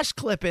have an Ash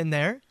clip in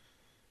there,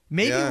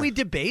 maybe we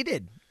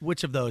debated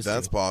which of those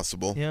That's two.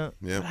 possible. Yeah.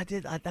 Yeah. But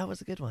that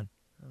was a good one.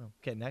 I don't know.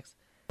 Okay, next.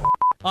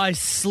 I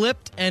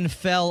slipped and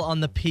fell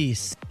on the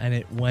piece, and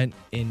it went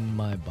in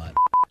my butt.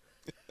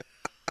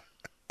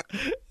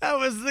 That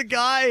was the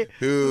guy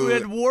who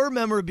had war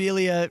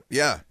memorabilia.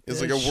 Yeah,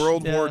 it's like a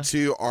World War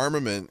II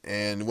armament,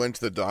 and went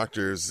to the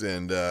doctors,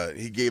 and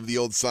he gave the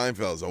old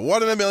Seinfeld a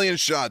 1 in a million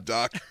shot,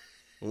 doc.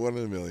 1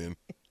 in a million.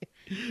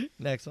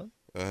 Next one.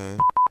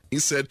 He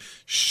said,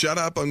 "Shut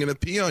up, I'm going to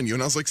pee on you."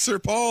 And I was like, "Sir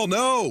Paul,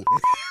 no."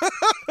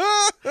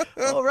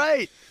 All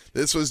right.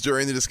 This was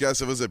during the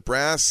discussion. Was it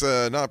Brass,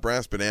 not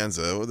Brass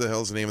Bonanza? What the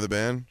hell's the name of the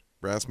band?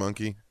 Brass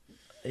Monkey?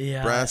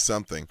 Yeah. Brass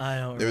something. I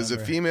don't There was a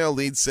remember. female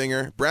lead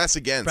singer, Brass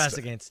Against.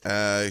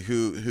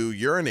 Who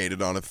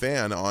urinated on a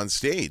fan on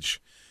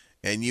stage.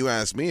 And you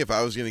asked me if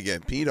I was going to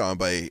get peed on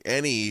by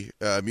any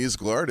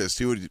musical artist,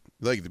 who would you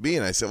like to be?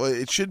 And I said, well,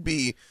 it should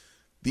be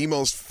the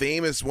most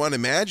famous one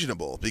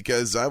imaginable,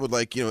 because I would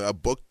like, a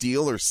book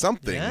deal or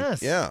something.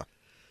 Yes. Yeah.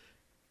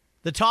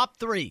 The top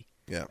 3.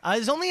 Yeah.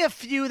 There's only a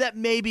few that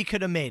maybe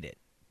could have made it.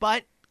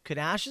 But could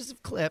Ashes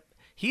have clipped?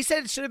 He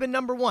said it should have been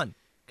number 1.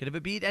 Could have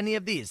it beat any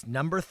of these?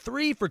 Number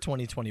 3 for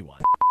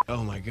 2021.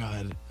 Oh, my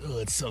God. Oh,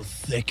 it's so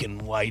thick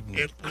and white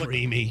and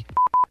creamy.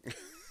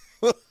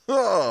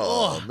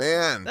 Oh,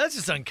 man. That's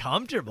just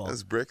uncomfortable.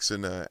 That's Bricks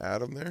and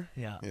Adam there?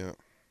 Yeah. Yeah.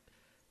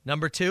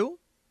 Number 2?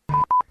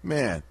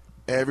 Man,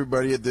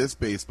 everybody at this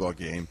baseball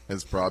game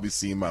has probably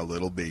seen my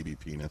little baby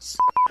penis.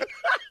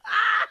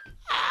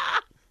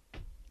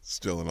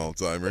 Still an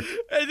all-timer.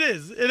 It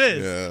is.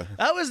 Yeah.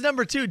 That was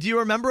number 2. Do you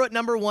remember what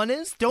number 1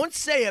 is? Don't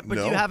say it, but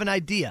No. you have an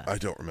idea. I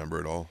don't remember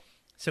at all.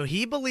 So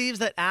he believes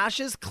that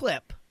Ash's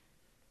clip,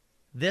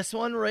 this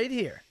one right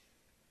here.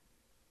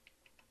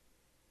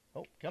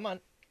 Oh, come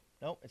on.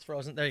 No, it's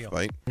frozen. There you go.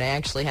 Fight. And I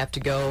actually have to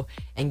go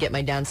and get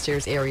my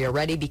downstairs area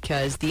ready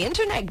because the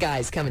internet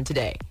guy's coming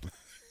today.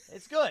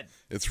 It's good.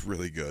 It's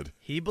really good.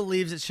 He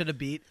believes it should have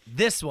beat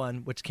this one,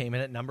 which came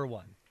in at number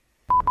 1.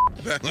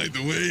 I like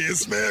the way you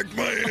smacked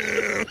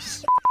my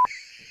ass.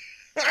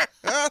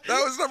 That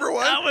was number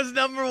 1? That was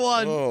number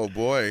 1. Oh,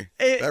 boy.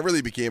 That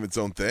really became its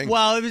own thing.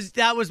 Well,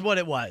 that was what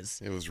it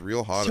was. It was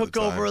real hot Took at the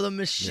time. over the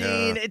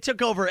machine. Yeah. It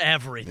took over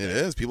everything. It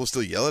is. People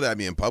still yell it at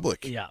me in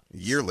public. Yeah. A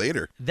year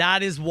later.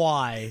 That is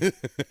why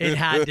it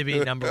had to be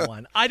number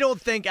 1. I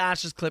don't think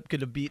Ash's clip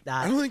could have beat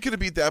that. I don't think it could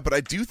have beat that, but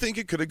I do think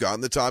it could have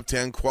gotten the top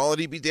 10.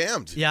 Quality be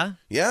damned. Yeah?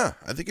 Yeah,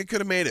 I think it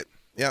could have made it.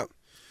 Yeah.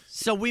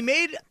 So we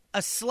made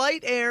a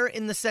slight error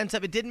in the sense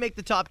of it didn't make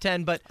the top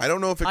 10, but I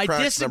don't know if it cracks I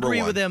number disagree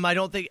 1. with him. I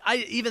don't think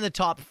even the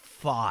top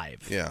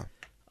 5. Yeah.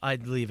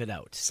 I'd leave it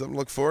out. Something to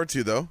look forward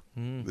to, though.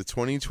 The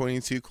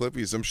 2022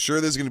 Clippies. I'm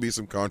sure there's going to be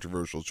some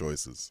controversial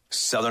choices.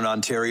 Southern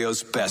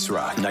Ontario's best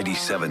rock,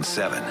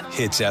 97.7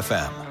 Hits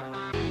FM.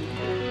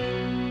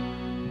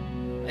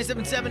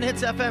 97.7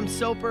 Hits FM,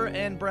 Soper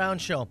and Brown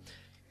Show.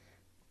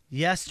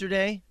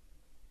 Yesterday,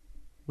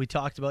 we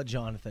talked about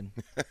Jonathan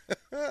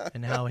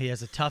and how he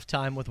has a tough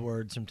time with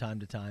words from time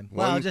to time.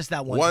 Well, just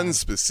that one time.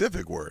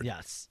 specific word.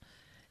 Yes.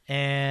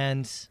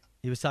 And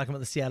he was talking about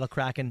the Seattle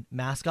Kraken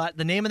mascot.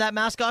 The name of that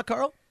mascot,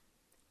 Carl?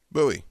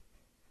 Buoy.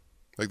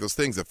 Like those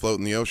things that float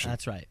in the ocean.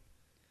 That's right.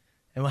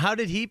 And how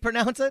did he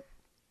pronounce it?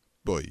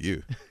 Boy,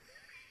 you.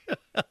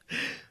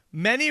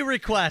 Many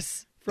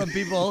requests from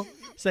people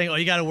saying, oh,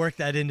 you got to work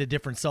that into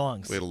different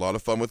songs. We had a lot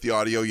of fun with the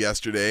audio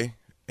yesterday,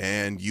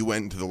 and you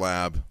went into the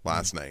lab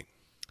last night.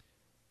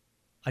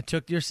 I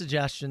took your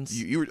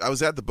suggestions. I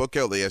was at the book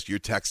outlet yesterday. You're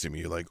texting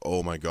me. You're like,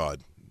 oh, my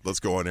God. Let's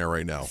go on air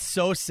right now.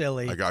 So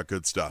silly. I got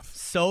good stuff.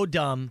 So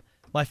dumb.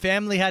 My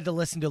family had to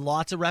listen to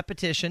lots of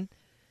repetition.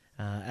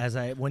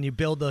 When you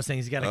build those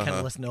things, you got to kind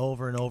of listen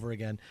over and over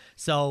again.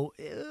 So,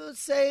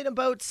 say in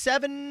about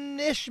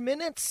 7-ish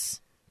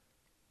minutes,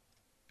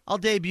 I'll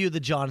debut the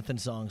Jonathan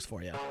songs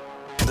for you.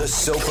 The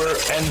Soper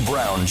and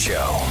Brown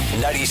Show,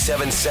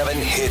 97.7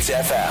 Hits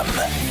FM.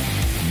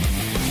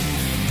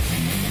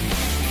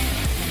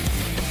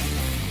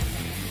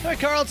 All right,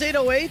 Carl, it's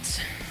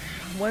 8:08,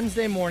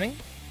 Wednesday morning.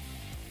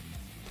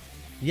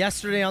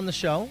 Yesterday on the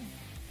show,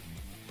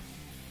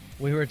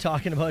 we were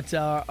talking about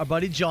our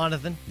buddy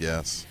Jonathan.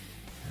 Yes.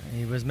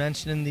 He was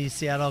mentioning the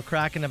Seattle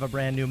Kraken have a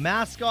brand new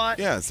mascot.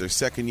 Yeah, it's their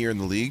second year in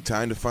the league.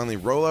 Time to finally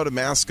roll out a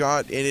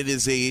mascot, and it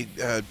is a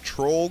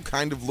troll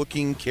kind of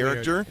looking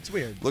character. Weird. It's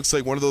weird. Looks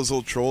like one of those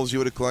old trolls you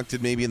would have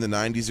collected maybe in the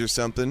 90s or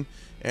something.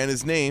 And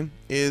his name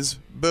is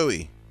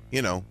Buoy.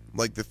 You know,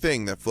 like the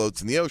thing that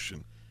floats in the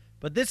ocean.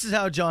 But this is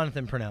how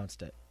Jonathan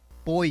pronounced it.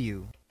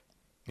 Boyu.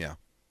 Yeah.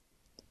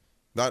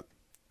 Not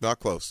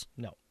close.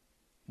 No.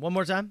 One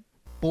more time.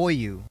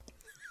 Boyu.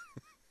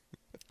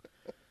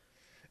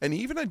 And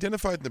he even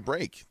identified in the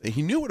break.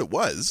 He knew what it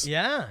was.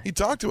 Yeah. He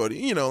talked about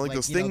it, like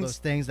those things. Those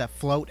things that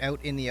float out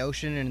in the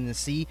ocean and in the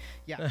sea.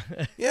 Yeah.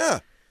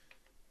 Yeah.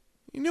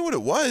 He knew what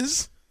it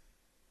was.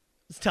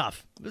 It's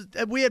tough.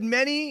 We had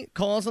many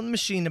calls on the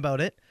machine about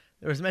it.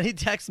 There was many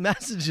text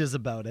messages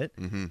about it.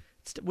 Mm-hmm.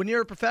 When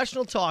you're a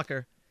professional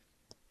talker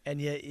and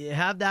you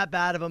have that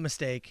bad of a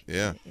mistake.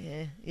 Yeah.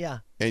 Yeah.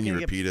 And you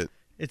repeat it.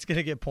 It's going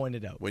to get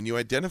pointed out. When you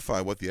identify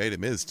what the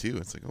item is, too,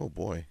 it's like, oh,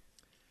 boy.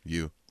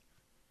 You.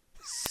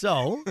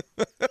 So,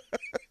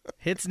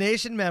 Hits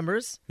Nation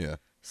members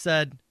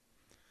said,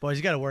 boys,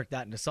 you got to work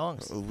that into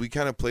songs. We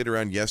kind of played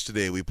around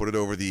yesterday. We put it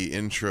over the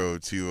intro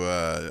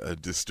to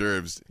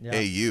Disturbed's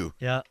Hey You.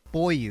 Yeah.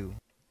 Boyu.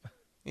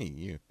 Hey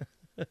You.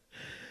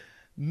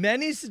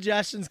 Many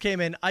suggestions came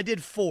in. I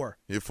did 4.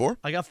 You have 4?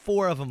 I got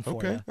 4 of them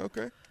for you.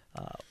 Okay.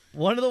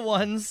 One of the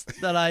ones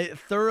that I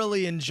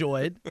thoroughly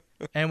enjoyed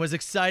and was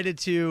excited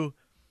to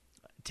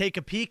take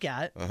a peek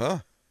at.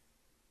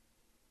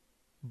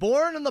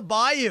 Born in the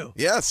Bayou.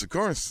 Yes, of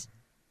course.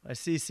 By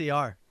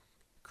CCR.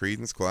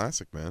 Creedence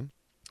classic, man.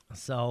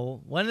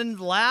 So, went in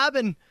the lab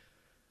and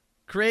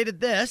created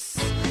this.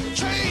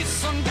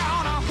 Chasing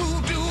down a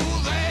hoodoo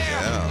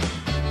there.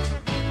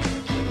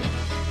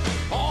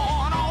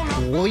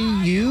 Boy,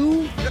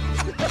 you.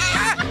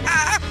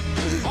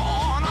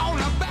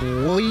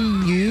 Boy,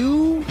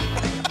 you.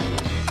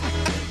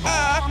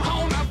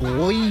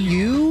 Boy,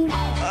 you.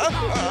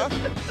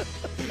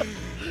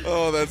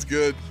 Oh, that's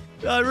good.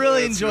 I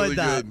really That's enjoyed really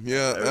that. Good.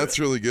 Yeah, that's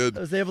really good. I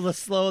was able to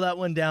slow that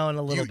one down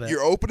a little bit.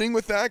 You're opening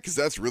with that? Because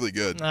that's really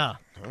good. Ah.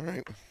 All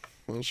right.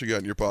 What else you got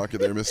in your pocket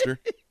there, mister?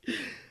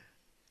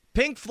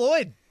 Pink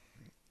Floyd.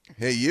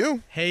 Hey,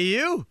 you. Hey,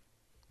 you.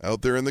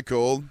 Out there in the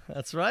cold.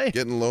 That's right.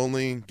 Getting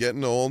lonely,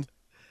 getting old.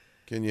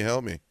 Can you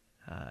help me?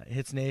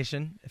 Hits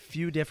Nation. A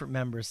few different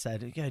members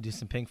said, you got to do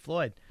some Pink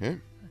Floyd. Yeah.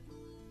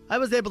 I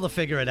was able to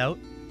figure it out.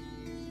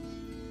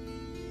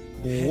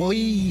 Boy,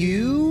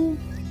 you.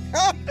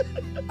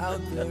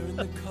 Out there in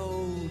the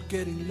cold,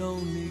 getting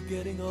lonely,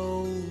 getting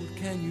old.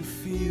 Can you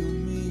feel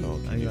me? Oh,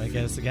 you want to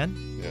get us again?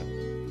 Yeah.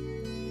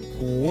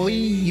 Boy,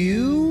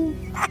 you.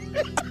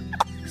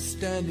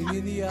 Standing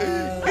in the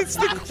aisle. It's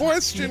the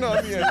question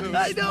on the end of it.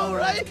 I know,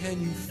 right?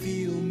 Can you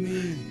feel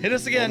me? Hit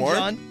us again, One more?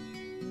 John.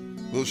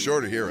 A little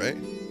shorter here, right?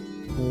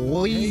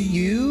 Boy,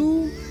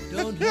 you.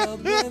 Don't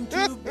help them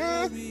to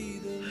bury.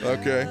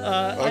 Okay.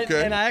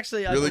 Okay. And I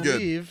actually, I really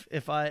believe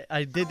if I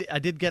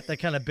did get the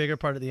kind of bigger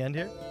part at the end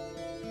here.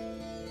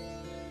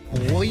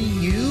 Boy,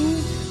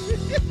 you.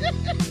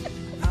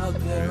 Out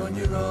there on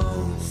your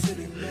own,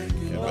 sitting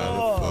making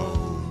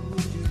phone.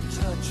 Would you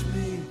touch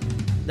me?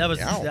 That was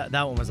that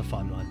one was a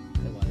fun one.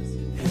 It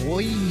was. Boy,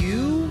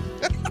 you.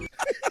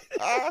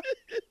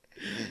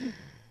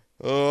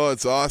 Oh,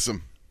 it's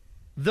awesome.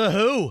 The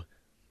Who.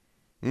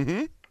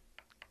 Mm-hmm.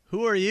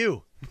 Who are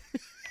you?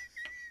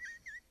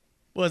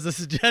 Was a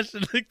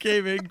suggestion that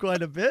came in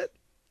quite a bit.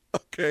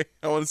 Okay,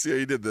 I want to see how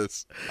you did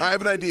this. I have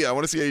an idea. I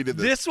want to see how you did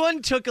this. This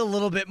one took a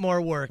little bit more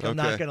work. I'm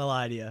not Okay. going to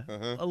lie to you.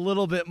 Uh-huh. A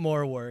little bit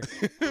more work.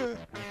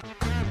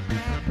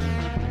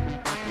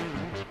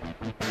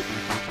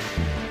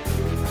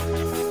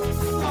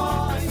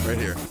 Right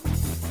here.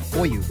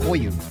 For you, for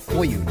you,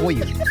 for you, for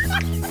you.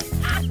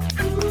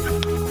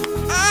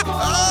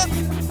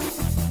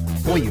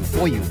 For you,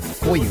 for you,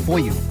 for you, for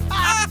you.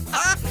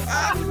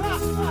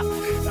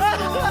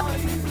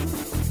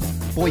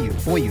 For you,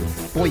 for you,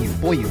 for you,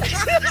 for you.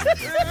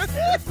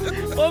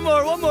 One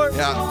more, one more.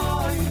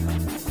 Yeah.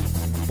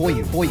 For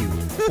you, for you,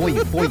 for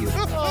you, for you.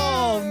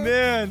 Oh,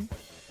 man.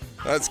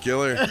 That's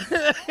killer.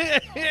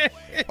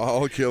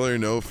 All killer,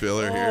 no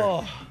filler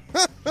here.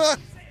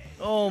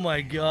 Oh, my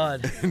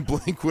God. And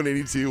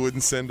Blink-182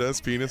 wouldn't send us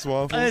penis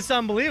waffles. It's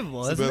unbelievable,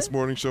 It's the isn't best it?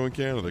 morning show in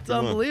Canada. It's Come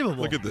on.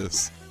 unbelievable. Look at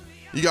this.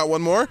 You got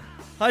one more?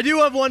 I do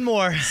have one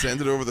more.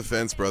 Send it over the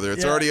fence, brother.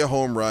 It's Yeah. already a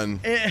home run.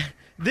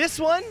 This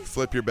one?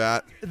 Flip your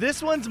bat.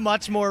 This one's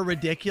much more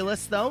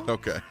ridiculous, though.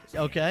 Okay.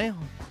 Okay.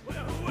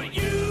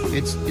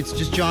 It's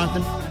just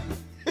Jonathan.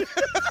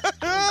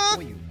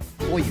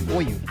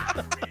 For you.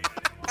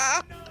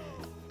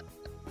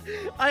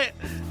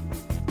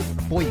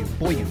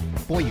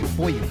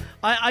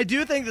 I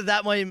do think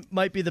that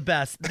might be the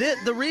best.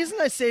 The reason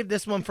I saved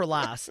this one for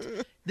last,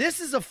 this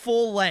is a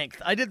full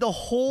length. I did the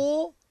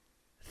whole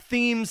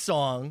theme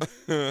song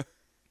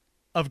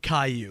of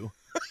Caillou.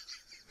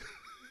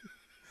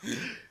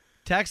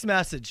 Text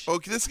message.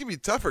 Okay, this is going to be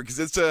tougher because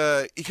it's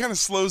he kind of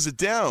slows it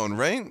down,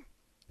 right?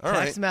 All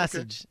right. Text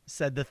message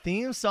said the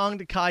theme song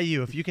to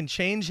Caillou, if you can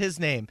change his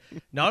name.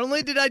 Not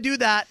only did I do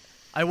that,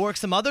 I worked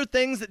some other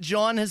things that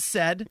John has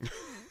said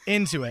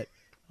into it.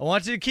 I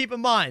want you to keep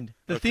in mind,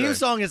 the theme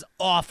song is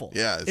awful.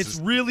 Yeah. It's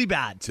really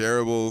bad.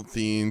 Terrible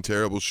theme,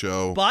 terrible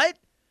show. But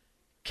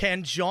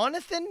can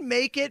Jonathan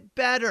make it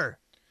better?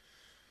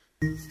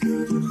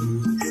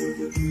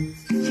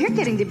 You're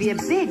getting to be a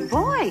big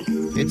boy.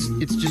 It's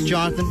just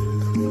Jonathan.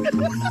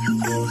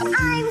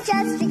 I'm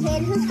just a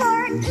kid who's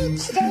 4.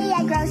 Each day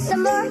I grow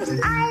some more.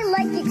 I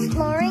like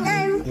exploring.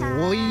 I'm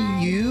Boy,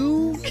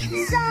 you.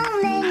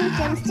 so many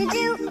things to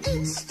do.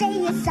 Each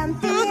day is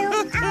something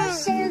new. I'll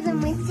share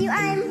them with you.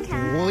 I'm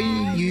Boy,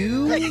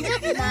 you.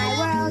 My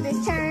world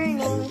is turning,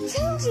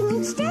 changing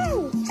each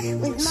day.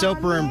 With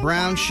Soper and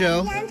Brown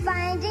show. I'm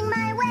finding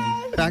my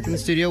way. Back in the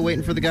studio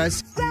waiting for the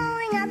guys.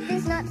 Growing up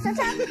is not so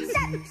tough,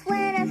 except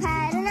when I've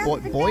had enough. Boy-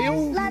 But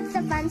Boyle? there's lots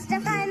of fun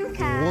stuff. I'm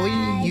Boy,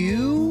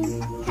 you.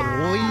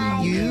 Boy,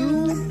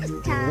 you.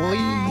 Boy,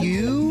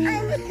 you.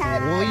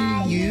 Boy,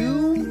 you.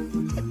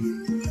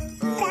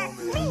 That's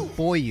me.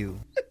 Boy, you.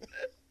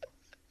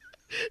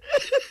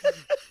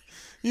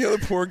 You know,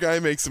 the poor guy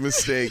makes a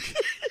mistake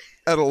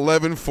at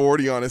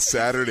 11:40 on a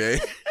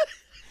Saturday.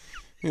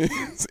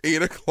 It's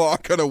 8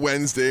 o'clock on a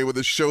Wednesday with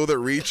a show that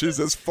reaches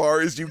as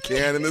far as you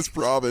can in this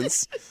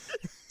province.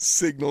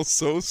 Signal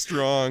so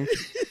strong.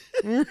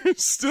 We're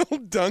still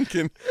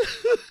dunking.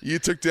 You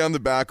took down the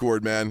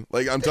backboard, man.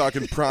 Like, I'm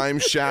talking prime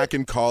Shaq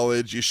in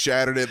college. You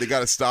shattered it. They got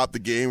to stop the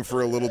game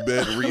for a little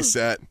bit,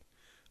 reset.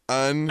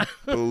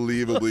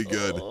 Unbelievably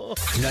good.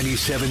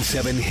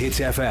 97.7 Hits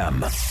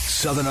FM,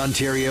 Southern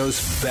Ontario's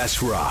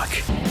best rock.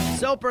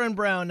 Soper and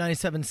Brown,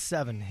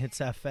 97.7 Hits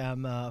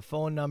FM.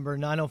 Phone number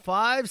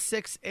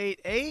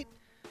 905-688-9969.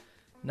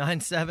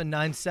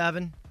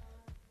 9797.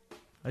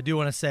 I do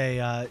want to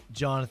say,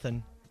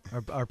 Jonathan,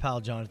 our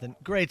pal Jonathan,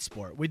 great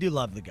sport. We do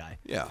love the guy.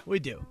 Yeah. We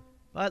do.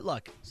 But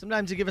look,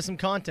 sometimes you give us some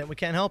content, we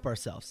can't help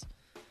ourselves.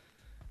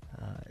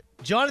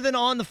 Jonathan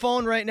on the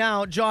phone right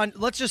now. John,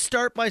 let's just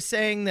start by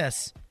saying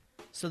this.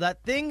 So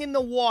that thing in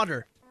the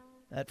water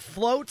that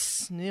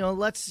floats,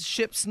 lets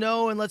ships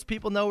know and lets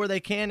people know where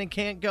they can and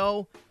can't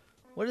go.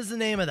 What is the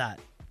name of that?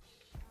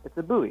 It's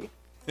a buoy.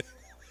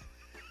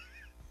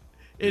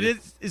 It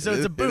is. So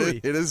it's a buoy.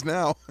 It is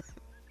now.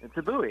 It's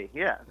a buoy,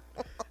 yeah.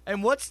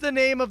 And what's the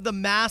name of the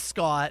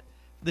mascot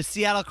the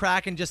Seattle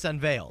Kraken just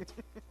unveiled?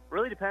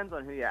 Really depends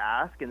on who you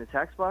ask. In the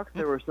text box,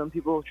 there were some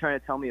people trying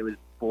to tell me it was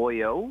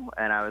Boyo,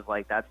 and I was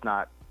like,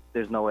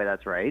 there's no way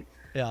that's right.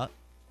 Yeah.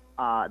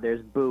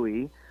 There's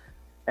buoy,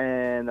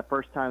 and the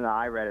first time that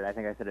I read it, I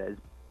think I said it as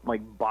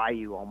like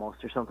Bayou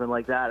almost or something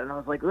like that, and I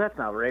was like, well, that's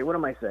not right. What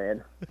am I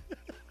saying?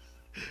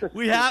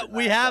 We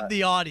have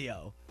the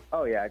audio.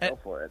 Oh yeah, go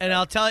for it. And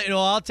I'll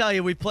tell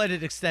you, we played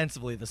it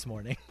extensively this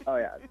morning. Oh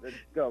yeah,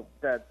 go.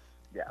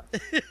 Yeah.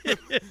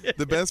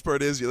 The best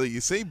part is you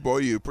say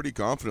Boyu pretty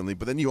confidently,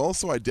 but then you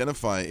also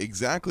identify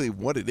exactly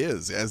what it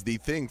is as the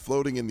thing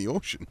floating in the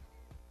ocean.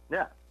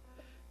 Yeah.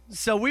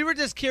 So we were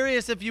just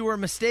curious if you were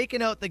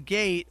mistaken out the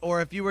gate or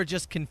if you were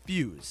just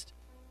confused.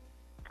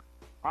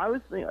 I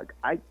was thinking,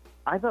 I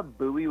thought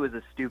buoy was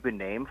a stupid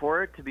name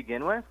for it to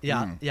begin with.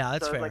 Yeah, yeah,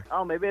 that's so I was fair. like,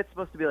 oh, maybe it's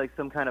supposed to be like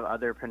some kind of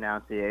other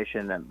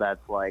pronunciation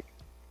that's like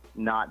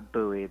not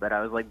buoy. But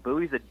I was like,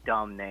 buoy's a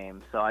dumb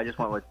name, so I just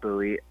went with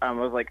buoy. I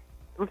was like,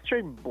 let's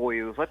trade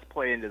Boyu. Let's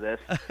play into this.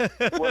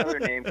 What other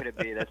name could it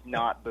be that's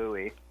not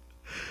buoy?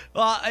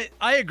 Well,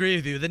 I agree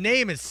with you. The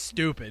name is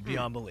stupid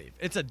beyond belief.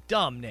 It's a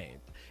dumb name.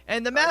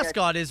 And the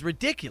mascot is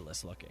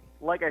ridiculous looking.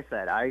 Like I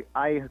said,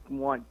 I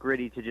want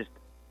Gritty to just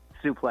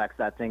suplex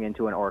that thing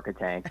into an orca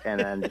tank and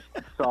then just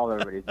solve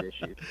everybody's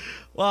issues.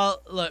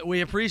 Well, look,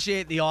 we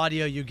appreciate the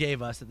audio you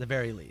gave us at the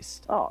very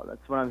least. Oh,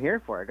 that's what I'm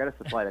here for. I got to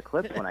supply the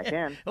clips when I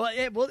can. Well,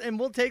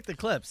 we'll take the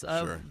clips.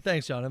 Sure.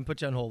 Thanks, John. I'm going to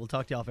put you on hold. We'll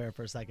talk to you off air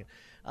for a second.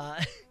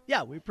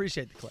 Yeah, we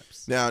appreciate the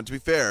clips. Now, to be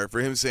fair,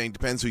 for him saying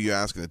depends who you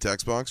ask in the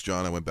text box,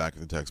 John, I went back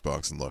in the text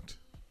box and looked.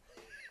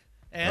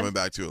 And? I went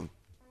back to him.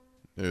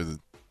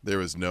 There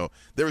was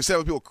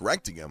several people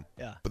correcting him.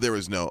 Yeah. But there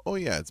was no, oh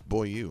yeah, it's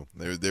Boyu.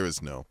 There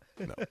was no.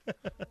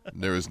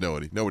 There was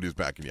nobody was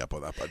backing me up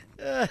on that, but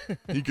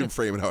you can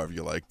frame it however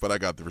you like, but I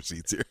got the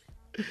receipts here.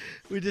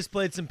 We just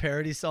played some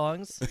parody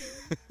songs.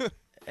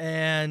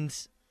 And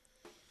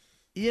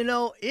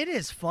it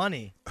is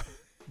funny.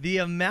 The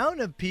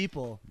amount of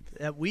people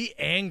that we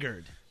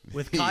angered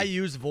with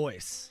Caillou's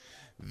voice.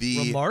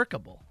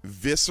 Remarkable.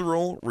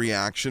 Visceral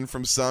reaction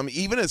from some,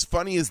 even as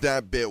funny as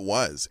that bit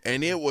was.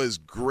 And it was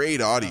great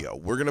audio.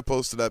 We're going to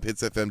post it up,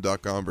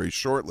 hitsfm.com, very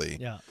shortly.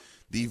 Yeah.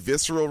 The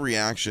visceral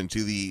reaction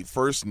to the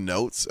first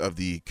notes of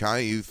the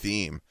Caillou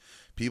theme.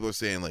 People are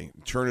saying,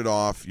 like, turn it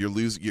off. You're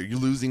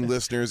losing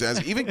listeners.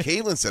 As even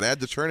Caitlin said, I had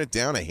to turn it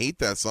down. I hate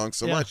that song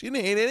so much. You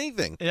didn't hate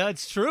anything. Yeah,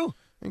 it's true.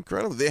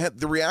 Incredible. They had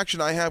the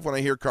reaction I have when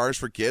I hear Cars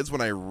for Kids, when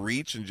I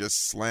reach and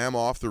just slam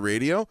off the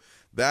radio.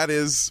 That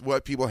is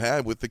what people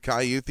had with the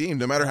Caillou theme,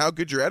 no matter how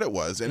good your edit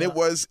was. And it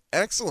was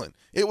excellent.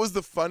 It was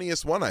the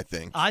funniest one, I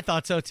think. I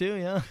thought so, too,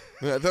 yeah.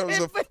 I thought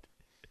it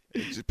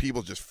was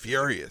people just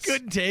furious.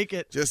 Couldn't take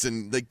it. Just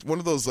in, like, one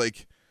of those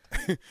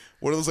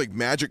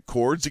magic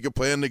chords you could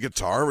play on the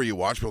guitar where you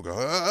watch people go,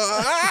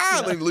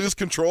 and they lose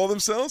control of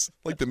themselves.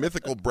 Like the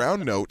mythical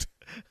brown note.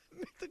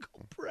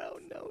 Mythical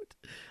brown note.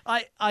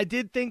 I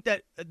did think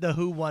that the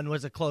Who one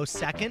was a close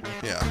second.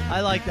 Yeah.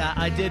 I like that.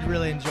 I did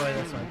really enjoy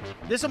this one.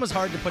 This one was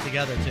hard to put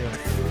together, too.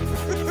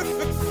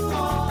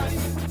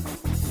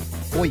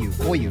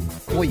 Boyu.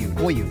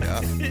 Yeah.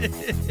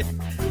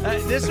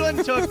 This one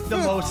took the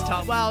most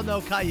time. Well,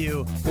 no,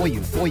 Caillou.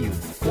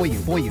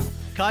 Boyu.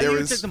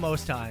 Caillou took the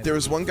most time. There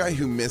was one guy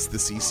who missed the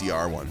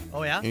CCR one.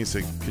 Oh, yeah? And he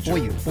said, could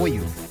you...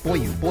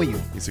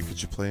 Boyu. He said,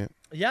 could you play it?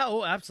 Yeah,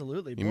 oh,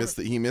 absolutely. He missed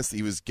it. He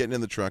was getting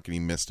in the truck and he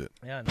missed it.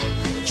 Yeah.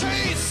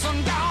 Chase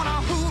them down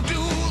a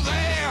hoodoo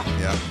there.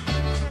 Yeah.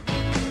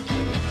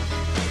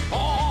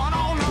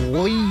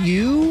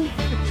 Boyu.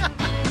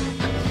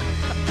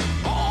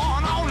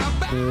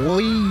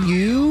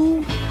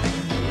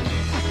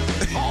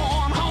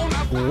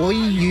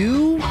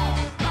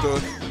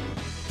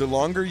 The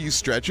longer you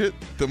stretch it,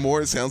 the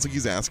more it sounds like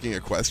he's asking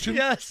a question.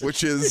 Yes.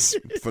 Which is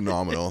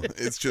phenomenal.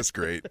 It's just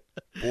great.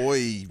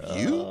 Boy,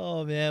 you.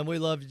 Oh, man. We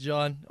love you,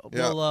 John.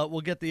 Yeah. We'll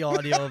get the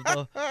audio of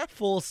the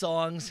full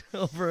songs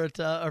over at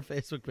our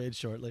Facebook page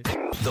shortly.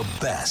 The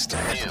best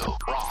new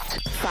rock.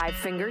 Five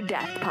Finger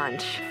Death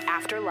Punch.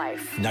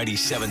 Afterlife.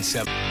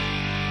 97.7.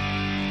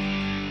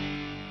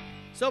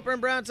 Soper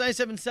and Brown's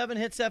 97.7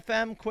 Hits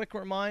FM. Quick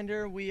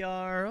reminder, we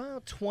are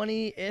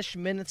 20-ish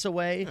minutes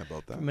away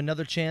from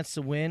another chance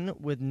to win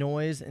with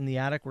Noise in the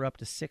Attic. We're up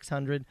to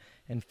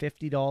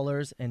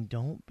 $650. And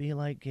don't be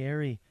like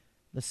Gary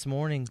this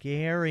morning.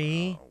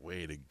 Gary. Oh,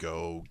 way to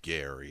go,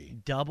 Gary.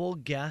 Double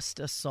guessed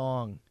a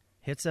song.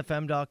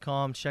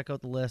 Hitsfm.com. Check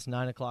out the list.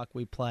 9 o'clock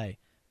we play.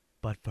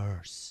 But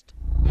first.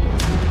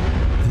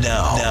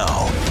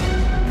 Now.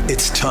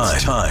 It's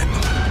time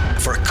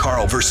for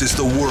Carl versus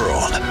the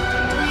world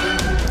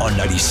on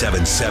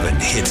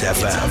 97.7 Hits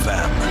FM.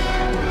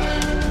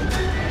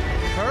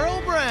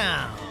 Carl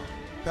Brown.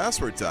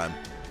 Password time.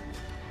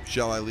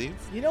 Shall I leave?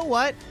 You know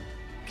what?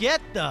 Get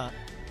the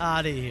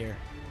out of here.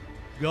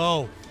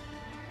 Go.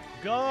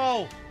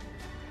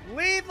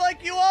 Leave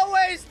like you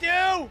always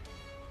do.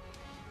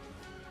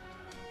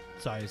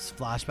 Sorry, it's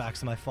flashbacks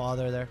to my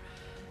father there.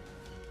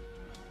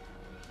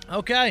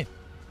 Okay.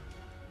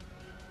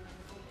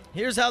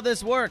 Here's how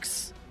this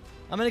works.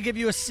 I'm going to give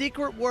you a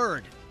secret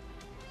word.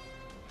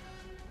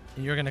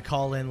 And you're going to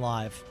call in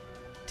live.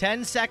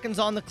 10 seconds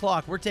on the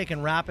clock. We're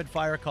taking rapid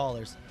fire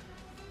callers.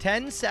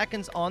 10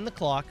 seconds on the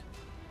clock.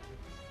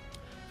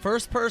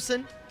 First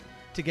person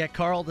to get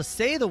Carl to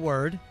say the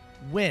word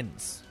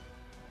wins.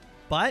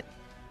 But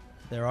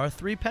there are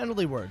 3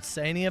 penalty words.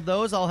 Say any of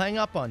those, I'll hang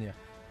up on you.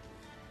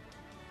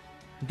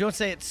 Don't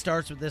say it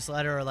starts with this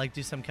letter or like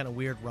do some kind of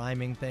weird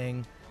rhyming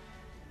thing.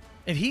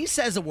 If he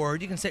says a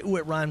word, you can say, ooh,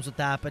 it rhymes with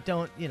that, but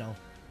don't, if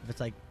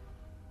it's like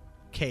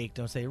cake,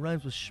 don't say it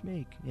rhymes with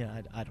schmake. Yeah,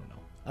 I don't know.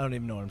 I don't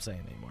even know what I'm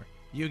saying anymore.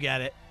 You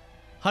get it.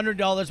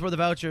 $100 worth of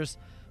vouchers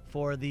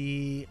for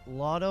the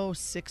Lotto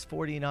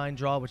 649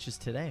 draw, which is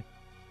today.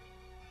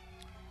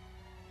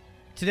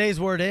 Today's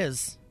word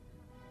is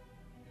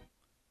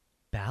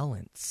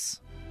balance.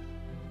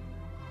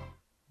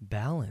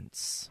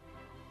 Balance.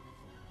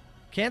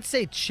 Can't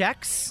say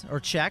checks or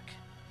check.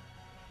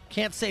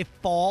 Can't say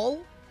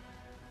fall.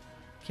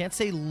 Can't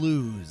say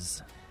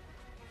lose.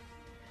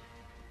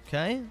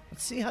 Okay?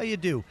 Let's see how you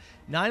do.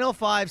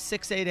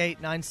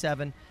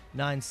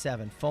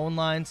 905-688-9797. Phone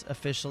lines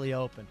officially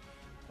open.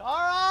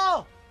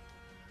 Carl!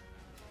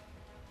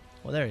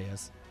 Well, there he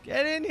is.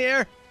 Get in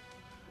here.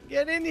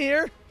 Get in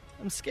here.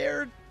 I'm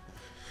scared.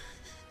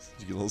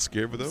 Did you get a little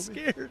scared without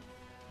me? Scared.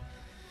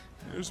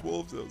 There's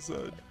wolves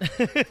outside.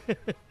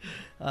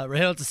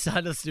 Right out the side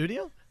of the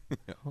studio?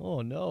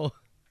 Oh, no.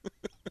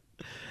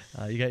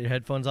 You got your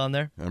headphones on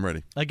there? I'm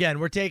ready. Again,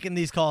 we're taking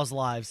these calls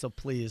live, so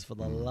please, for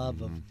the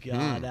love of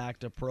God,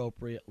 act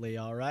appropriately,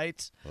 all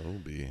right? Oh,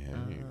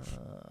 behave.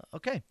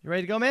 Okay, you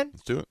ready to go, man?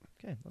 Let's do it.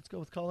 Okay, let's go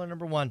with caller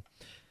number 1.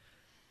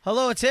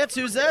 Hello, it's Hits.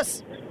 Who's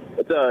this?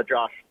 It's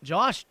Josh.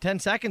 Josh, 10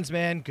 seconds,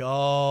 man.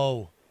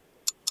 Go.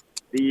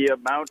 The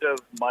amount of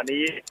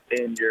money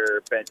in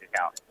your bank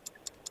account.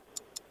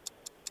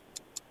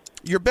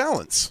 Your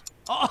balance.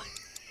 Oh,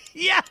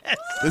 yes.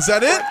 Is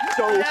that it?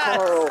 So, Yes.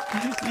 Carl.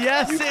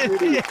 Yes,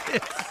 it is.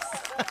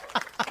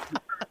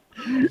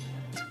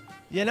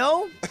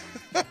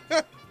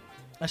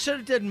 I should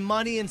have did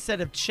money instead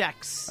of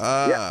checks.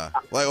 Like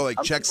I'm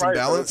checks and surprised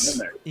balance? that was in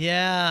there.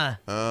 Yeah.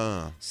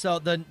 Oh. So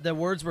the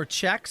words were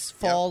checks,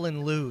 fall,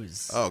 and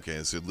lose.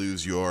 Okay, so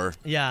lose your.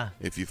 Yeah.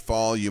 If you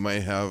fall, you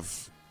might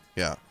have.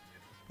 Yeah.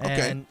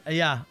 Okay. And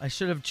I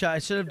should have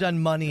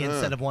done money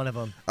instead of one of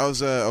them. I was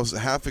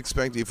half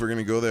expecting if we're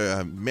gonna go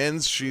there.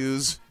 Men's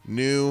shoes,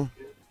 new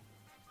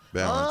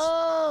balance.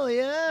 Oh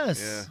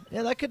yes.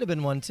 Yeah, that could have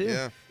been one too.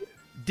 Yeah.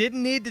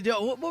 Didn't need to do.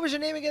 What was your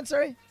name again?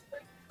 Sorry.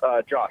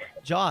 Josh.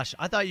 Josh.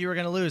 I thought you were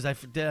gonna lose. I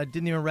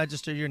didn't even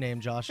register your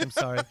name, Josh. I'm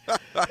sorry.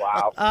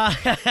 Wow.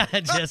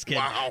 Just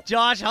kidding. Wow.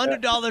 Josh,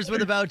 $100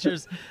 worth of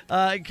vouchers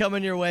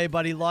coming your way,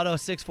 buddy. Lotto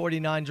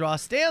 649 draw.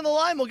 Stay on the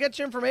line. We'll get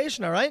your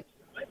information. All right.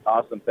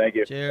 Awesome. Thank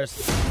you. Cheers.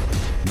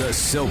 The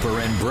Soper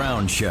and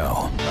Brown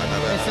Show.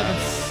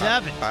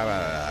 97.7.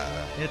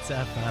 It's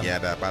FM. Yeah.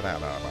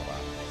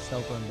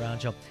 Soper and Brown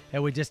Show. Hey,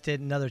 we just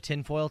did another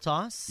tinfoil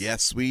toss.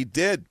 Yes, we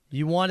did.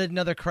 You wanted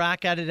another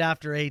crack at it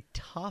after a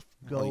tough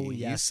go You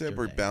yesterday. said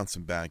we're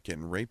bouncing back,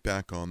 getting right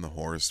back on the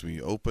horse.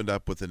 We opened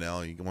up with an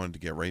L. You wanted to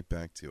get right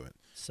back to it.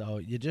 So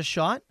you just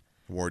shot?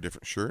 Wore a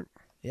different shirt.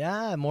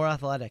 Yeah, more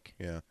athletic.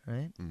 Yeah.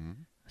 Right? Mm-hmm.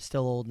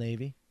 Still Old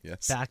Navy.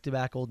 Yes.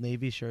 Back-to-back Old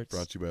Navy shirts.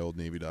 Brought to you by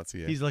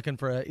OldNavy.ca. He's looking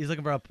for a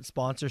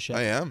sponsorship.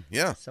 I am.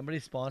 Yeah. Somebody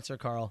sponsor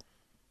Carl.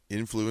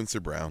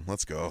 Influencer Brown.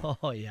 Let's go.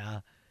 Oh yeah.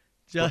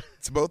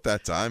 It's about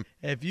that time.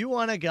 If you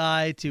want a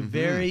guy to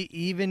very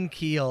even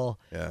keel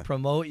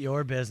promote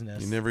your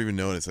business. You never even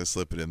notice I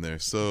slip it in there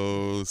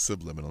so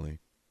subliminally.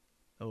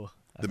 Oh.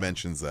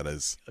 Dimensions, that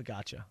is.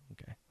 Gotcha.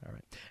 Okay. All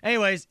right.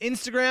 Anyways,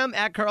 Instagram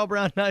at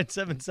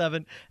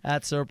CarlBrown977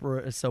 at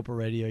Soper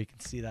Radio. You can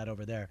see that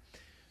over there.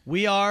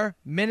 We are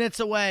minutes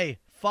away.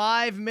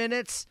 5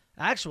 minutes.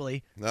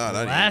 Actually,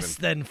 less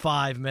than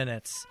 5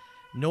 minutes.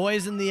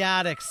 Noise in the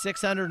Attic.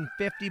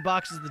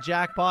 $650 is the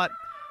jackpot.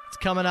 It's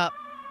coming up.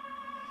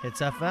 Hits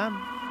FM.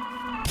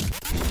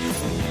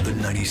 The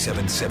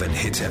 97.7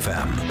 Hits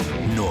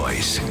FM.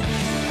 Noise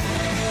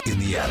in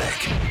the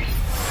Attic.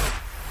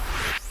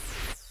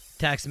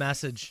 Text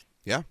message.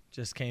 Yeah.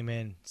 Just came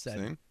in. Said,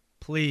 Same.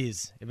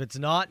 please, if it's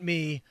not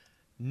me,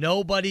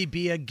 nobody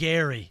be a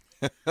Gary.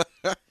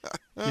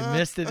 You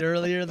missed it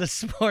earlier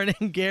this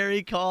morning.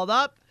 Gary called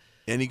up.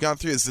 And he got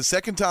through. It's the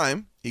second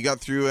time he got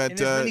through at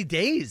in as many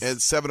days.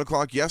 At 7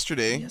 o'clock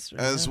yesterday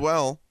as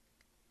well.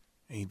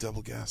 And he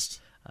double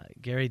guessed.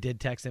 Gary did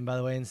text in, by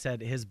the way, and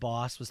said his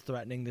boss was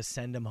threatening to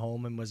send him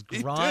home and was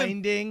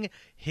grinding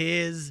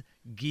his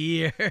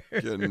gear.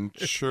 Getting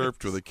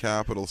chirped with a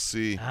capital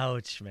C.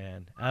 Ouch,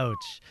 man.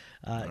 Ouch.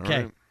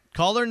 Okay. right.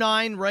 Caller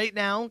 9 right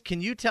now.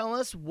 Can you tell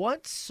us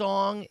what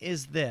song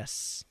is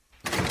this?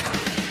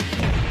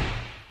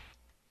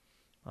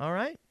 All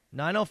right.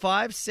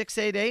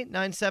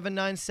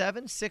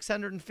 905-688-9797.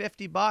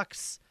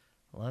 $650.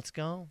 Let's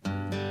go. The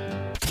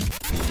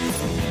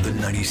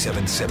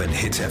 97.7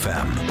 Hits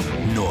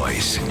FM.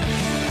 Noise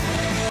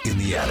in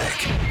the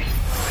attic.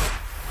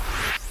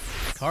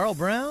 Carl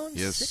Brown,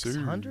 Yes, sir.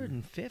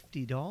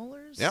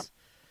 $650 Yep.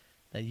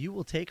 that you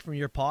will take from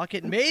your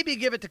pocket. Maybe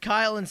give it to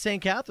Kyle in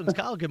St. Catharines.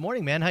 Kyle, good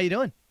morning, man. How you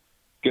doing?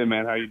 Good,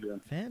 man. How you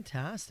doing?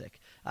 Fantastic.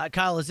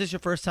 Kyle, is this your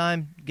first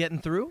time getting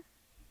through?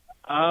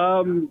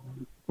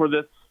 For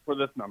this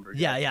number.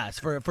 Yeah. It's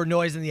for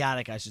Noise in the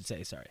Attic, I should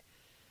say. Sorry.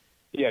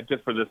 Yeah,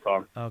 just for this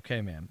song.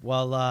 Okay, man.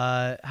 Well,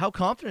 how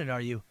confident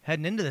are you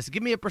heading into this?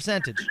 Give me a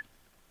percentage.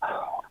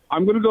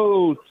 I'm gonna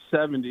go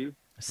 70.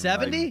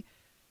 70?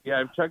 Yeah,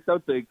 I've checked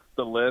out the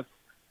list,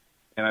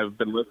 and I've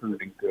been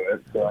listening to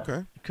it. So.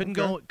 Okay.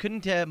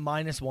 Couldn't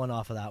minus one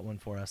off of that one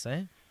for us,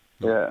 eh?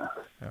 Yeah.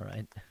 All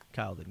right.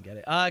 Kyle didn't get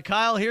it.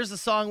 Kyle, here's the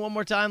song one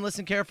more time.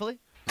 Listen carefully.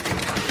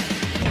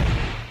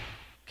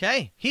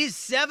 Okay. He's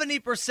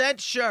 70%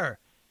 sure.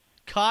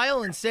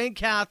 Kyle in St.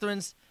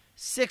 Catharines,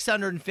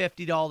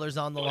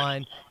 $650 on the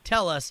line.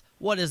 Tell us,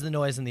 what is the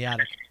Noise in the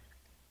Attic?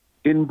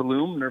 In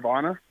Bloom,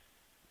 Nirvana.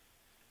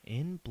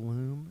 In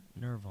Bloom,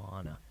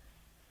 Nirvana.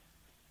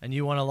 And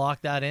you want to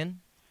lock that in?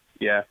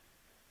 Yeah.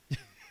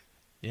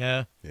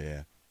 Yeah.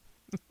 Yeah.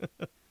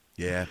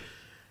 Yeah.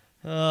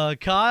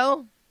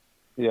 Kyle?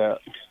 Yeah.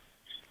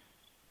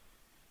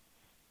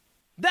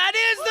 That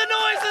is the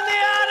Noise in the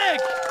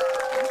Attic!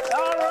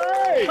 All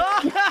right!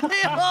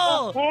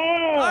 Kyle!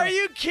 Are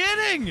you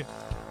kidding?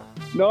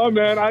 No,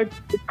 man. I'm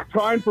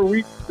trying for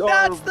weeks.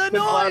 That's the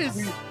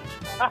Noise!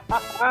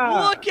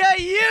 Look at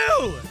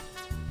you!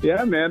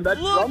 Yeah, man. That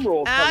drum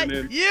roll at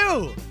coming in.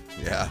 you!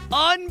 Yeah.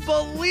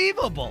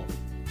 Unbelievable!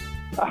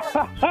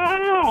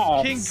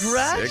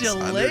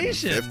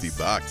 Congratulations!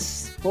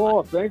 $650.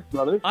 Oh, thanks,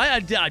 brother. I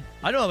don't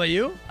know about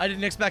you. I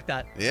didn't expect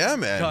that. Yeah,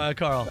 man.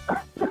 Carl.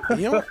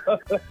 You know,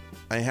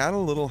 I had a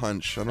little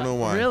hunch. I don't know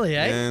why. Really,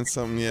 eh? And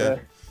something,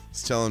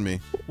 it's telling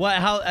me. What?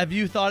 How have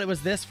you thought it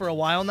was this for a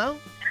while now?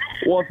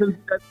 Well, since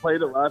I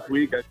played it last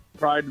week, I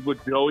tried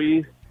with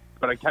Joey,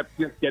 but I kept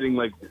just getting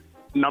like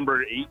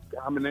number 8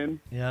 coming in.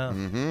 Yeah.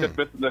 Just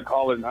missing the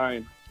caller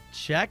 9.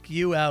 Check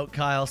you out,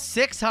 Kyle.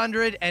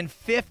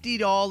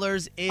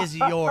 $650 is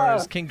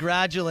yours.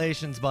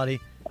 Congratulations,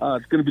 buddy.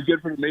 It's going to be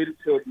good for the Made It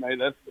show tonight.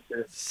 That's for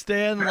sure.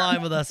 Stay in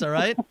line with us, all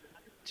right?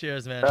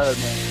 Cheers, man.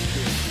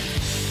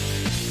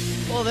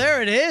 Well,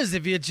 there it is.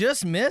 If you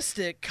just missed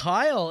it,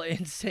 Kyle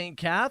in St.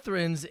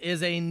 Catharines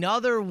is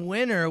another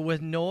winner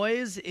with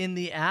Noise in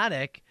the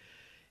Attic,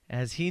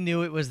 as he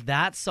knew it was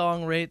that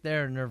song right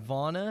there,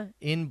 Nirvana,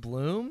 In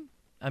Bloom.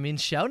 I mean,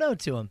 shout out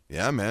to him.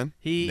 Yeah, man.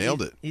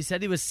 Nailed it. He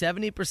said he was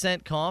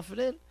 70%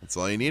 confident. That's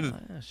all you needed.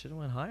 Should have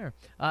went higher.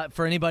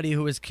 For anybody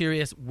who is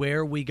curious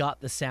where we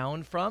got the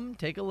sound from,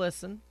 take a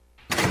listen.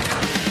 There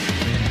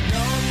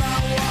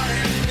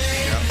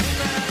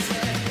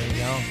you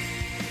go.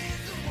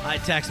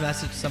 Text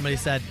message. Somebody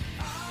said,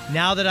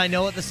 now that I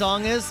know what the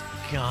song is,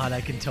 God,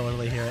 I can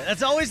totally hear it.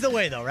 That's always the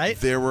way, though, right?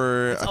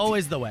 It's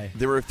always the way.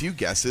 There were a few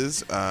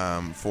guesses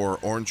for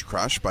Orange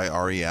Crush by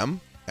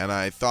R.E.M., and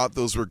I thought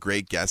those were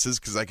great guesses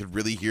because I could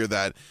really hear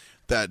that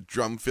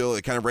drum fill,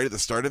 kind of right at the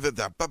start of it,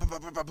 that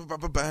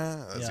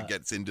ba-ba-ba-ba-ba-ba-ba, as it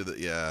gets into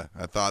the,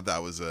 I thought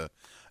that was a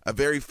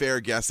very fair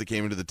guess that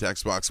came into the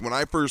text box. When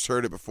I first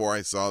heard it before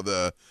I saw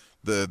the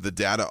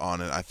data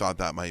on it, I thought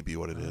that might be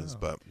what it is.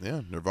 But,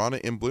 yeah, Nirvana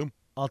in Bloom.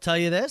 I'll tell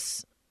you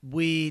this.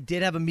 We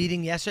did have a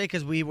meeting yesterday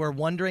because we were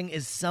wondering,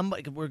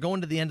 we're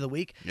going to the end of the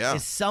week. Yeah.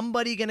 Is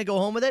somebody going to go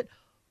home with it?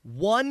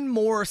 One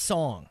more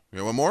song. We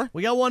got one more?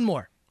 We got one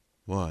more.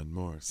 One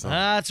more song.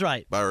 That's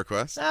right. By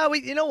request?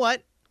 You know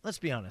what? Let's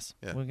be honest.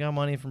 Yeah. We got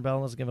money from Bell.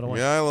 Let's give it away.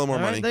 Yeah, a little more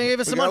money. They gave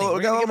us some money.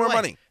 We got a little more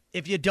money.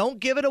 If you don't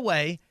give it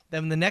away,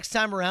 then the next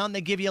time around,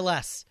 they give you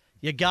less.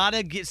 You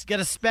gotta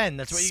spend.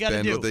 That's what you gotta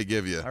do. Spend what they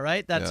give you. All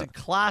right? That's a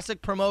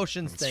classic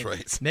promotions thing. That's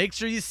right. Make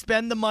sure you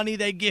spend the money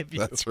they give you.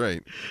 That's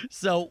right.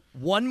 So,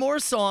 one more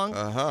song.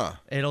 Uh-huh.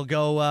 It'll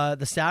go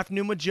this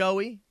afternoon with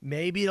Joey.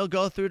 Maybe it'll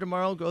go through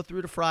tomorrow, go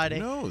through to Friday.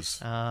 Who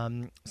knows?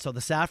 So,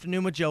 this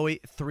afternoon with Joey,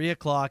 3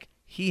 o'clock.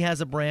 He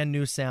has a brand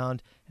new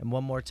sound. And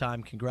one more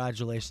time,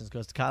 congratulations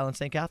goes to Kyle in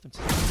St. Catharines.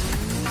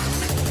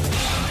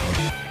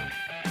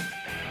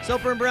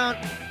 Soper and Brown.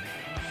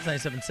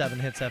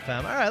 97.7 Hits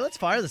FM. All right, let's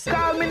fire this.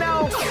 Call me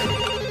now.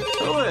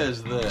 Who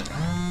is this?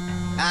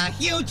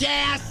 Huge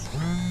ass.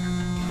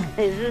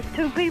 Is this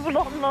 2 people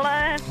on the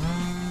line?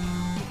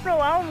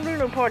 No, I don't do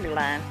no party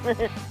line.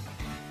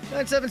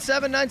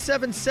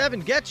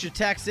 977-977. Get your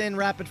text in.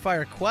 Rapid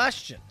fire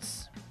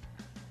questions.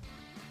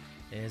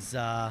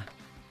 I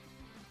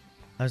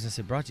was going to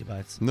say brought to you by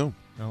it. No.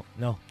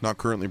 No. Not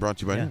currently brought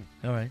to you by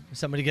All right.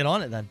 Somebody get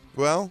on it then.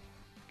 Well.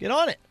 Get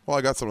on it. Well,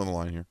 I got something on the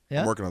line here.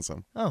 Yeah? I'm working on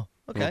something. Oh,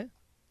 okay.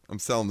 I'm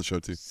selling the show,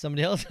 too.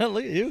 Somebody else,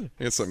 look at you.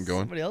 I got something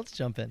going. Somebody else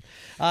jump in.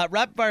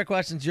 Rapid fire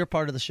questions, you're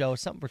part of the show.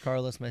 Something for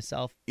Carlos,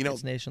 myself, You know,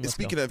 Hits Nation. Let's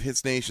speaking go. of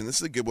Hits Nation, this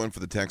is a good one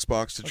for the text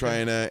box to try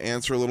and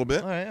answer a little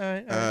bit. All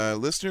right.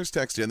 Listeners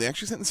texted in. They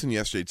actually sent this in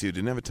yesterday, too.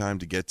 Didn't have a time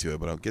to get to it,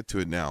 but I'll get to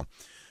it now.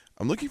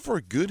 I'm looking for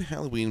a good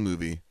Halloween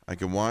movie I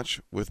can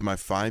watch with my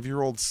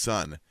 5-year-old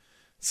son.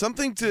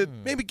 Something to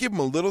maybe give him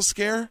a little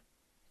scare,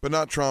 but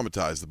not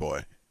traumatize the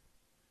boy.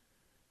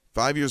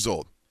 5 years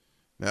old.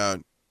 Now,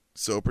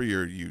 Soper,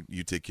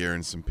 you take care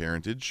in some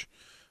parentage.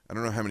 I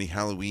don't know how many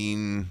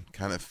Halloween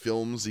kind of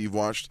films you've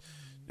watched.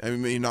 I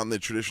mean, maybe not in the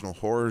traditional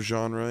horror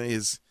genre.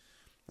 Is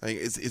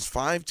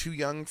 5 too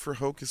young for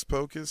Hocus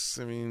Pocus?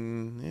 I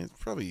mean, it's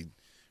probably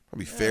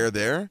fair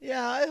there.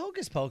 Yeah,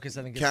 Hocus Pocus,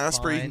 I think it's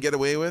Casper, fine. you can get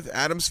away with.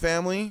 Addams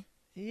Family?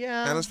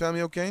 Yeah. Addams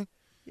Family, okay?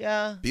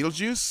 Yeah.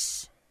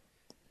 Beetlejuice?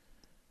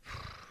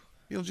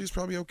 Beetlejuice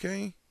probably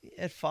okay.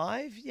 At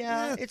 5?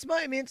 Yeah. It's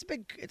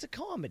a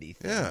comedy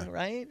thing, Yeah.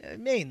 right?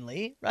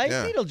 Mainly, right?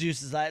 Yeah.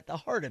 Beetlejuice is at the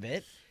heart of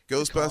it.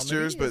 Ghostbusters,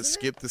 comedy, but isn't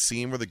skip the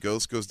scene where the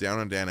ghost goes down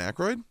on Dan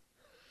Aykroyd?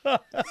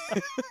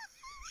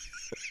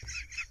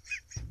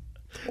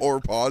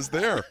 Or pause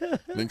there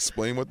and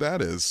explain what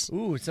that is.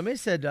 Ooh, somebody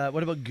said,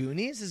 what about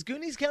Goonies? Does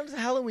Goonies count as a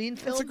Halloween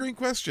film? That's a great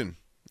question.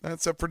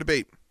 That's up for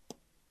debate.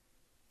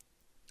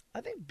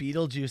 I think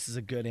Beetlejuice is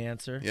a good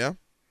answer. Yeah?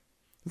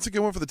 That's a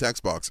good one for the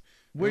text box.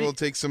 We'll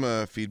take some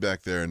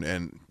feedback there and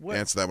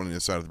answer that one on the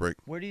side of the break.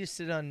 Where do you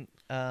sit on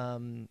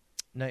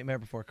Nightmare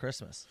Before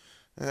Christmas?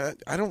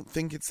 I don't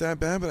think it's that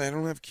bad, but I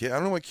don't have kids. I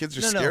don't know what kids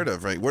are scared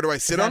of, right? Where do I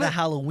sit Is on that it? a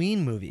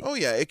Halloween movie? Oh,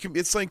 yeah.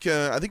 It's like,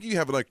 I think you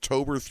have an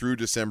October through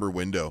December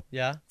window.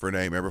 Yeah? For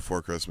Nightmare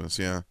Before Christmas,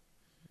 yeah.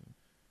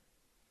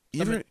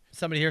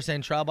 Somebody here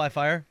saying Trial by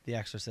Fire, The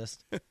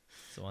Exorcist. That's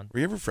the one. Were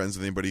you ever friends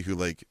with anybody who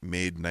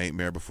made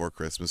Nightmare Before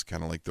Christmas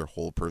kind of like their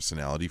whole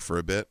personality for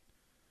a bit?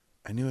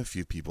 I knew a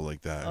few people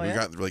like that. Oh, we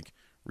yeah? got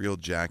real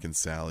Jack and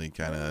Sally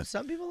kind of.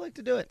 Some people like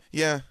to do it.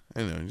 Yeah,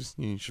 I know.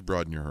 You should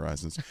broaden your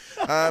horizons.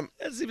 That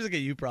seems like a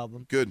you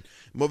problem. Good.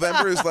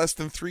 November is less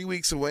than 3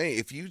 weeks away.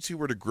 If you two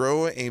were to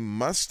grow a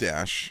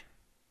mustache,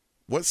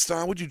 what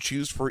style would you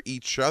choose for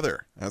each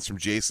other? That's from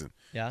Jason.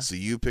 Yeah. So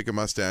you pick a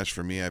mustache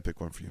for me. I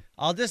pick one for you.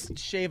 I'll just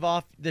shave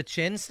off the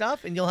chin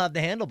stuff, and you'll have the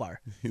handlebar.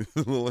 The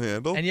little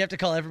handle. And you have to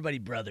call everybody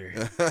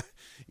brother.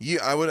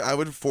 I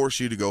would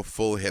force you to go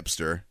full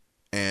hipster.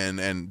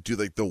 And do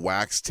the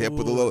wax tip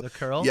with a little the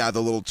curl? Yeah, the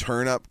little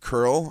turn up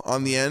curl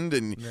on the end,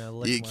 and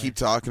lick you my- keep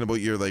talking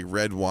about your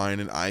red wine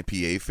and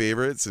IPA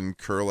favorites, and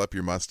curl up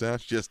your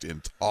mustache. Just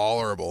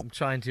intolerable. I'm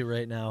trying to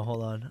right now.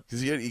 Hold on.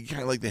 Because you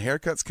kind of the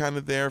haircut's kind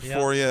of there Yep.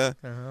 for you.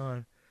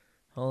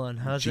 Hold on.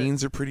 How's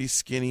Jeans it? are pretty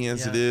skinny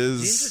as Yeah. it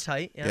is. Jeans are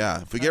tight,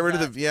 yeah. If we get rid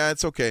of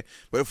it's okay.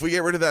 But if we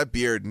get rid of that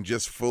beard and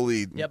just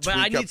fully Yeah, but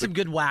I need some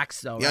good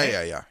wax though.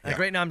 Right? Yeah. Like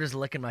right now, I'm just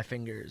licking my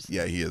fingers.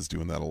 Yeah, he is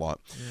doing that a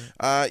lot.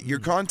 You're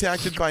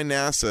contacted by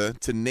NASA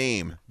to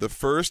name the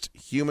first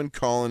human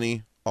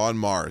colony on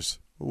Mars.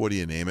 What do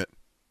you name it?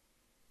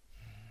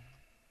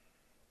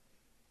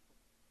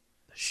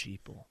 The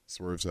sheeple.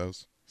 Swerve's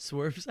house.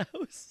 Swerve's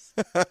house.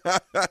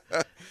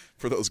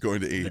 For those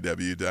going to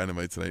AEW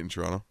Dynamite tonight in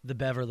Toronto. The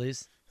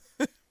Beverleys.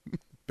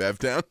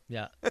 Bevtown?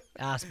 Yeah.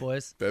 Ass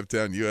boys.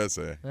 Bevtown,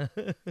 USA.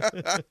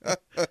 The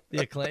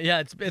acclaim. Yeah,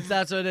 it's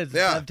that's what it is.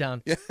 Yeah. It's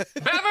Bevtown. Yeah.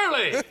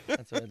 Beverly!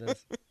 That's what it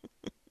is.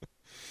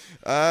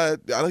 I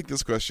like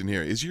this question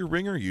here. Is your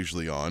ringer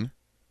usually on?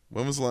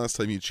 When was the last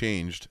time you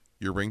changed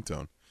your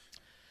ringtone?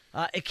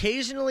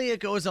 Occasionally it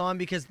goes on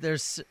because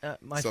there's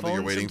my Something phone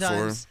you're waiting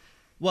sometimes. for?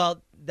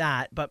 Well,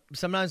 but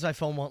sometimes my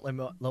phone won't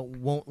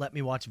let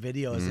me watch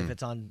videos if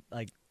it's on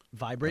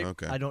vibrate.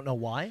 Okay. I don't know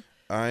why.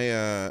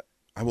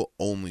 I will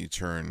only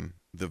turn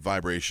the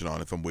vibration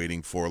on if I'm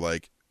waiting for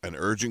an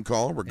urgent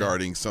call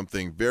regarding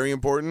something very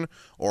important,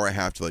 or I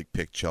have to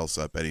pick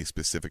Chelsea up at a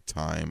specific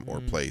time or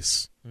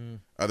place.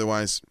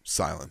 Otherwise,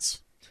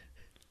 silence.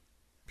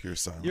 Pure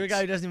silence. You're a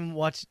guy who doesn't even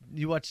watch.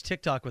 You watch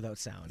TikTok without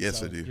sound. Yes,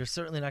 so I do. You're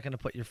certainly not going to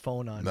put your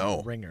phone on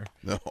No. ringer.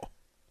 No.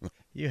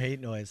 You hate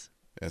noise.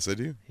 Yes, I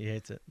do. He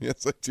hates it.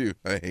 Yes, I do.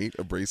 I hate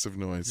abrasive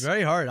noise. It's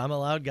very hard. I'm a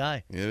loud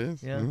guy. It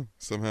is. Yeah. Well,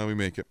 somehow we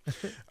make it.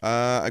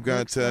 I've got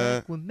Looks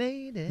like we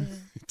made it.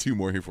 2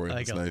 more here for you. All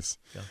right, That's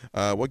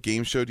go. nice. What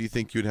game show do you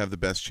think you'd have the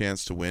best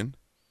chance to win?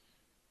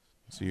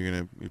 So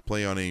you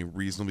play on a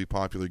reasonably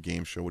popular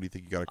game show. What do you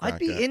think you got to crack I'd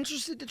be at?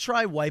 interested to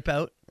try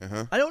Wipeout.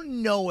 Uh-huh. I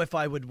don't know if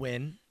I would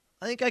win.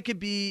 I think I could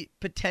be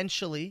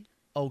potentially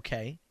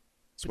okay.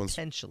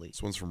 Potentially.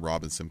 This one's from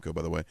Rob and Simcoe,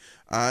 by the way.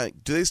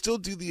 Do they still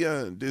do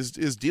the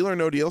is Deal or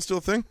No Deal still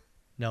a thing?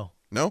 No.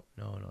 No?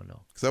 No.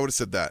 Because I would have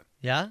said that.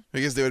 Yeah? I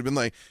guess they would have been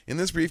like, in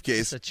this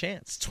briefcase, It's a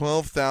chance. it's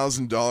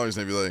 $12,000.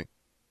 And I'd be like,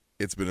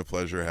 it's been a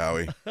pleasure,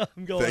 Howie.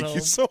 I'm going Thank home.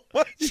 you so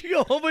much. You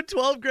go home with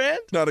 $12,000?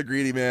 Not a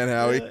greedy man,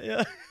 Howie.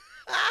 Yeah.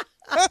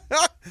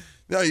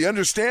 Now, you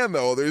understand,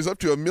 though, there's up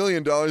to $1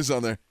 million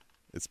on there.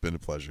 It's been a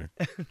pleasure.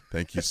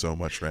 Thank you so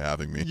much for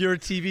having me. Your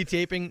TV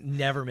taping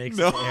never makes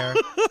No. it to air.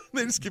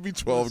 They just give me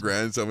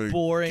 $12,000. So I'm gonna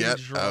Boring get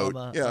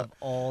drama out. Yeah. of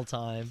all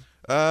time.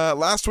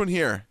 Last one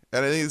here,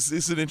 and I think this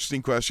is an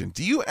interesting question.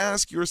 Do you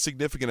ask your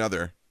significant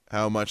other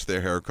how much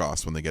their hair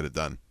costs when they get it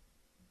done?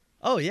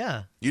 Oh,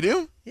 yeah. You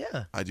do?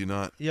 Yeah. I do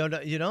not. You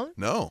don't?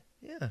 No.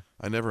 Yeah.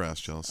 I never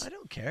ask Chelsea. I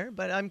don't care,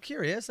 but I'm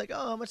curious. Like,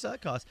 how much does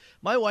that cost?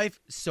 My wife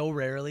so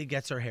rarely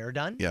gets her hair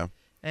done. Yeah.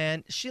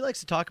 And she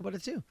likes to talk about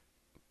it, too.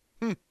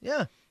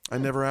 Yeah. I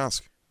never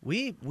ask.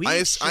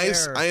 I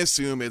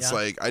assume it's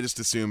like, I just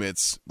assume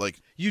it's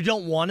like. You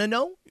don't want to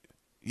know?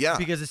 Yeah.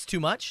 Because it's too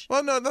much?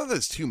 Well, no, not that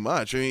it's too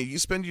much. I mean, you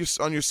spend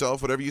on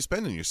yourself whatever you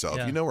spend on yourself.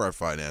 Yeah. You know where our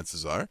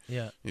finances are.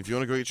 Yeah. If you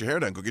want to go get your hair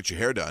done, go get your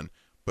hair done.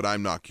 But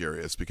I'm not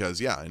curious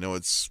because, I know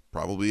it's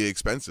probably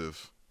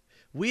expensive.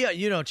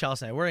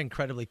 Chelsea and I, we're an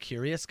incredibly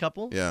curious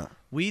couple. Yeah.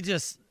 We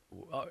just...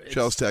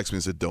 Chelsea texted me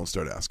and said, don't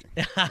start asking.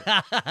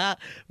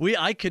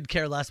 I could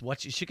care less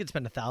what she could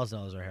spend $1,000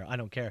 on her hair. I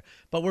don't care.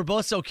 But we're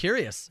both so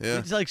curious. Yeah.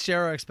 We just like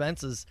share our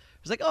expenses.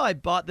 It's like, I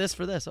bought this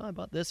for this. Oh, I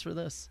bought this for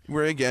this.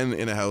 We're again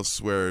in a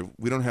house where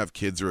we don't have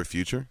kids or a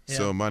future. Yeah.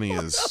 So money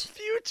is...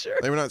 future.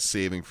 Like we're not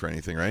saving for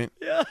anything, right?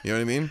 Yeah. You know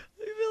what I mean?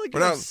 Like you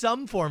have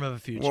some form of a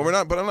future. Well, we're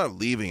not, but I'm not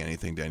leaving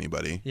anything to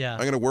anybody. Yeah. I'm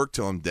going to work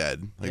till I'm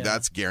dead.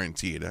 That's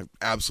guaranteed. I'm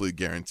absolutely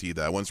guaranteed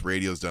that. Once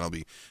radio's done, I'll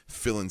be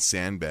filling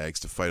sandbags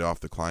to fight off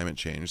the climate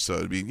change. So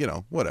it'd be,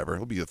 whatever.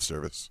 It'll be of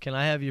service. Can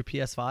I have your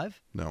PS5?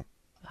 No.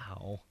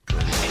 Ow.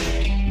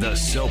 The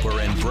Soper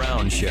and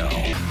Brown Show.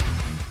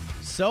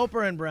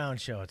 Soper and Brown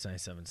Show. It's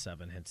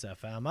 97.7 Hits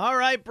FM. All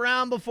right,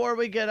 Brown, before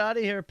we get out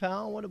of here,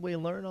 pal, what did we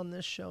learn on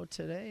this show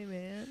today,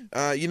 man?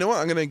 You know what?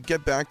 I'm going to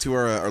get back to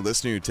our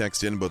listener who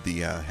texted in about the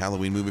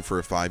Halloween movie for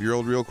a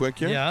 5-year-old real quick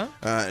here. Yeah.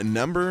 A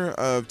number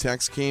of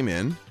texts came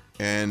in,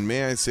 and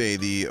may I say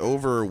the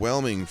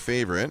overwhelming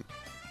favorite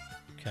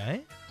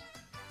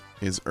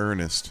is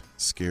Ernest,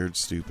 Scared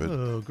Stupid.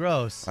 Ooh,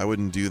 gross. I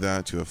wouldn't do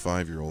that to a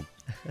 5-year-old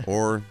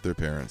or their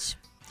parents.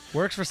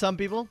 Works for some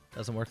people,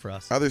 doesn't work for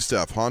us. Other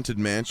stuff: Haunted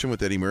Mansion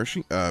with Eddie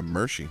Murphy.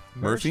 Murphy.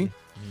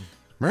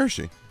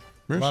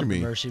 Love Me.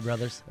 the Murphy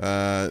brothers.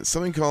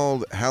 Something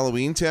called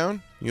Halloween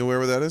Town. You aware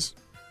what that is?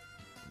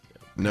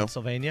 No.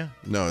 Pennsylvania?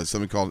 No, it's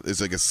something called. It's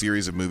like a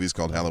series of movies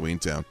called Halloween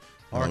Town.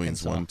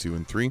 Halloween's 1, 2,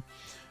 and 3.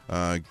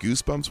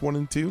 Goosebumps 1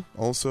 and 2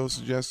 also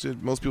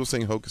suggested. Most people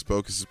saying Hocus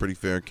Pocus is pretty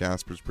fair.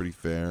 Casper's pretty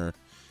fair.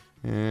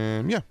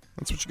 And yeah,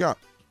 that's what you got.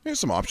 Here's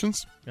some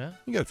options. Yeah.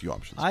 You got a few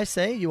options. I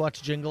say you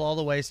watch Jingle All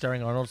the Way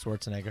starring Arnold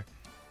Schwarzenegger.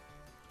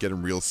 Get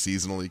him real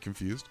seasonally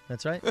confused.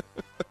 That's right.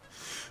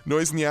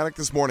 Noise in the Attic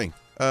this morning.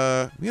 We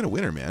had a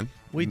winner, man.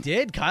 We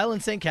did. Kyle in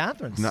St.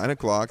 Catharines. 9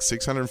 o'clock,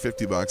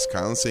 $650.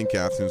 Kyle in St.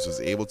 Catharines was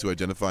able to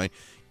identify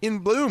In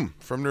Bloom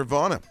from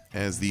Nirvana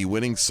as the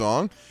winning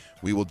song.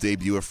 We will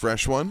debut a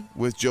fresh one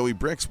with Joey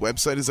Bricks.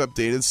 Website is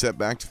updated, set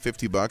back to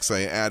 $50.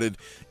 I added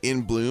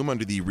In Bloom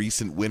under the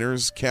recent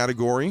winners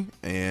category,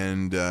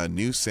 and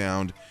new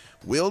sound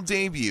will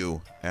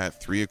debut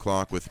at 3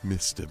 o'clock with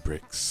Mr.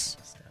 Bricks.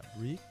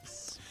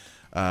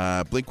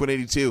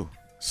 Blink-182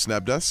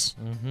 snubbed us.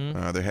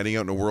 Mm-hmm. They're heading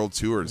out on a world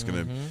tour. It's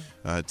going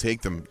to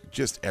take them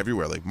just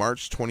everywhere, like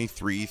March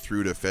 23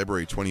 through to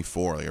February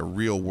 24, like a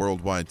real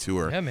worldwide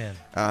tour. Yeah, man.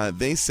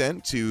 They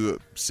sent to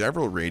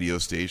several radio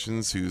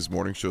stations whose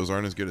morning shows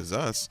aren't as good as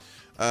us,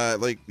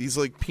 like these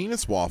like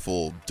penis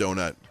waffle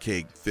donut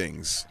cake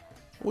things.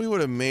 We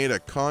would have made a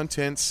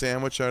content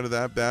sandwich out of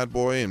that bad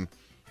boy, and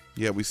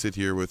yet we sit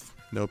here with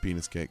no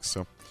penis cakes.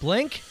 So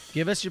Blink,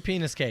 give us your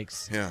penis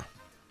cakes. Yeah.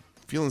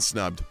 Feeling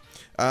snubbed.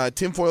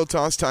 Tinfoil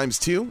Toss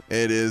 ×2.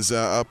 It is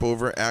up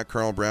over at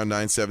Carl Brown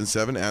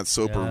 977 at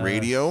Soper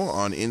Radio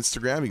on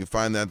Instagram. You can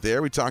find that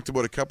there. We talked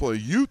about a couple of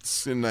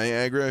Utes in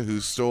Niagara who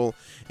stole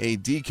a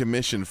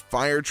decommissioned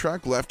fire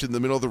truck left in the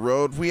middle of the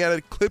road. We had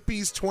a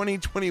Clippy's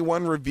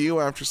 2021 review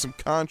after some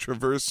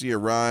controversy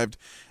arrived.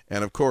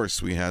 And, of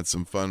course, we had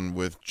some fun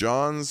with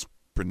John's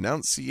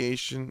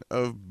pronunciation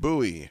of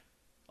buoy.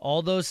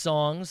 All those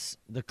songs,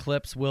 the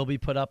clips will be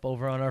put up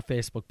over on our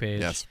Facebook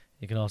page. Yes.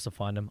 You can also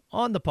find them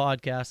on the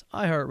podcast,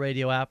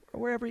 iHeartRadio app, or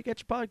wherever you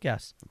get your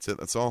podcasts. That's it.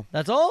 That's all.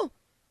 That's all?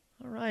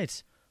 All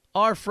right.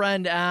 Our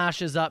friend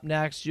Ash is up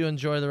next. You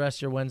enjoy the rest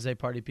of your Wednesday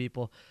party,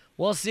 people.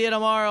 We'll see you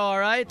tomorrow, all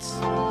right?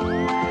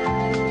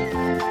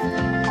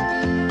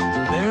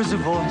 There's a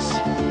voice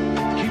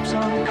keeps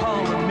on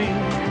calling me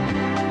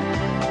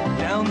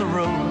down the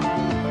road.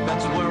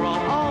 That's where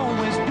I'll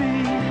always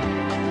be.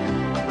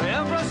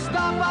 Every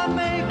stop I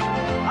make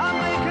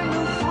a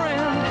new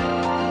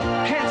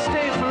friend. Can't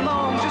stay for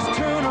long, just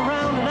turn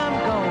around and I'm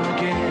gone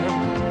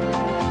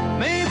again.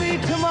 Maybe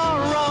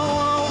tomorrow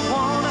I'll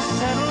wanna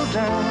settle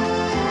down.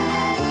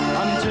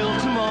 Until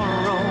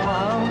tomorrow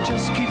I'll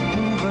just keep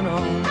moving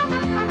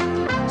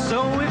on. So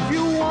if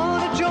you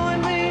wanna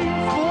join me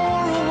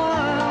for a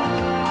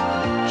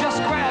while, just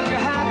grab your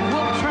hat,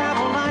 we'll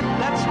travel like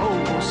that's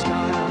old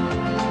style.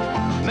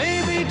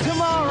 Maybe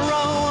tomorrow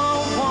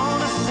I'll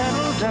wanna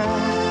settle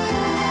down.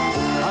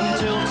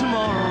 Until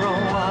tomorrow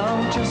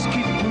I'll just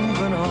keep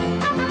moving on.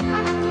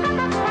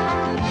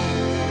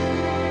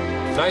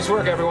 Nice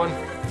work, everyone.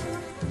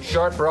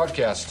 Sharp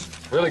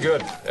broadcast. Really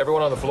good.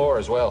 Everyone on the floor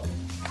as well.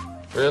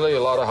 Really a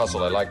lot of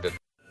hustle. I liked it.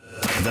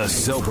 The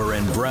Soper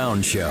and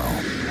Brown Show.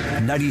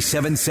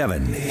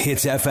 97.7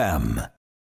 Hits FM.